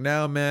happening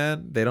now,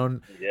 man. They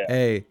don't. Yeah.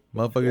 Hey,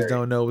 motherfuckers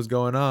don't know what's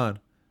going on.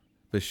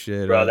 But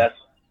shit, bro. That's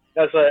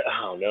like,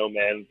 I don't know,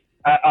 man.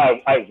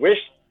 I wish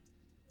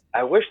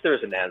there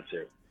was an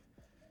answer.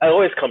 I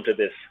always come to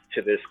this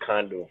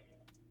kind of,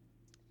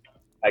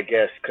 I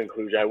guess,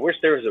 conclusion. I wish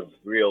there was a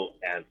real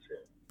answer.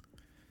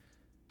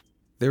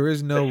 There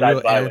is no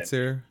real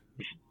answer,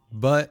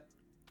 but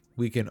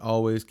we can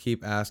always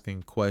keep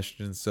asking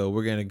questions. So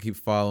we're gonna keep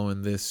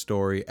following this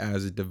story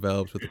as it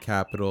develops with the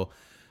Capitol,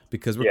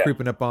 because we're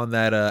creeping up on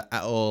that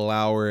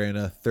hour and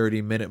a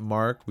 30-minute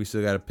mark. We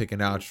still got to pick an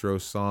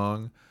outro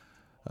song.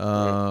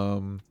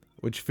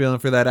 What you feeling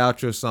for that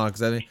outro song?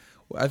 Because I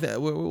think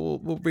we'll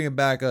bring it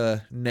back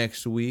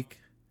next week.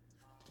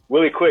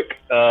 Really quick,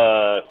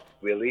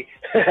 really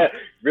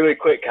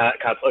quick. Can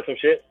I plug some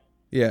shit?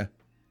 Yeah.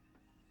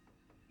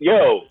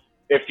 Yo,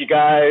 if you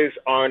guys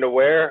aren't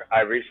aware,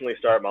 I recently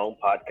started my own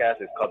podcast.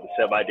 It's called The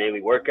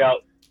Semi-Daily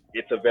Workout.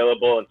 It's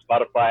available on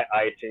Spotify,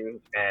 iTunes,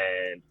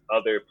 and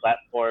other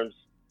platforms.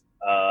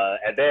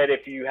 And then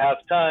if you have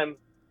time,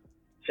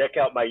 check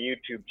out my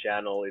YouTube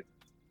channel.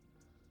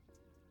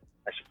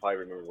 I should probably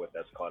remember what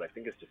that's called. I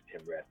think it's just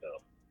Tim Red,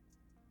 though,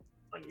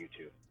 on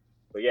YouTube.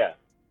 But yeah,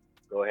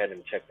 go ahead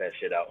and check that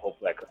shit out.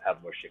 Hopefully I could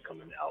have more shit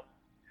coming out.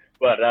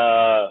 But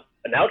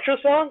an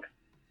outro song?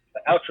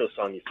 An outro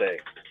song, you say?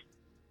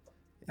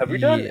 Have we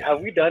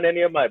done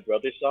any of my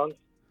brother's songs?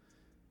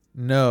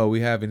 No, we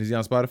haven't. Is he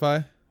on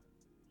Spotify?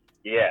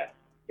 Yeah.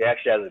 He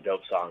actually has a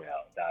dope song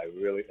out that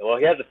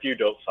he has a few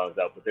dope songs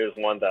out, but there's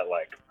one that,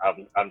 like,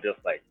 I'm just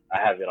like, I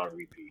have it on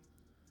repeat.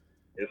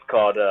 It's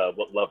called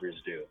What Lovers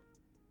Do.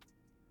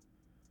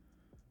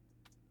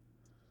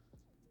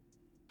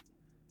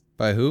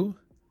 By who?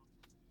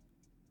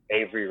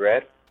 Avery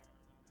Red.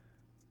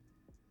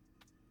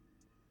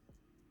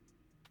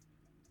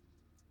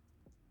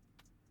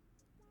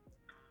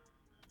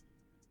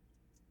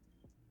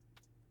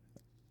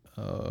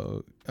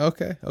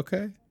 Okay.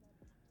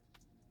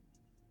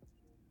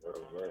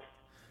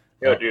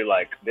 Yo, dude,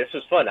 like, this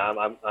was fun.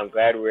 I'm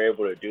glad we were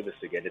able to do this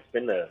again. It's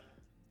been a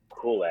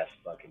cool ass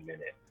fucking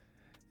minute.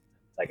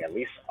 Like, at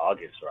least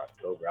August or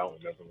October. I don't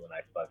remember when my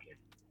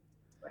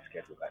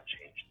schedule got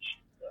changed.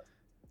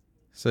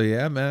 So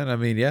yeah, man. I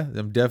mean, yeah,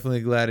 I'm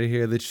definitely glad to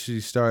hear that you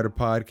started a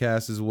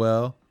podcast as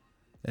well,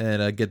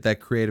 and get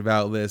that creative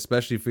outlet,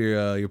 especially for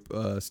your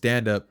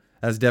stand up.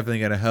 That's definitely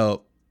gonna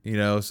help,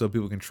 so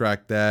people can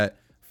track that,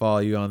 follow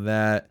you on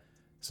that.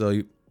 So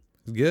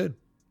it's good,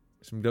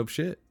 some dope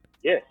shit.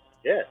 Yeah.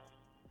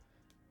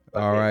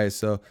 All right,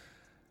 so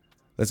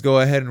let's go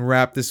ahead and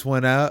wrap this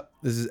one up.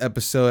 This is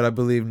episode, I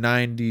believe,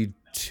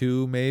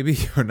 92 maybe,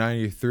 or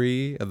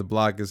 93 of the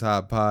Block is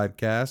Hot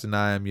podcast, and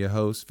I am your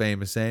host,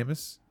 Famous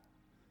Amos.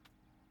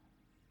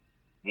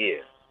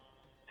 Yeah.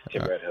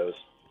 Tim Red host.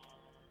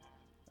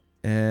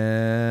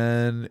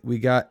 And we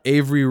got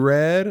Avery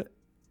Red.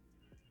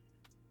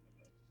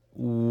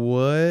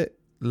 What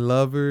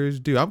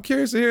lovers do? I'm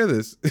curious to hear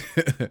this.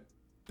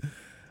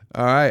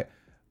 All right.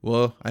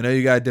 Well, I know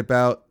you got to dip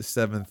out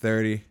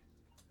 7:30.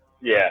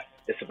 Yeah,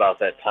 it's about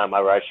that time.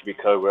 My ride should be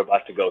covered. We're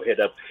about to go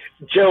hit up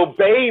Joe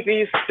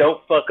Babies.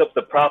 Don't fuck up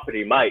the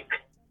property, Mike.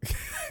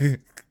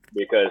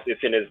 Because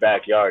it's in his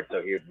backyard,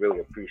 so he would really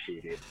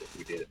appreciate it if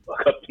we didn't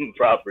fuck up the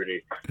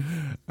property.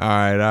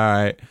 All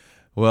right.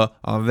 Well,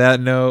 on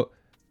that note,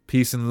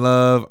 peace and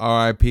love.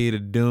 R.I.P. to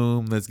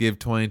Doom. Let's give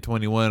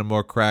 2021 a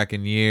more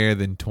cracking year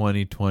than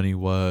 2020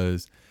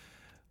 was.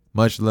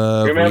 Much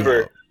love.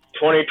 Remember,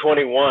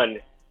 2021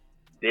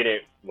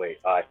 didn't... Wait,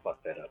 I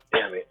fucked that up.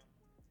 Damn it.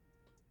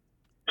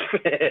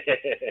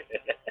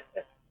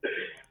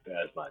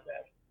 That's my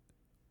bad.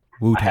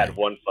 Wu-Tang. I had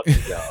one fucking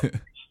job.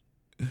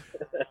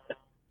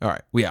 All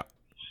right, we out.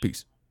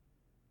 Peace.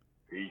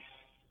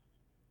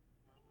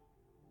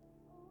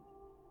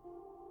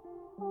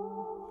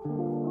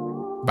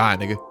 Bye,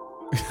 nigga.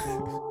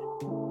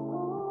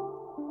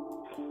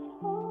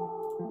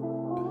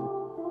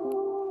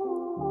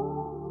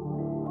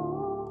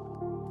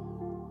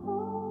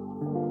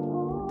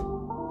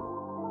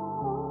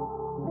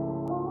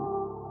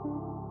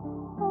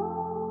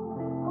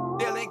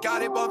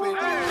 got it bumping.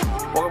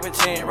 Woke up at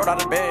 10, rolled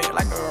out of bed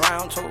like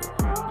around 2.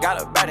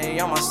 Got a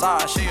baddie on my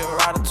side, she a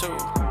rider too.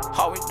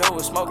 All we do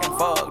is smoke and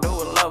fuck, do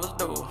what lovers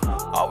do.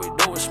 All we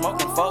do is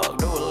smoke and fuck,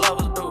 do what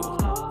lovers do.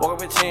 Woke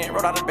up at 10,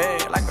 rolled out of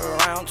bed like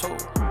around 2.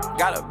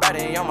 Got a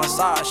baddie on my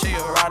side, she a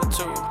rider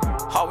too.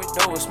 All we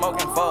do is smoke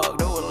and fuck,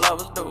 do what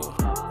lovers do.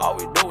 All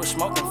we do is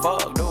smoke and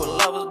fuck, do what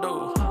lovers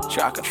do. She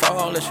got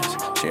control issues,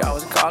 she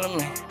always calling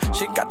me.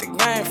 She got the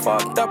game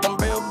fucked up on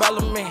Bill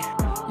Bellamy.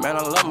 Man,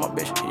 I love my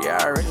bitch, yeah,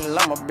 I really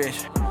love my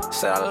bitch.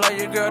 Said I love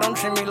you, girl, don't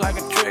treat me like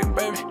a trick,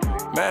 baby.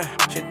 Man,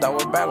 she throw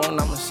it back when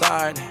I'm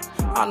inside it.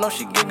 I know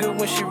she get good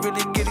when she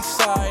really get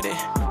excited.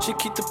 She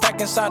keep the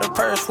pack inside her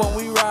purse when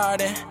we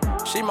riding.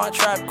 She my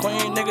trap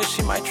queen, nigga,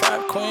 she my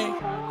trap queen.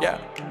 Yeah,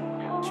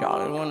 she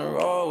always wanna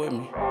roll with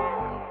me.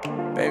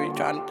 Baby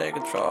tryna take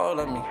control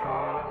of me.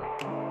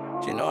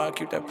 She know I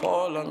keep that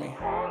pole on me.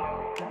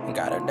 And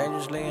got her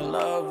dangerously in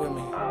love with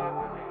me.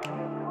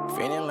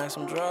 Feeling like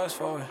some drugs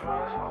for it.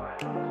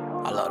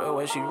 I love the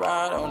way she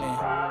ride on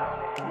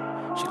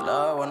it. She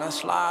love when I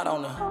slide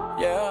on her.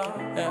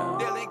 Yeah, yeah.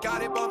 Dilly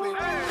got it bumping.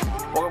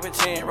 Woke up at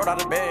 10, rolled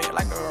out of bed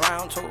like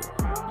around 2.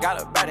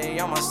 Got a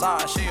baddie on my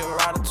side, she a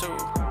rider too.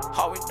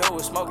 All we do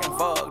is smoke and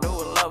fuck, do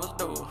what lovers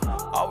do.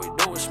 All we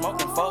do is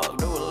smoke and fuck,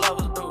 do what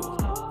lovers do.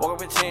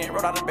 Woke up at 10,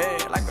 rolled out of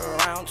bed like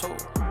around 2.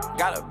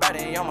 Got a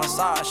baddie on my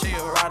side, she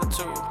a rider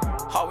too.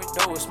 All we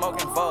do is smoke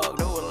and fuck,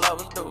 do what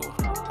lovers do.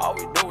 All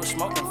we do is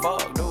smoke and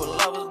fuck, do what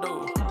lovers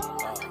do.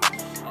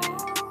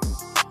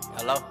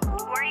 Hello?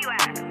 Where you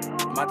at?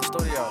 I'm at the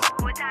studio.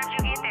 What time did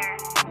you get there?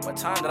 What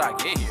time did I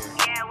get here?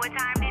 Yeah, what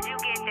time did you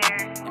get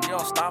there? If you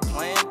don't stop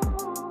playing.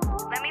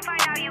 Let me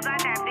find out you got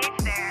that bitch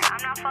there.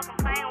 I'm not fucking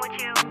playing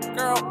with you.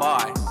 Girl,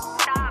 bye.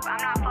 Stop,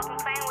 I'm not fucking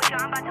playing with you.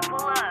 I'm about to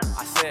pull up.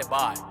 I said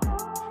bye.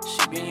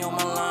 She be on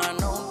my line,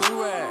 don't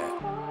do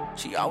that.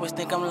 She always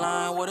think I'm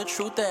lying, where the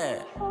truth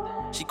at?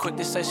 She quick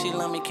to say she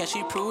love me, can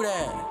she prove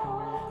that?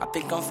 I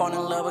think I'm falling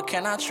in love, but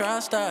can I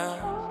trust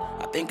her?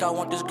 I think I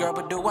want this girl,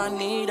 but do I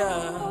need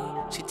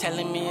her? She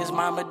telling me it's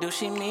mine, but do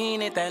she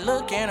mean it? That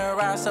look in her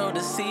eyes so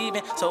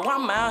deceiving. So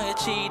I'm out here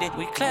cheating.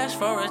 We clash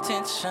for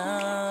attention.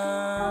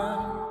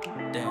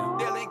 Damn.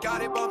 Dilly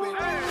got it bumping.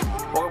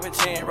 Woke up at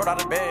 10, rolled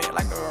out of bed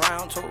like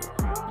around 2.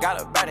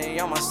 Got a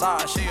baddie on my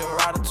side, she a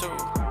rider too.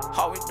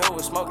 All we do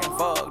is smoke and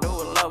fuck, do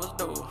what lovers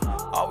do.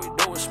 All we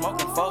do is smoke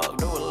and fuck,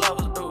 do what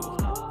lovers do.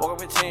 Woke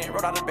up at 10,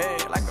 rolled out of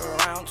bed like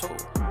around 2.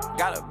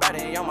 Got a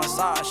baddie on my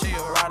side, she a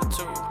rider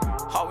too.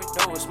 All we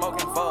do is smoke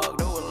and fuck,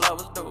 do what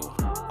lovers do.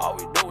 All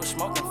we do is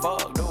smoke and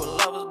fuck, do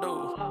what lovers do.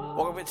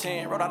 Woke up at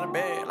 10, rolled out of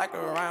bed like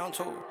around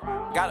 2.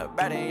 Got a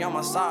baddie on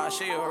my side,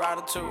 she a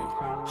rider too.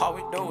 All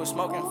we do is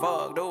smoke and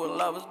fuck, do what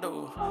lovers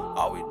do.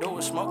 All we do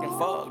is smoke and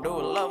fuck, do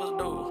what lovers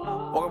do.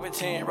 Woke up at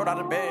 10, rolled out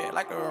of bed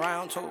like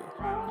around 2.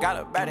 Got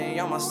a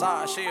baddie on my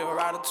side, she a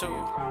rider too.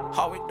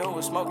 All we do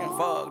is smoke and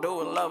fuck, do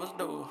what lovers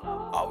do.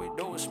 All we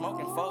do is smoke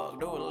and fuck,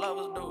 do what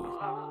lovers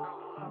do.